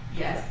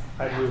 Yes.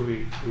 I move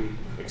we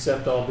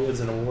accept all bids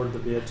and award the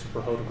bid to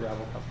Prohoda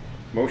Gravel Company.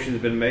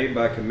 Motion's been made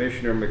by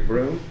Commissioner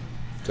McBroom.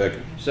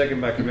 Second.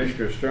 Second by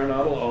Commissioner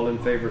Sternadel. All in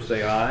favor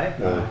say aye.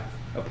 Aye.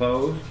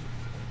 Opposed?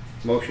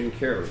 Motion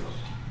carries.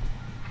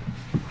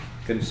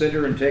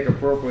 Consider and take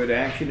appropriate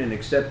action in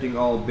accepting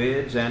all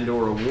bids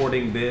and/or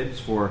awarding bids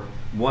for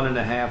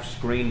 1.5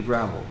 screen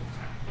gravel.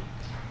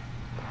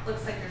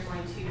 Looks like there's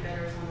only 2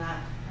 bidders on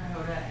that,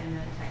 Fayette and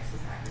then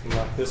Texas Abatements.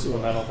 Like this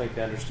one, I don't think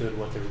they understood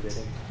what they were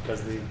bidding,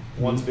 because the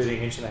one's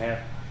bidding 1.5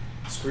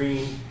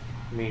 screen,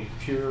 I mean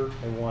pure,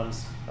 and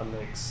one's a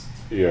mix,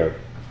 Yeah.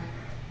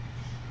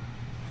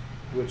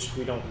 which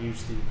we don't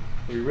use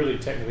we really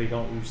technically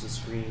don't use the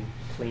screen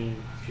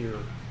clean, pure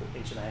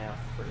 1.5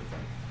 or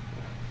anything.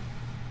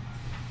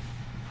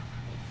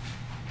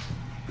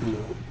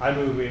 I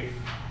move we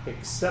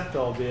accept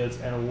all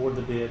bids and award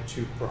the bid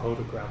to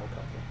FaCoTx Gravel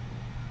Company.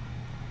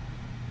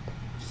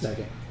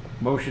 Second.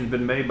 Motion's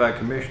been made by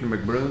Commissioner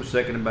McBroom,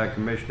 seconded by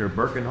Commissioner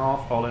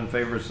Birkenhoff. All in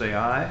favor say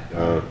aye.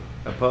 Aye.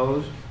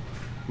 Opposed?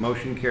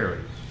 Motion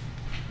carries.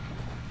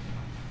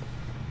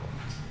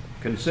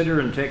 Consider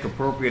and take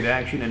appropriate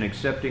action in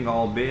accepting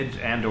all bids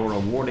and/or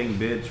awarding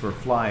bids for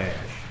fly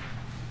ash.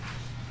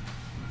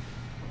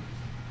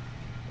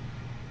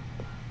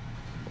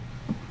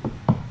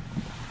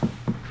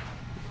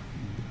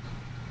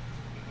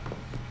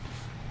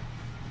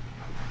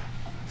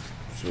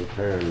 So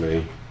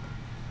apparently,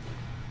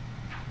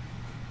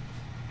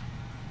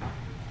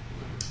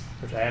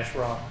 There's ash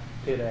rock,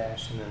 pit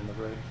ash, and then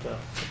the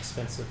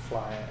expensive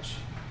fly ash.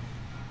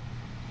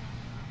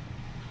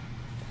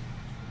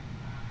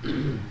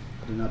 They're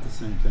not the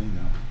same thing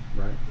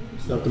though, right?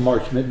 Stuff the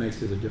Mark Schmidt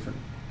makes is a different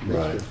mixture.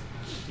 Right.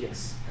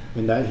 Yes.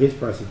 And that his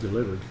price is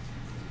delivered.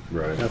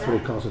 right. That's what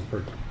it costs us per.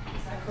 Is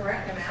that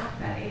correct amount,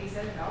 that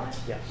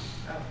 $87? Yeah.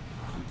 Oh.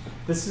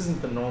 This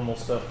isn't the normal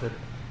stuff that,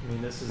 I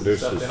mean, this is This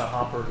stuff is- in a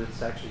hopper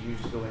that's actually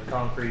used to go in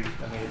concrete.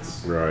 I mean,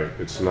 it's, Right.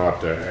 It's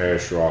not the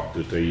ash rock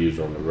that they use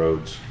on the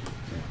roads.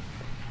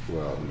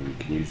 Well, I mean, you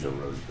can use it on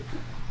roads, but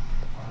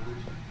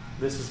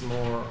this is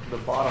more, the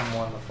bottom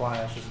one, the fly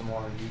ash is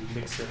more, you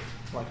mix it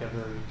like a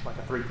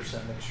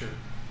 3% mixture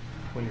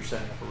when you're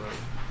setting up a road.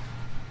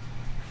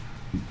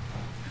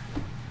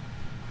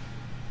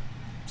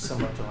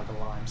 Similar to like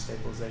a lime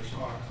stabilization.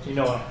 You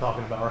know what I'm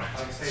talking about,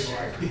 right?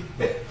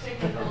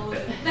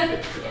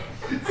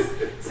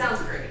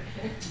 Sounds great.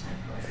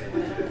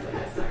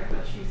 I started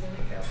about shoes and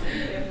makeup. I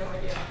have no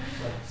idea.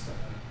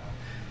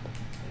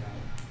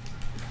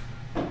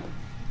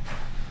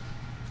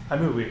 I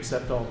move we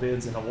accept all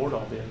bids and award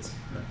all bids.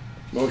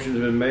 Motion's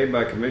been made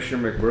by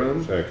Commissioner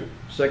McBroom, second.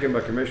 second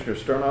by Commissioner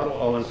Sternadel.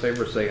 All in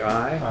favor say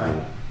aye.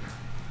 Aye.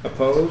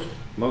 Opposed?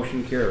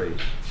 Motion carries.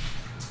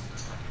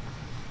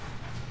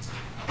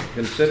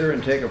 Consider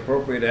and take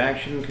appropriate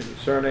action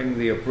concerning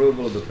the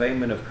approval of the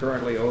payment of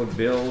currently owed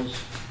bills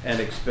and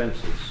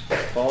expenses.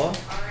 Paula? All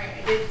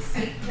right, I did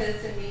speak to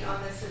Cindy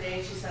on this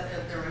today. She said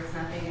that there was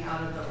nothing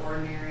out of the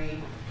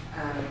ordinary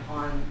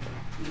on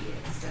the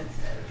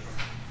expenses.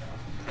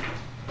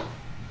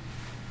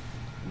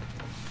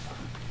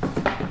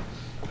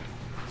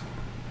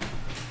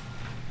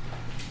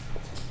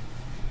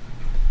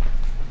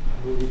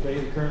 Will we pay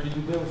the currently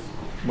due bills?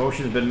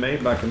 Motion's been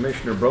made by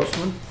Commissioner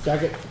Brosman,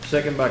 Second.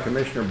 second by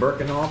Commissioner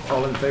Birkenhoff.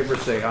 All in favor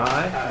say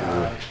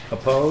aye.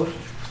 Opposed?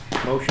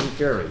 Motion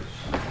carries.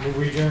 Move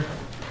we adjourn.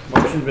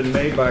 Motion's been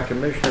made by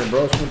Commissioner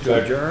Brosman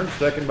to adjourn,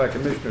 second by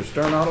Commissioner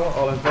Sternadel.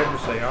 All in favor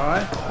say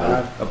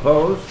aye.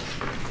 Opposed?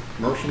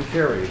 Motion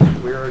carries.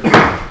 We are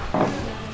adjourned.